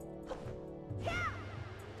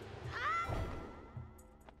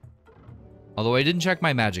 Although I didn't check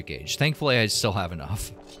my magic gauge. Thankfully, I still have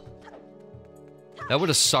enough. That would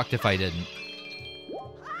have sucked if I didn't.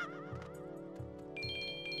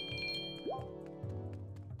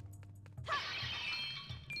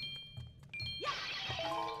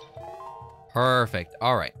 Perfect.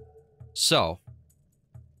 All right. So,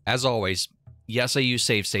 as always, yes, I use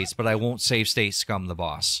save states, but I won't save state scum the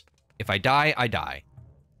boss. If I die, I die.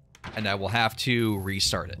 and I will have to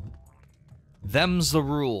restart it. Them's the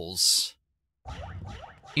rules.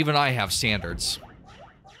 Even I have standards.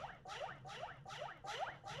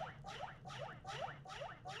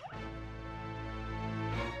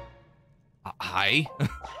 Hi?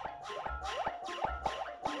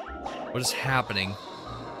 What is happening?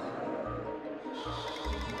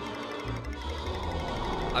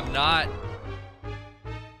 I'm not...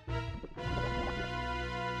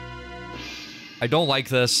 I don't like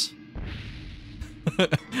this.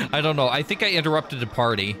 I don't know. I think I interrupted the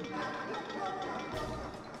party.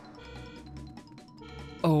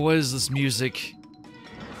 Oh, what is this music?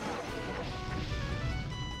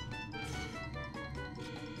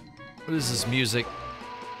 What is this music?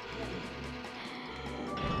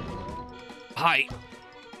 Hi.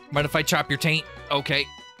 Mind if I chop your taint? Okay.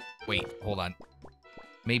 Wait, hold on.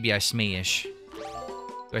 Maybe I smash.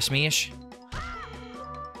 Do I smash?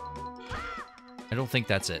 I don't think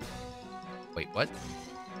that's it. Wait, what?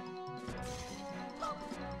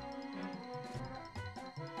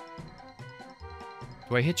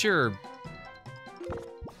 Do I hit your...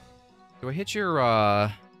 Do I hit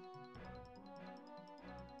your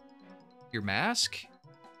mask?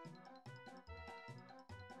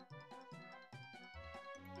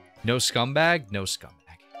 No scumbag? No scumbag.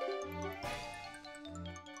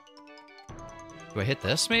 Do I hit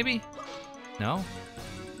this, maybe? No?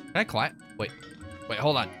 Can I climb? Wait,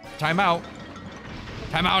 hold on. Time out.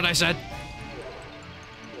 Time out, I said.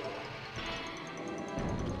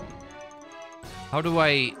 How do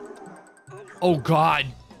I... Oh, God.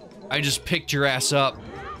 I just picked your ass up.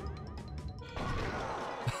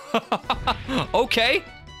 Okay.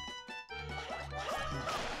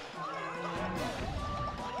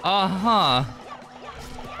 Uh-huh.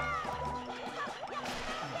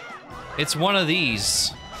 It's one of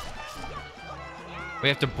these. We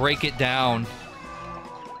have to break it down.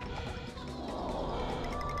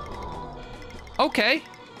 Okay.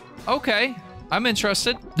 Okay. I'm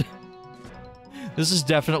interested. This is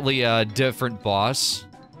definitely a different boss.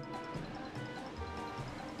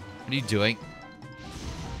 What are you doing?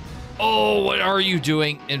 Oh, what are you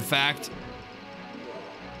doing, in fact?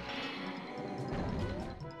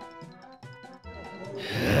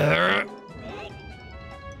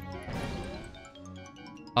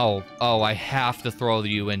 Oh, I have to throw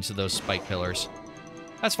you into those spike pillars.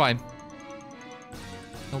 That's fine.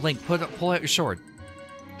 No, Link, pull out your sword.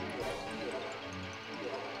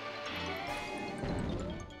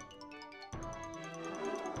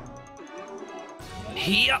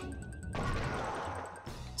 Here.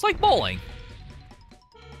 It's like bowling.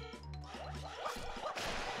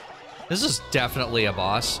 This is definitely a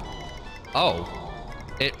boss. Oh.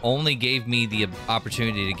 It only gave me the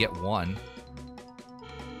opportunity to get one.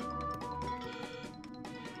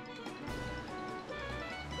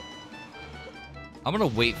 I'm gonna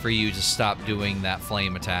wait for you to stop doing that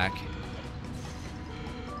flame attack.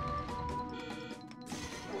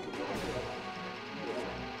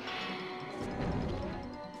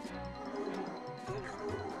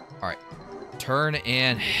 Alright. Turn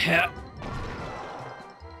and hit.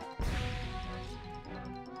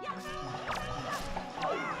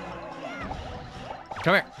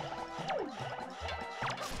 Come here.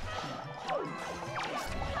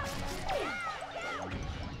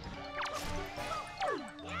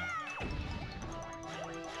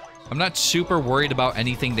 I'm not super worried about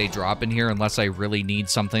anything they drop in here unless I really need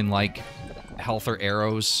something like health or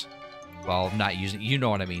arrows. Well, not using, you know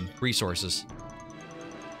what I mean, resources.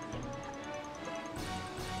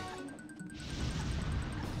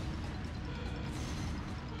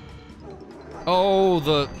 Oh,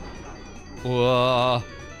 the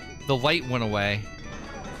light went away.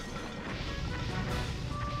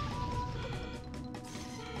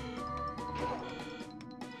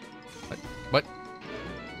 What?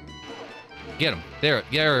 Get him.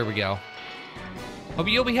 There we go. Oh,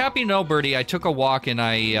 you'll be happy to know, Birdie, I took a walk and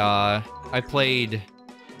I played,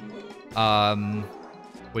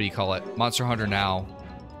 what do you call it? Monster Hunter Now.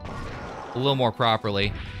 A little more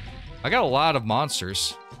properly. I got a lot of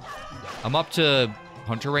monsters. I'm up to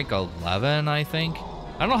Hunter rank 11, I think.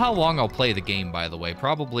 I don't know how long I'll play the game, by the way.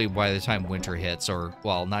 Probably by the time winter hits, or,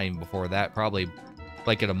 well, not even before that. Probably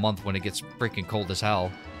like in a month when it gets freaking cold as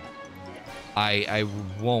hell. I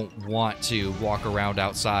won't want to walk around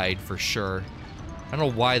outside for sure. I don't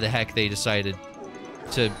know why the heck they decided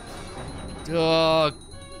to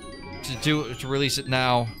release it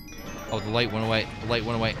now. Oh, the light went away. The light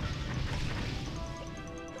went away.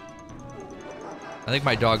 I think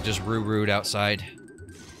my dog just roo-rooed outside.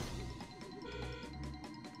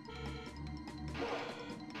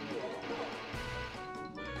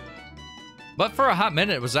 But for a hot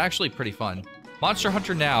minute, it was actually pretty fun. Monster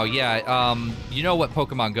Hunter Now, yeah, you know what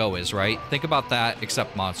Pokemon Go is, right? Think about that,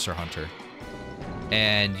 except Monster Hunter.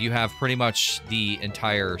 And you have pretty much the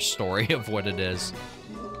entire story of what it is.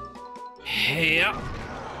 Yeah.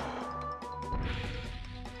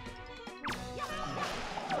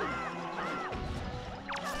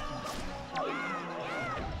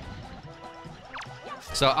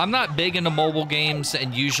 So I'm not big into mobile games,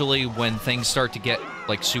 and usually when things start to get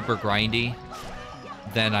like super grindy,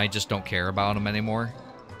 then I just don't care about them anymore.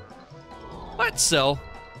 But still,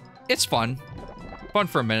 it's fun. Fun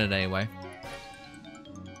for a minute anyway.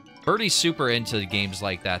 Birdie's super into games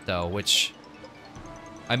like that though, which,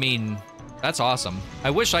 I mean, that's awesome.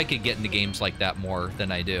 I wish I could get into games like that more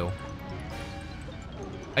than I do.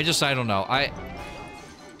 I don't know.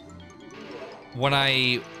 When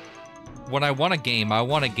I want a game, I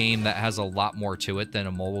want a game that has a lot more to it than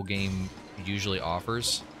a mobile game usually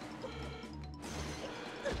offers.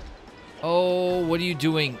 Oh, what are you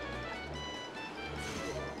doing?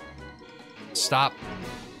 Stop.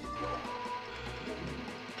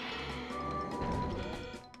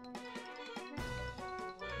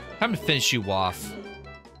 Time to finish you off.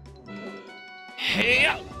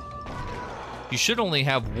 Hey! You should only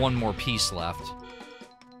have one more piece left.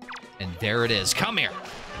 And there it is. Come here.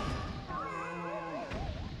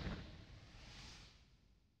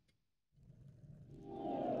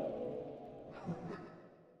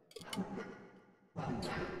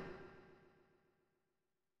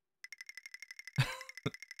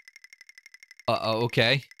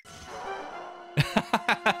 Okay.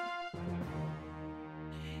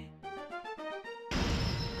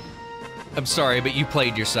 I'm sorry, but you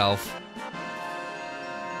played yourself.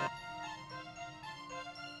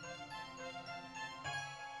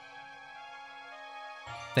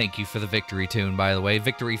 Thank you for the victory tune, by the way.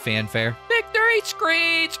 Victory fanfare. Victory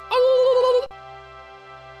screech! Oh!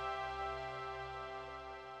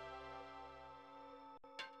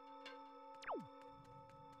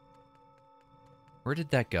 Where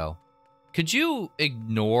did that go? Could you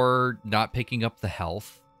ignore not picking up the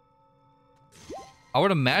health? I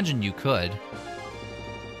would imagine you could.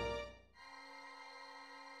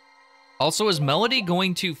 Also, is Melody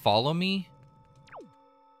going to follow me?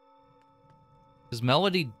 Because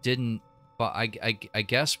Melody didn't... But I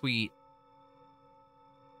guess we...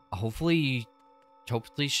 Hopefully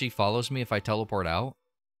she follows me if I teleport out.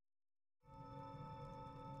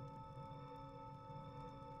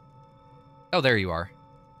 Oh, there you are.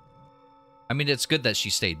 I mean, it's good that she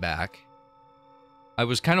stayed back. I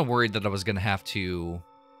was kind of worried that I was going to have to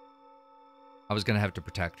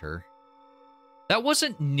protect her. That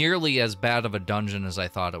wasn't nearly as bad of a dungeon as I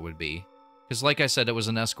thought it would be. Because like I said, it was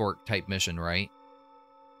an escort type mission, right?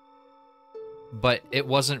 But it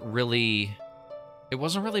wasn't really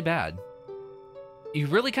bad. You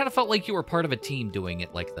really kind of felt like you were part of a team doing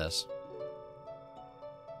it like this.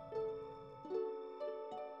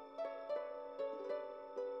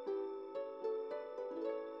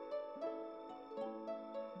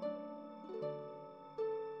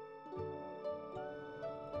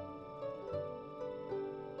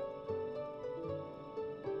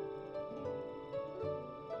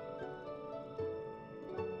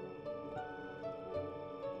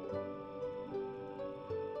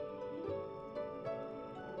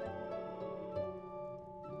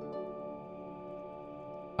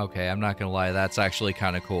 Okay, I'm not gonna lie, that's actually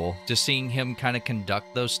kind of cool. Just seeing him kind of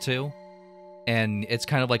conduct those two, and it's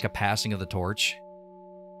kind of like a passing of the torch.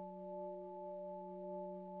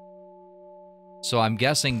 So I'm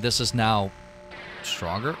guessing this is now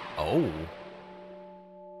stronger? Oh.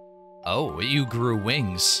 Oh, you grew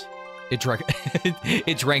wings. It drank,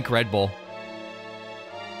 it drank Red Bull.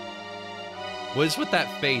 What is with that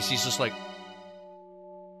face? He's just like...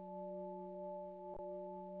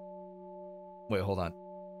 Wait, hold on.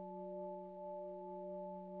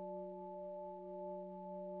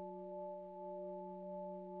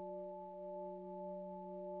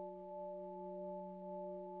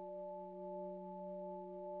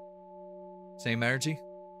 Same energy?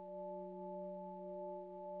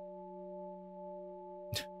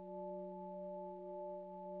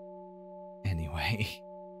 Anyway.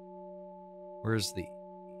 Where's the...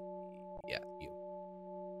 Yeah, you.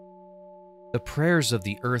 The prayers of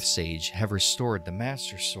the Earth Sage have restored the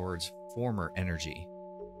Master Sword's former energy.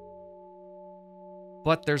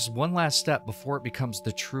 But there's one last step before it becomes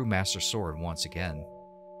the true Master Sword once again.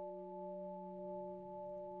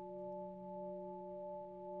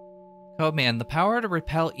 Oh man, the power to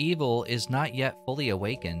repel evil is not yet fully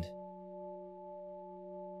awakened.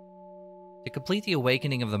 To complete the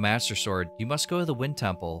awakening of the Master Sword, you must go to the Wind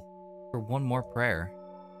Temple for one more prayer.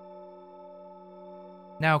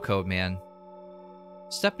 Now, Code Man,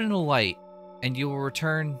 step into the light, and you will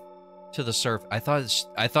return to the surf. I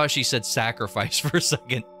thought she said sacrifice for a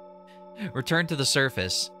second. Return to the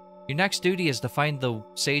surface. Your next duty is to find the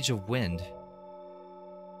Sage of Wind.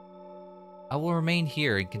 I will remain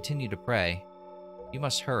here and continue to pray. You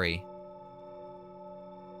must hurry.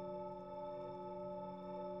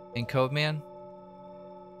 And Code Man?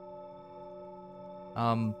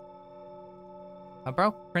 About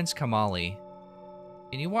Prince Kamali.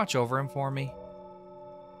 Can you watch over him for me?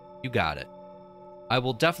 You got it. I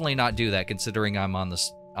will definitely not do that considering I'm on the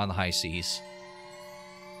high seas.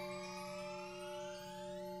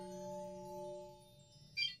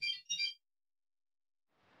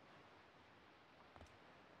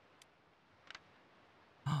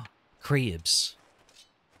 Crabs.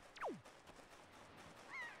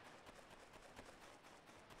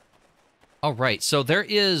 All right, so there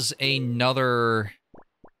is another...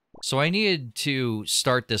 So I needed to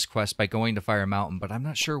start this quest by going to Fire Mountain, but I'm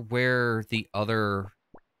not sure where the other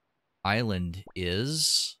island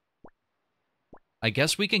is. I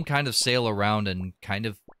guess we can kind of sail around and kind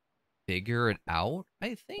of figure it out,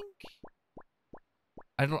 I think?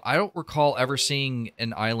 I don't recall ever seeing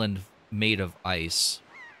an island made of ice.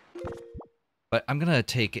 But I'm gonna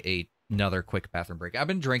take another quick bathroom break. I've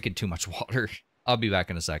been drinking too much water. I'll be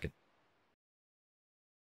back in a second.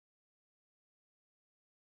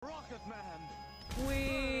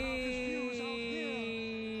 Whee!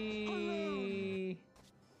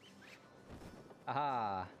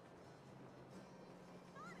 Aha.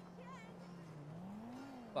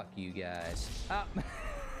 Fuck you guys. Ah.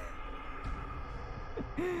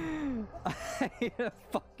 I hit a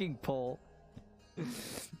fucking pole.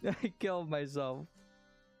 I killed myself.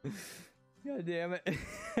 God damn it.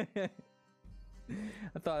 I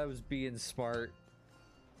thought I was being smart.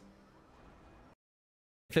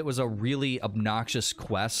 If it was a really obnoxious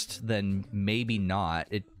quest, then maybe not.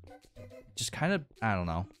 It just kind of, I don't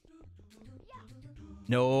know.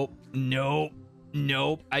 Nope, nope,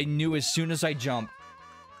 nope. I knew as soon as I jumped.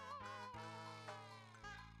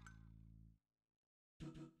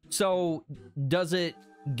 So, does it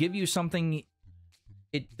give you something...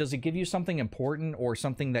 Does it give you something important or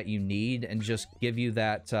something that you need and just give you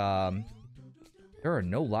that, There are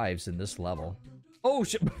no lives in this level. Oh,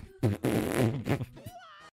 shit!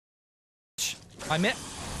 I'm it.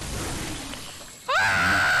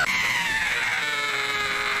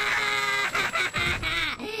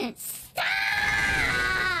 Stop!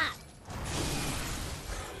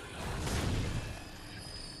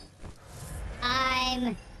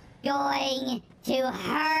 I'm going to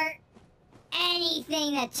hurt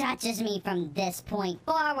anything that touches me from this point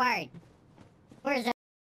forward. Where's the...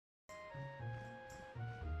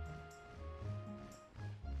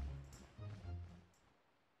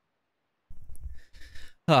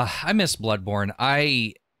 I miss Bloodborne.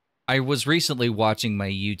 I was recently watching my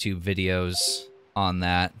YouTube videos on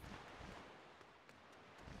that.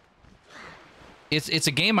 It's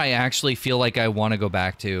a game I actually feel like I want to go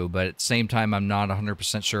back to, but at the same time, I'm not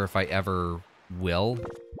 100% sure if I ever will.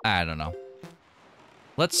 I don't know.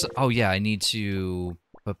 Let's... Oh, yeah, I need to...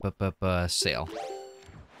 sail.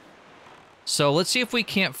 So, let's see if we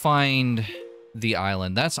can't find the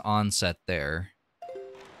island. That's onset there.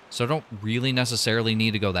 So I don't really necessarily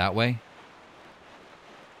need to go that way.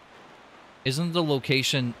 Isn't the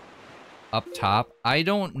location up top? I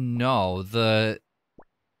don't know.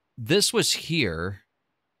 This was here.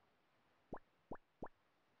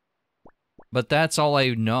 But that's all I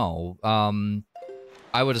know.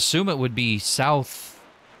 I would assume it would be south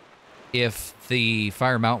if the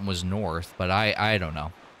Fire Mountain was north, but I don't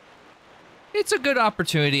know. It's a good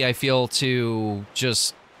opportunity, I feel, to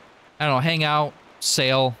just, I don't know, hang out,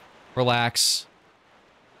 sail, relax,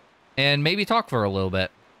 and maybe talk for a little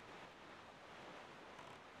bit.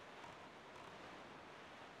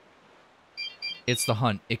 It's the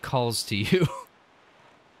hunt. It calls to you.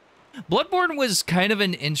 Bloodborne was kind of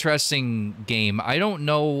an interesting game. I don't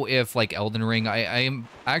know if, like Elden Ring, I am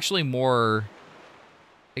actually more,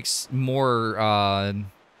 what's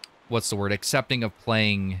the word, accepting of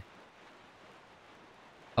playing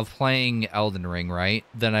Elden Ring, right,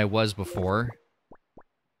 than I was before.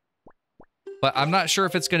 But I'm not sure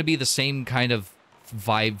if it's going to be the same kind of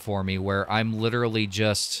vibe for me, where I'm literally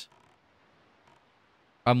just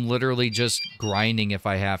grinding if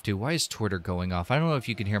I have to. Why is Twitter going off? I don't know if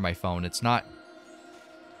you can hear my phone. It's not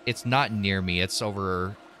near me. It's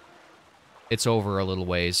over a little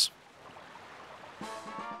ways.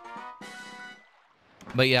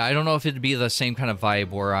 But yeah, I don't know if it'd be the same kind of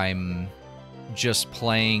vibe where I'm just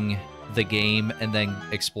playing the game and then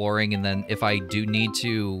exploring, and then if I do need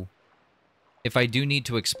to if I do need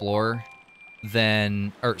to explore,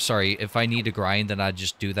 then... Or, sorry, if I need to grind, then I'd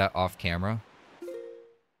just do that off camera.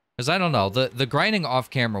 Because I don't know, the grinding off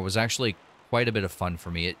camera was actually quite a bit of fun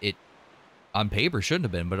for me. It on paper shouldn't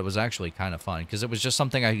have been, but it was actually kind of fun. Because it was just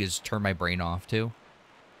something I could just turn my brain off to.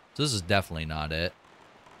 So this is definitely not it.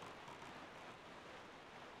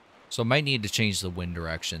 So I might need to change the wind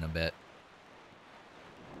direction a bit.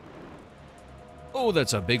 Oh,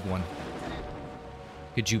 that's a big one.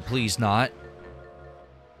 Could you please not?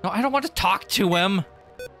 No, I don't want to talk to him.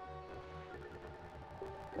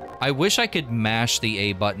 I wish I could mash the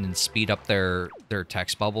A button and speed up their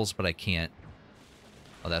text bubbles, but I can't.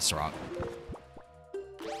 Oh, that's wrong.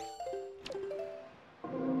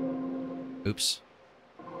 Oops.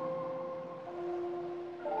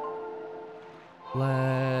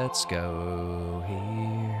 Let's go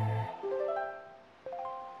here.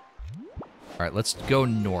 All right, let's go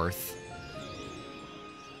north.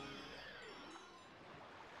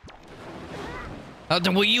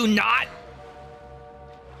 Will you not?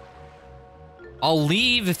 I'll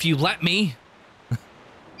leave if you let me.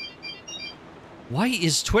 Why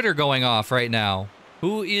is Twitter going off right now?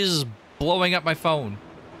 Who is blowing up my phone?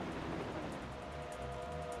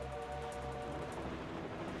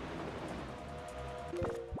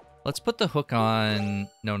 Let's put the hook on...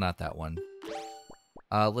 No, not that one.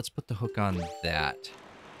 Let's put the hook on that.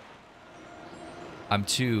 I'm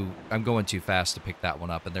going too fast to pick that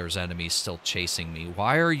one up, and there's enemies still chasing me.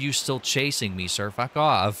 Why are you still chasing me, sir? Fuck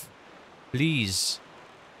off. Please.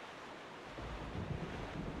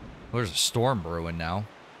 Oh, there's a storm brewing now.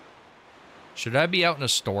 Should I be out in a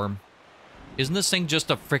storm? Isn't this thing just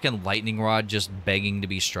a freaking lightning rod just begging to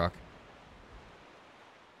be struck?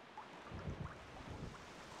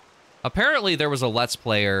 Apparently there was a Let's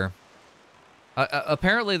Player...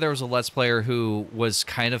 apparently there was a Let's Player who was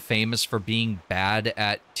kind of famous for being bad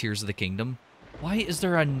at Tears of the Kingdom. Why is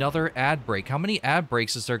there another ad break? How many ad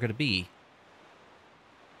breaks is there going to be?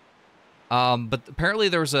 But apparently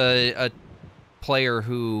there was a player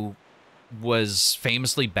who was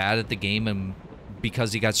famously bad at the game and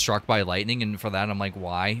because he got struck by lightning, and for that I'm like,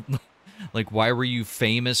 why? Like, why were you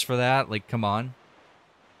famous for that? Like, come on.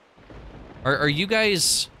 Are you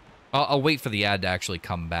guys... I'll wait for the ad to actually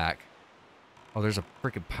come back. Oh, there's a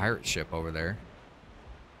freaking pirate ship over there.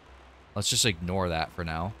 Let's just ignore that for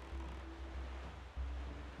now.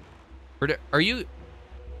 Are you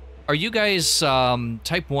guys,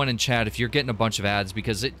 type 1 in chat if you're getting a bunch of ads,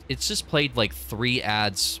 because it's just played like 3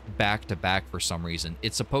 ads back to back for some reason.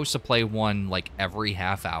 It's supposed to play one like every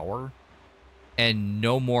half hour, and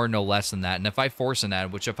no more, no less than that. And if I force an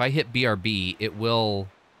ad, which if I hit BRB, it will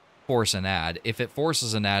force an ad. If it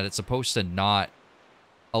forces an ad, it's supposed to not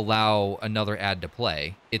allow another ad to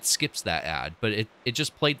play. It skips that ad, but it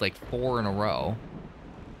just played like 4 in a row.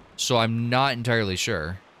 So I'm not entirely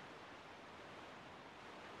sure.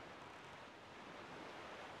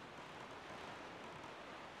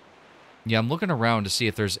 Yeah, I'm looking around to see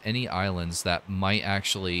if there's any islands that might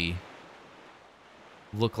actually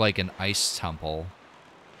look like an ice temple.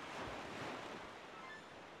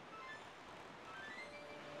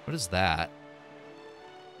 What is that?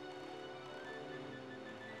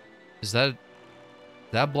 Is that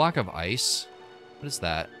a block of ice? What is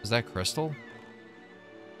that? Is that crystal?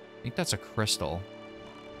 I think that's a crystal.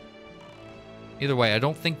 Either way, I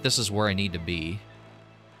don't think this is where I need to be.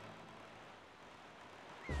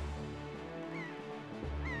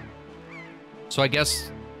 So I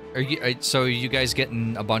guess, are you guys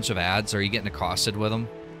getting a bunch of ads? Are you getting accosted with them?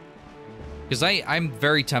 Because I'm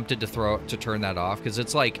very tempted to turn that off, because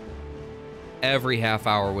it's like every half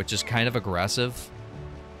hour, which is kind of aggressive.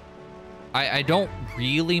 I don't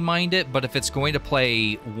really mind it, but if it's going to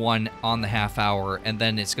play 1 on the half hour and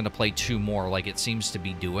then it's going to play 2 more like it seems to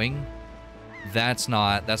be doing, that's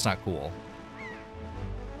not cool.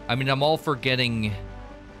 I mean, I'm all for getting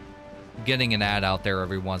an ad out there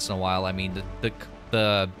every once in a while. I mean,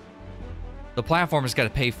 the platform has got to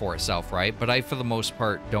pay for itself, right? But I, for the most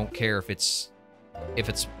part, don't care if it's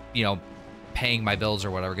you know, paying my bills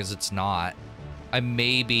or whatever, because it's not. I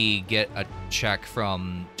maybe get a check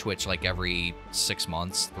from Twitch like every 6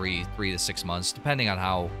 months, 3 to 6 months, depending on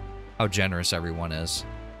how generous everyone is.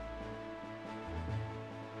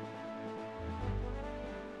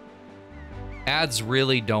 Ads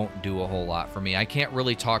really don't do a whole lot for me. I can't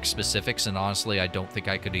really talk specifics, and honestly, I don't think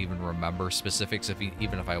I could even remember specifics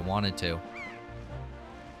even if I wanted to.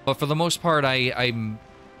 But for the most part, I'm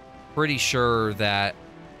pretty sure that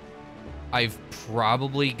I've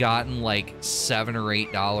probably gotten like $7 or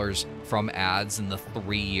 $8 from ads in the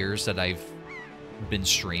 3 years that I've been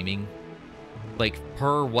streaming. Like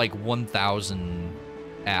per like 1,000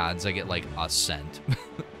 ads. I get like a cent.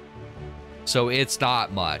 So it's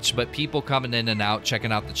not much, but people coming in and out,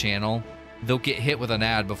 checking out the channel, they'll get hit with an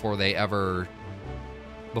ad before they ever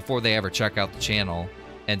check out the channel.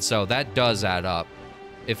 And so that does add up.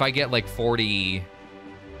 If I get like 40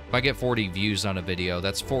 views on a video,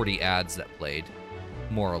 that's 40 ads that played,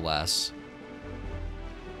 more or less.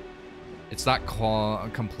 It's not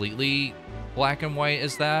completely black and white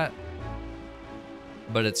as that,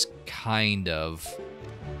 but it's kind of,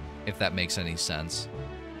 if that makes any sense.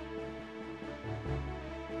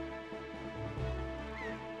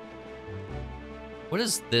 What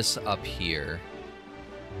is this up here?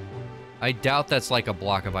 I doubt that's like a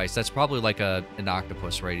block of ice. That's probably like an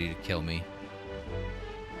octopus ready to kill me.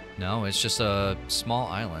 No, it's just a small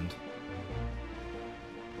island.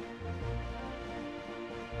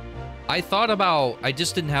 I thought about, I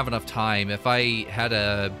just didn't have enough time. If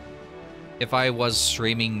I was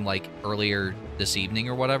streaming like earlier this evening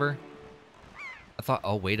or whatever, I thought,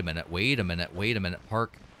 oh, wait a minute.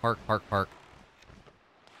 Park.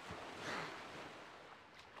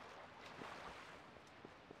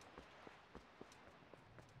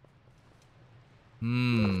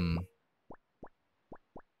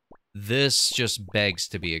 This just begs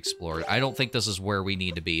to be explored. I don't think this is where we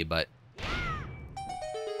need to be, but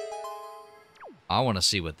I want to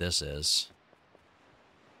see what this is.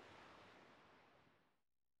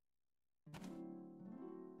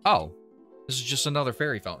 Oh, this is just another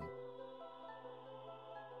fairy fountain.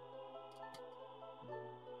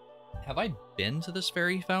 Have I been to this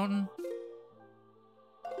fairy fountain?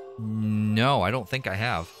 No, I don't think I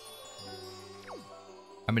have.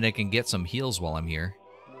 I mean, I can get some heals while I'm here.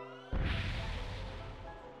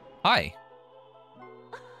 Hi.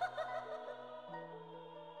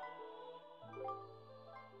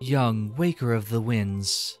 Young Waker of the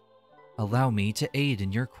Winds, allow me to aid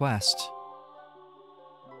in your quest.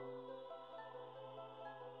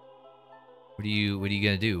 What are you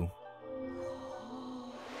gonna do?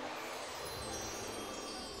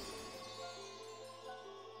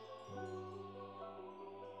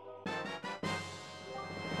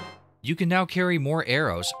 You can now carry more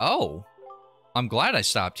arrows. Oh, I'm glad I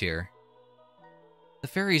stopped here. The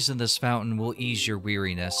fairies in this fountain will ease your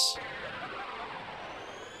weariness.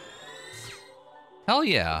 Hell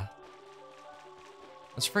yeah.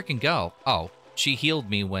 Let's freaking go. Oh, she healed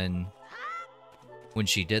me when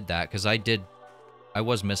she did that, because I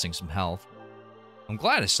was missing some health. I'm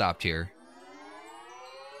glad I stopped here.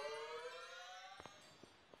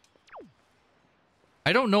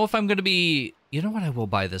 I don't know if I'm going to be... You know what? I will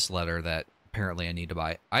buy this letter that apparently I need to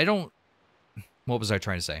buy. What was I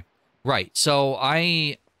trying to say? Right, so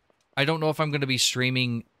I don't know if I'm going to be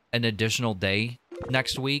streaming an additional day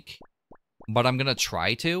next week, but I'm going to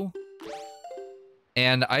try to.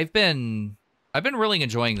 And I've been really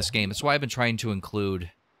enjoying this game. That's why I've been trying to include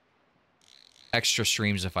extra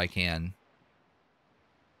streams if I can.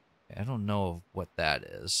 I don't know what that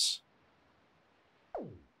is.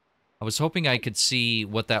 I was hoping I could see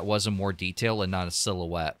what that was in more detail and not a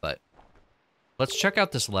silhouette, but let's check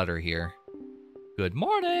out this letter here. Good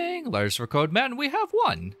morning! Letters for Code Men, we have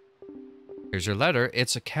one. Here's your letter.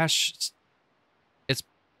 It's a cash...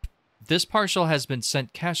 This parcel has been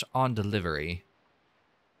sent cash on delivery.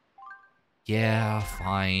 Yeah,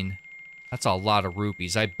 fine. That's a lot of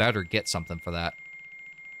rupees. I better get something for that.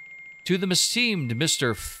 To the esteemed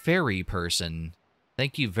Mr. Fairy Person,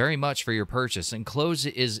 thank you very much for your purchase. Enclosed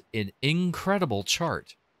is an incredible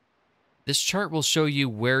chart. This chart will show you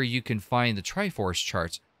where you can find the Triforce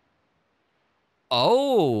charts.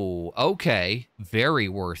 Oh, okay. Very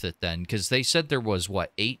worth it then, because they said there was,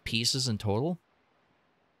 what, 8 pieces in total?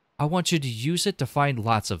 I want you to use it to find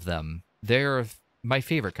lots of them. They're my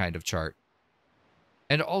favorite kind of chart.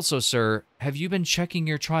 And also, sir, have you been checking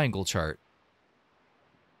your triangle chart?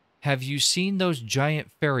 Have you seen those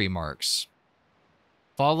giant fairy marks?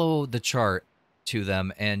 Follow the chart to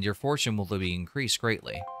them, and your fortune will be increased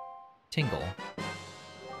greatly. Tingle.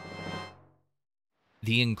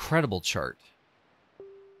 The incredible chart.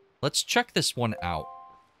 Let's check this one out.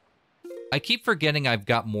 I keep forgetting I've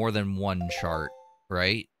got more than one chart,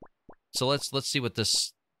 right? So let's see what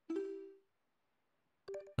this...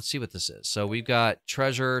 Let's see what this is. So we've got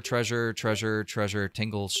treasure,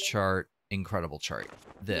 Tingle's chart, incredible chart.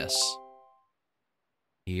 This.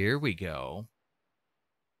 Here we go.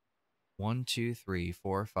 1, 2, 3,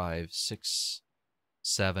 4, 5, 6,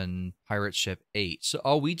 7, pirate ship 8. So,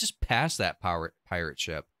 oh, we just passed that pirate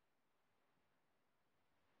ship.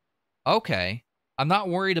 Okay. I'm not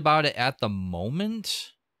worried about it at the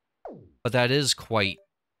moment, but that is quite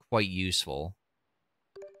useful.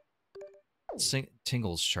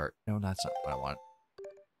 Tingle's chart. No, that's not what I want.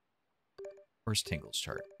 Where's Tingle's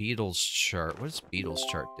chart? Beetle's chart. What does Beetle's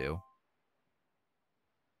chart do?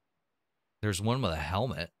 There's one with a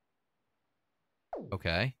helmet.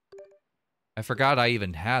 Okay. I forgot I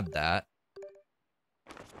even had that.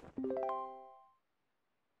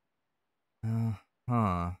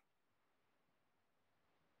 Huh.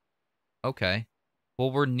 Okay.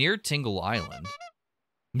 Well, we're near Tingle Island.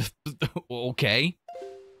 Okay.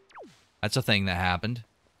 That's a thing that happened.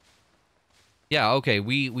 Yeah, okay,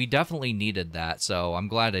 we definitely needed that, so I'm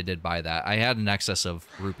glad I did buy that. I had an excess of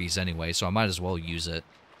rupees anyway, so I might as well use it.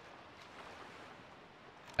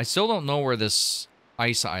 I still don't know where this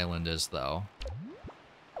ice island is, though.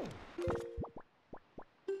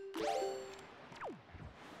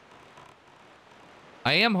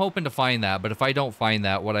 I am hoping to find that, but if I don't find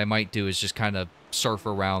that, what I might do is just kind of surf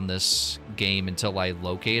around this game until I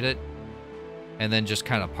locate it. And then just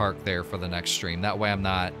kind of park there for the next stream. That way I'm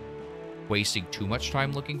not wasting too much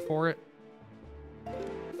time looking for it.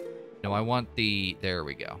 No, I want the... There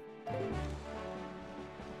we go.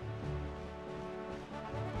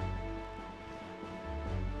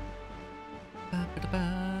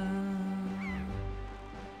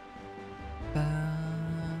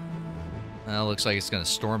 Well, looks like it's going to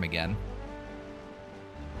storm again.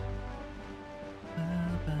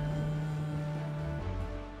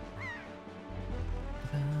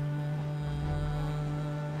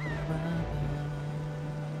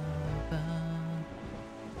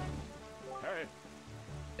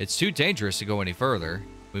 It's too dangerous to go any further.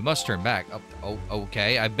 We must turn back. Oh,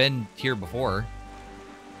 okay. I've been here before.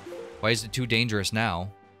 Why is it too dangerous now?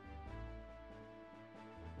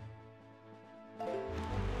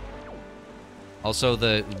 Also,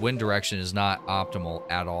 the wind direction is not optimal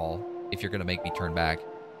at all if you're going to make me turn back.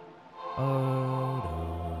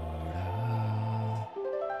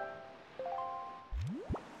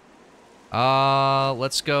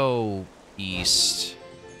 Let's go east.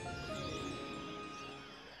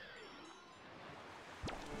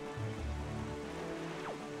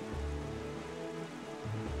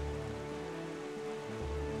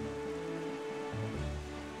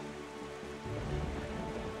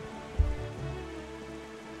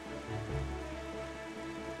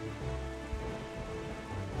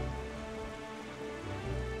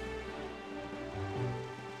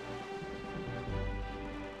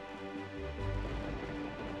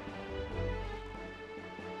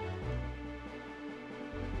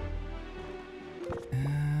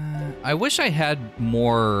 I wish I had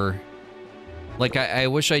more... Like, I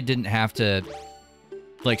wish I didn't have to,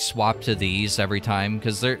 like, swap to these every time,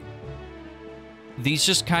 because they're... These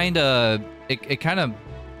just kind of... It kind of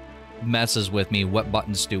messes with me what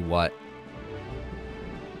buttons do what.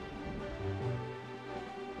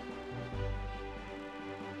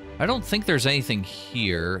 I don't think there's anything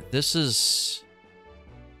here. This is...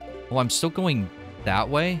 Oh, I'm still going that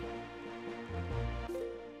way?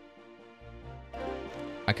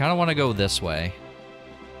 I kind of want to go this way.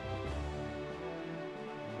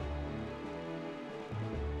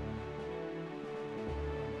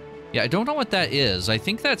 Yeah, I don't know what that is. I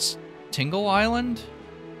think that's Tingle Island.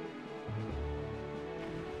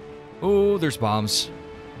 Oh, there's bombs.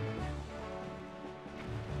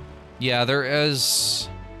 Yeah, there is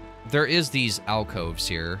these alcoves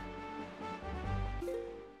here.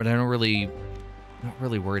 But I don't really... Not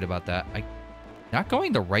really worried about that. Not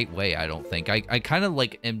going the right way, I don't think. I kind of,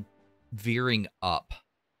 like, am veering up.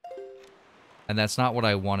 And that's not what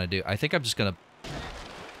I want to do. I think I'm just gonna...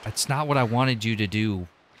 That's not what I wanted you to do.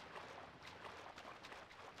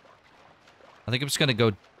 I think I'm just gonna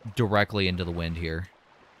go directly into the wind here.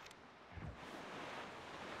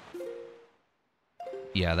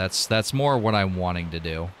 Yeah, that's more what I'm wanting to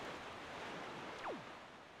do.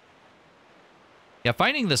 Yeah,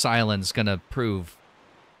 finding this island's gonna prove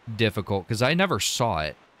difficult, because I never saw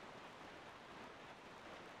it.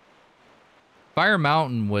 Fire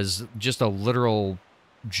Mountain was just a literal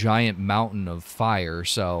giant mountain of fire,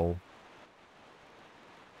 so...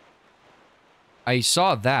 I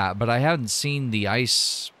saw that, but I hadn't seen the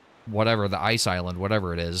ice... Whatever, the ice island,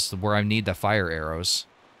 whatever it is, where I need the fire arrows.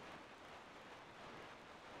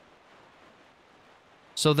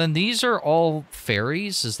 So then these are all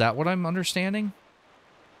fairies? Is that what I'm understanding?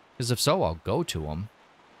 Because if so, I'll go to them.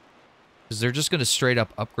 Because they're just going to straight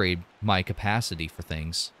up upgrade my capacity for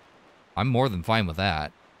things. I'm more than fine with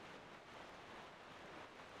that.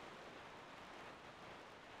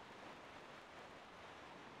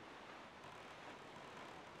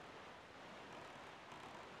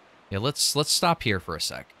 Yeah, let's stop here for a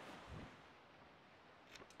sec.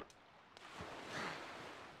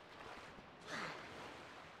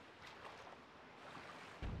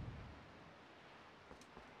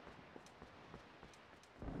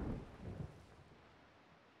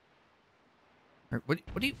 What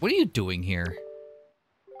are you doing here?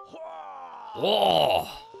 Whoa!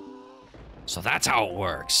 So that's how it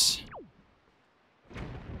works.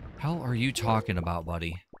 Hell are you talking about,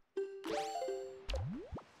 buddy?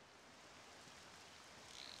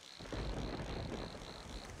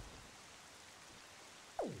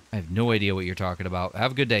 I have no idea what you're talking about.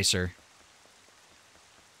 Have a good day, sir.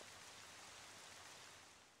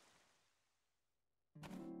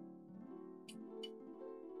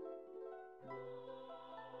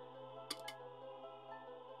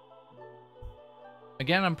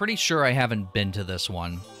 Again, I'm pretty sure I haven't been to this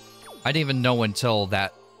one. I didn't even know until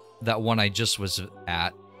that one I just was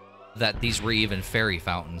at that these were even fairy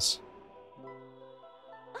fountains.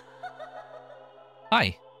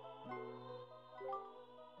 Hi.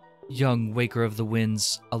 Young Waker of the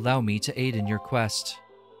Winds, allow me to aid in your quest.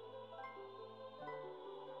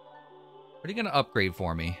 What are you going to upgrade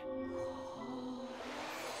for me?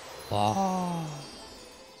 Oh.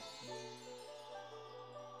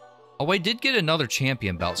 Oh, I did get another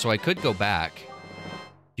champion belt, so I could go back.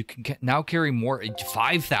 You can now carry more.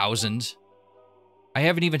 5,000. I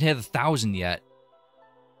haven't even hit 1,000 yet.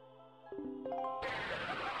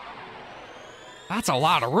 That's a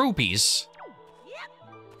lot of rupees.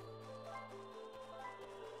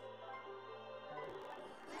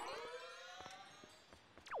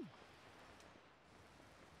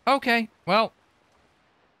 Okay, well.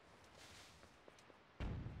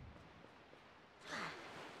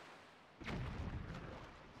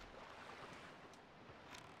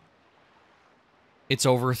 It's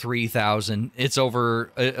over 3,000. It's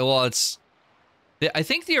over, well, it's, I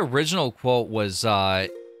think the original quote was,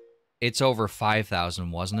 it's over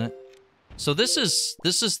 5,000, wasn't it? So this is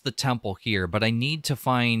the temple here, but I need to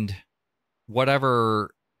find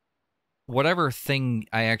whatever thing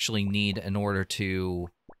I actually need in order to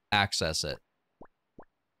access it.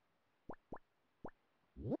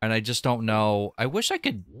 And I just don't know. I wish I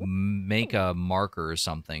could make a marker or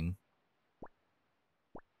something.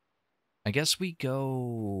 I guess we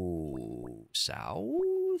go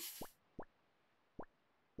south?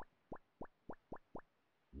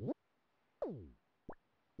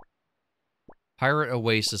 Pirate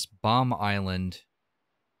Oasis, Bomb Island,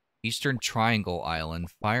 Eastern Triangle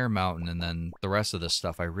Island, Fire Mountain, and then the rest of this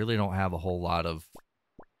stuff I really don't have a whole lot of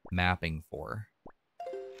mapping for.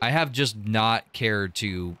 I have just not cared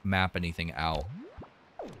to map anything out.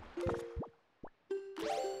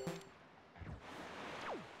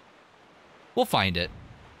 We'll find it.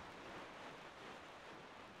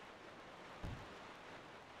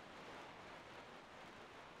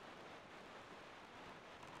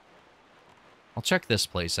 I'll check this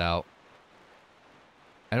place out.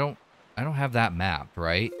 I don't have that mapped,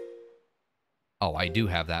 right? Oh, I do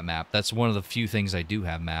have that map. That's one of the few things I do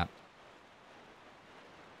have mapped.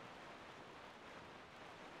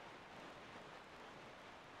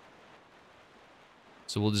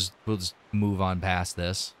 So we'll just move on past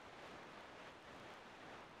this.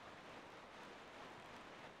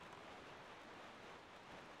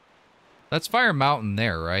 That's Fire Mountain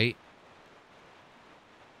there, right?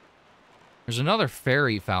 There's another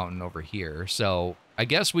fairy fountain over here, so I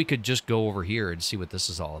guess we could just go over here and see what this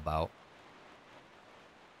is all about.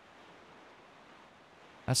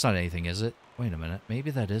 That's not anything, is it? Wait a minute.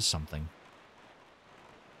 Maybe that is something.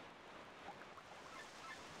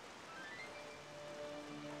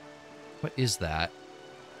 What is that?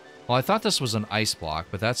 Well, I thought this was an ice block,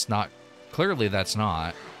 but that's not... Clearly, that's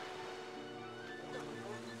not.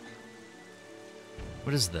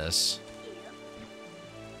 What is this?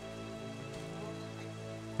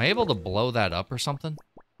 Am I able to blow that up or something?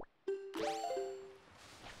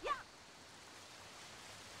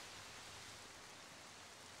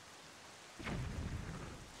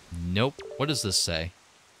 Nope. What does this say?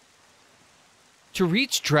 To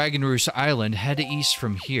reach Dragon Roost Island, head east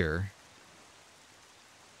from here.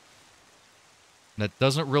 That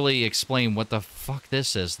doesn't really explain what the fuck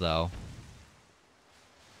this is, though.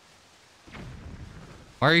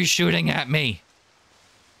 Why are you shooting at me?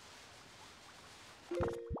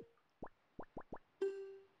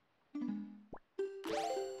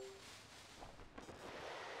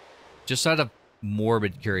 Just out of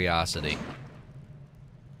morbid curiosity.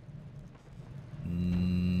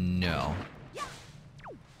 No.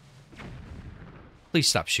 Please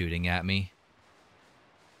stop shooting at me.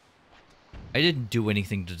 I didn't do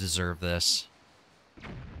anything to deserve this.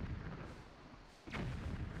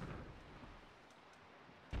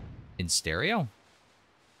 In stereo?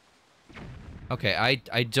 Okay,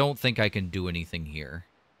 I don't think I can do anything here.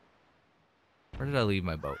 Where did I leave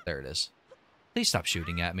my boat? There it is. Please stop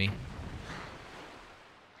shooting at me.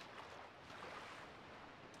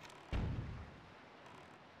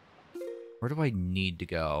 Where do I need to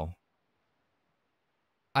go?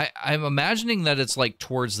 I'm imagining that it's like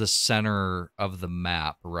towards the center of the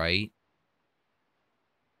map, right?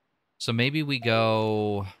 So maybe we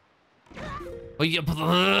go... Oh,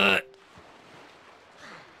 yeah.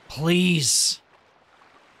 Please.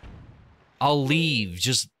 I'll leave.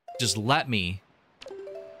 Just let me.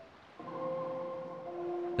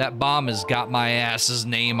 That bomb has got my ass's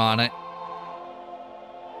name on it.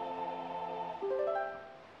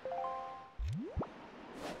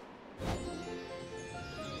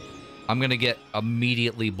 I'm gonna get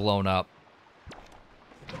immediately blown up.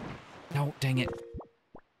 No, dang it.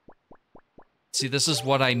 See, this is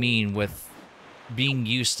what I mean with being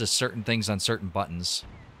used to certain things on certain buttons.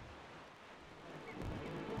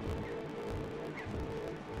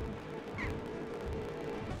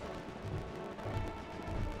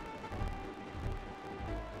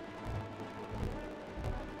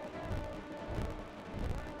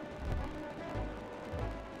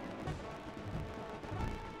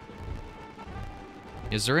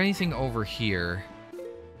 Is there anything over here?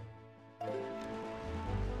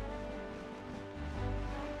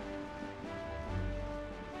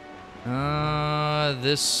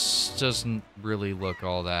 This doesn't really look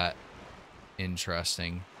all that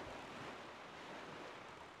interesting.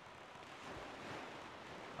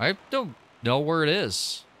 I don't know where it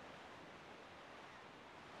is.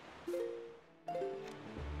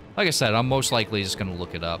 Like I said, I'm most likely just gonna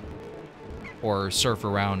look it up or surf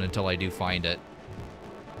around until I do find it.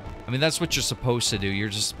 I mean, that's what you're supposed to do. You're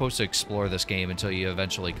just supposed to explore this game until you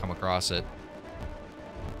eventually come across it.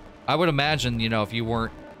 I would imagine, you know, if you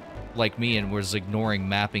weren't like me and was ignoring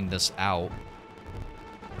mapping this out.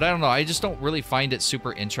 But I don't know, I just don't really find it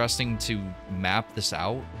super interesting to map this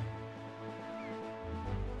out.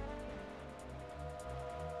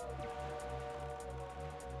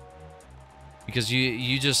 Because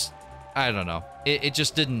you just, I don't know. It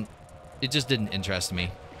just didn't interest me.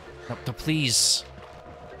 No, please.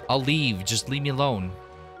 I'll leave. Just leave me alone.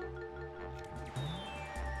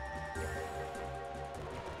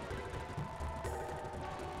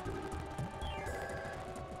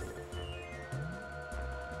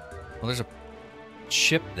 Well, there's a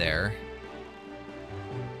chip there.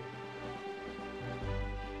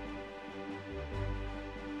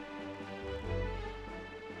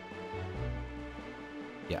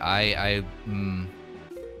 Yeah, I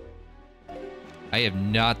have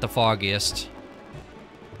not the foggiest.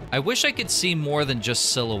 I wish I could see more than just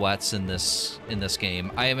silhouettes in this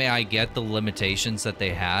game. I mean, I get the limitations that they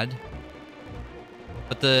had,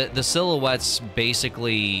 but the silhouettes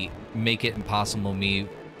basically make it impossible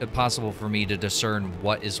for me to discern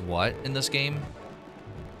what is what in this game.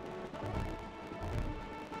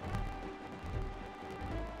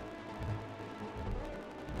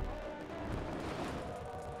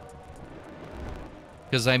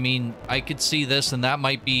 Because, I mean, I could see this, and that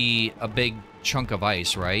might be a big chunk of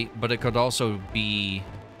ice, right? But it could also be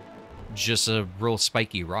just a real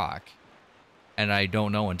spiky rock. And I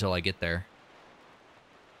don't know until I get there.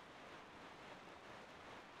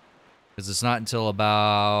 Because it's not until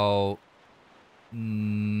about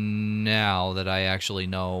now that I actually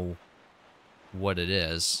know what it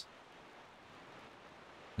is.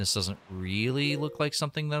 This doesn't really look like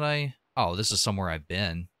something that I... Oh, this is somewhere I've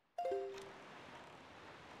been.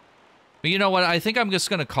 But you know what? I think I'm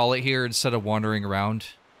just going to call it here instead of wandering around.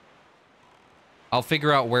 I'll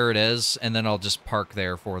figure out where it is, and then I'll just park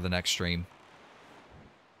there for the next stream.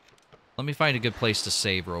 Let me find a good place to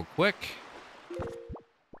save real quick.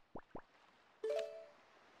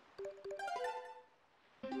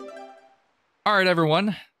 Alright,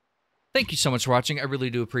 everyone. Thank you so much for watching. I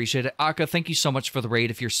really do appreciate it. Akka, thank you so much for the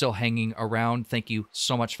raid. If you're still hanging around, thank you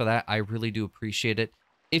so much for that. I really do appreciate it.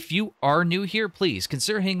 If you are new here, please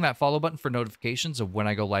consider hitting that follow button for notifications of when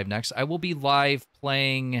I go live next. I will be live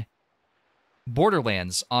playing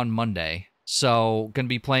Borderlands on Monday. So, going to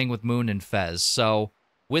be playing with Moon and Fez. So,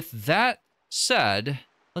 with that said,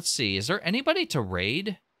 let's see. Is there anybody to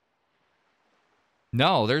raid?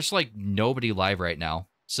 No, there's like nobody live right now.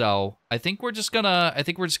 So, I think we're just gonna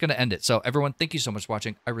end it. So, everyone, thank you so much for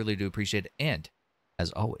watching. I really do appreciate it. And,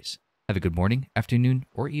 as always, have a good morning, afternoon,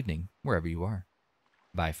 or evening, wherever you are.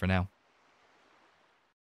 Bye for now.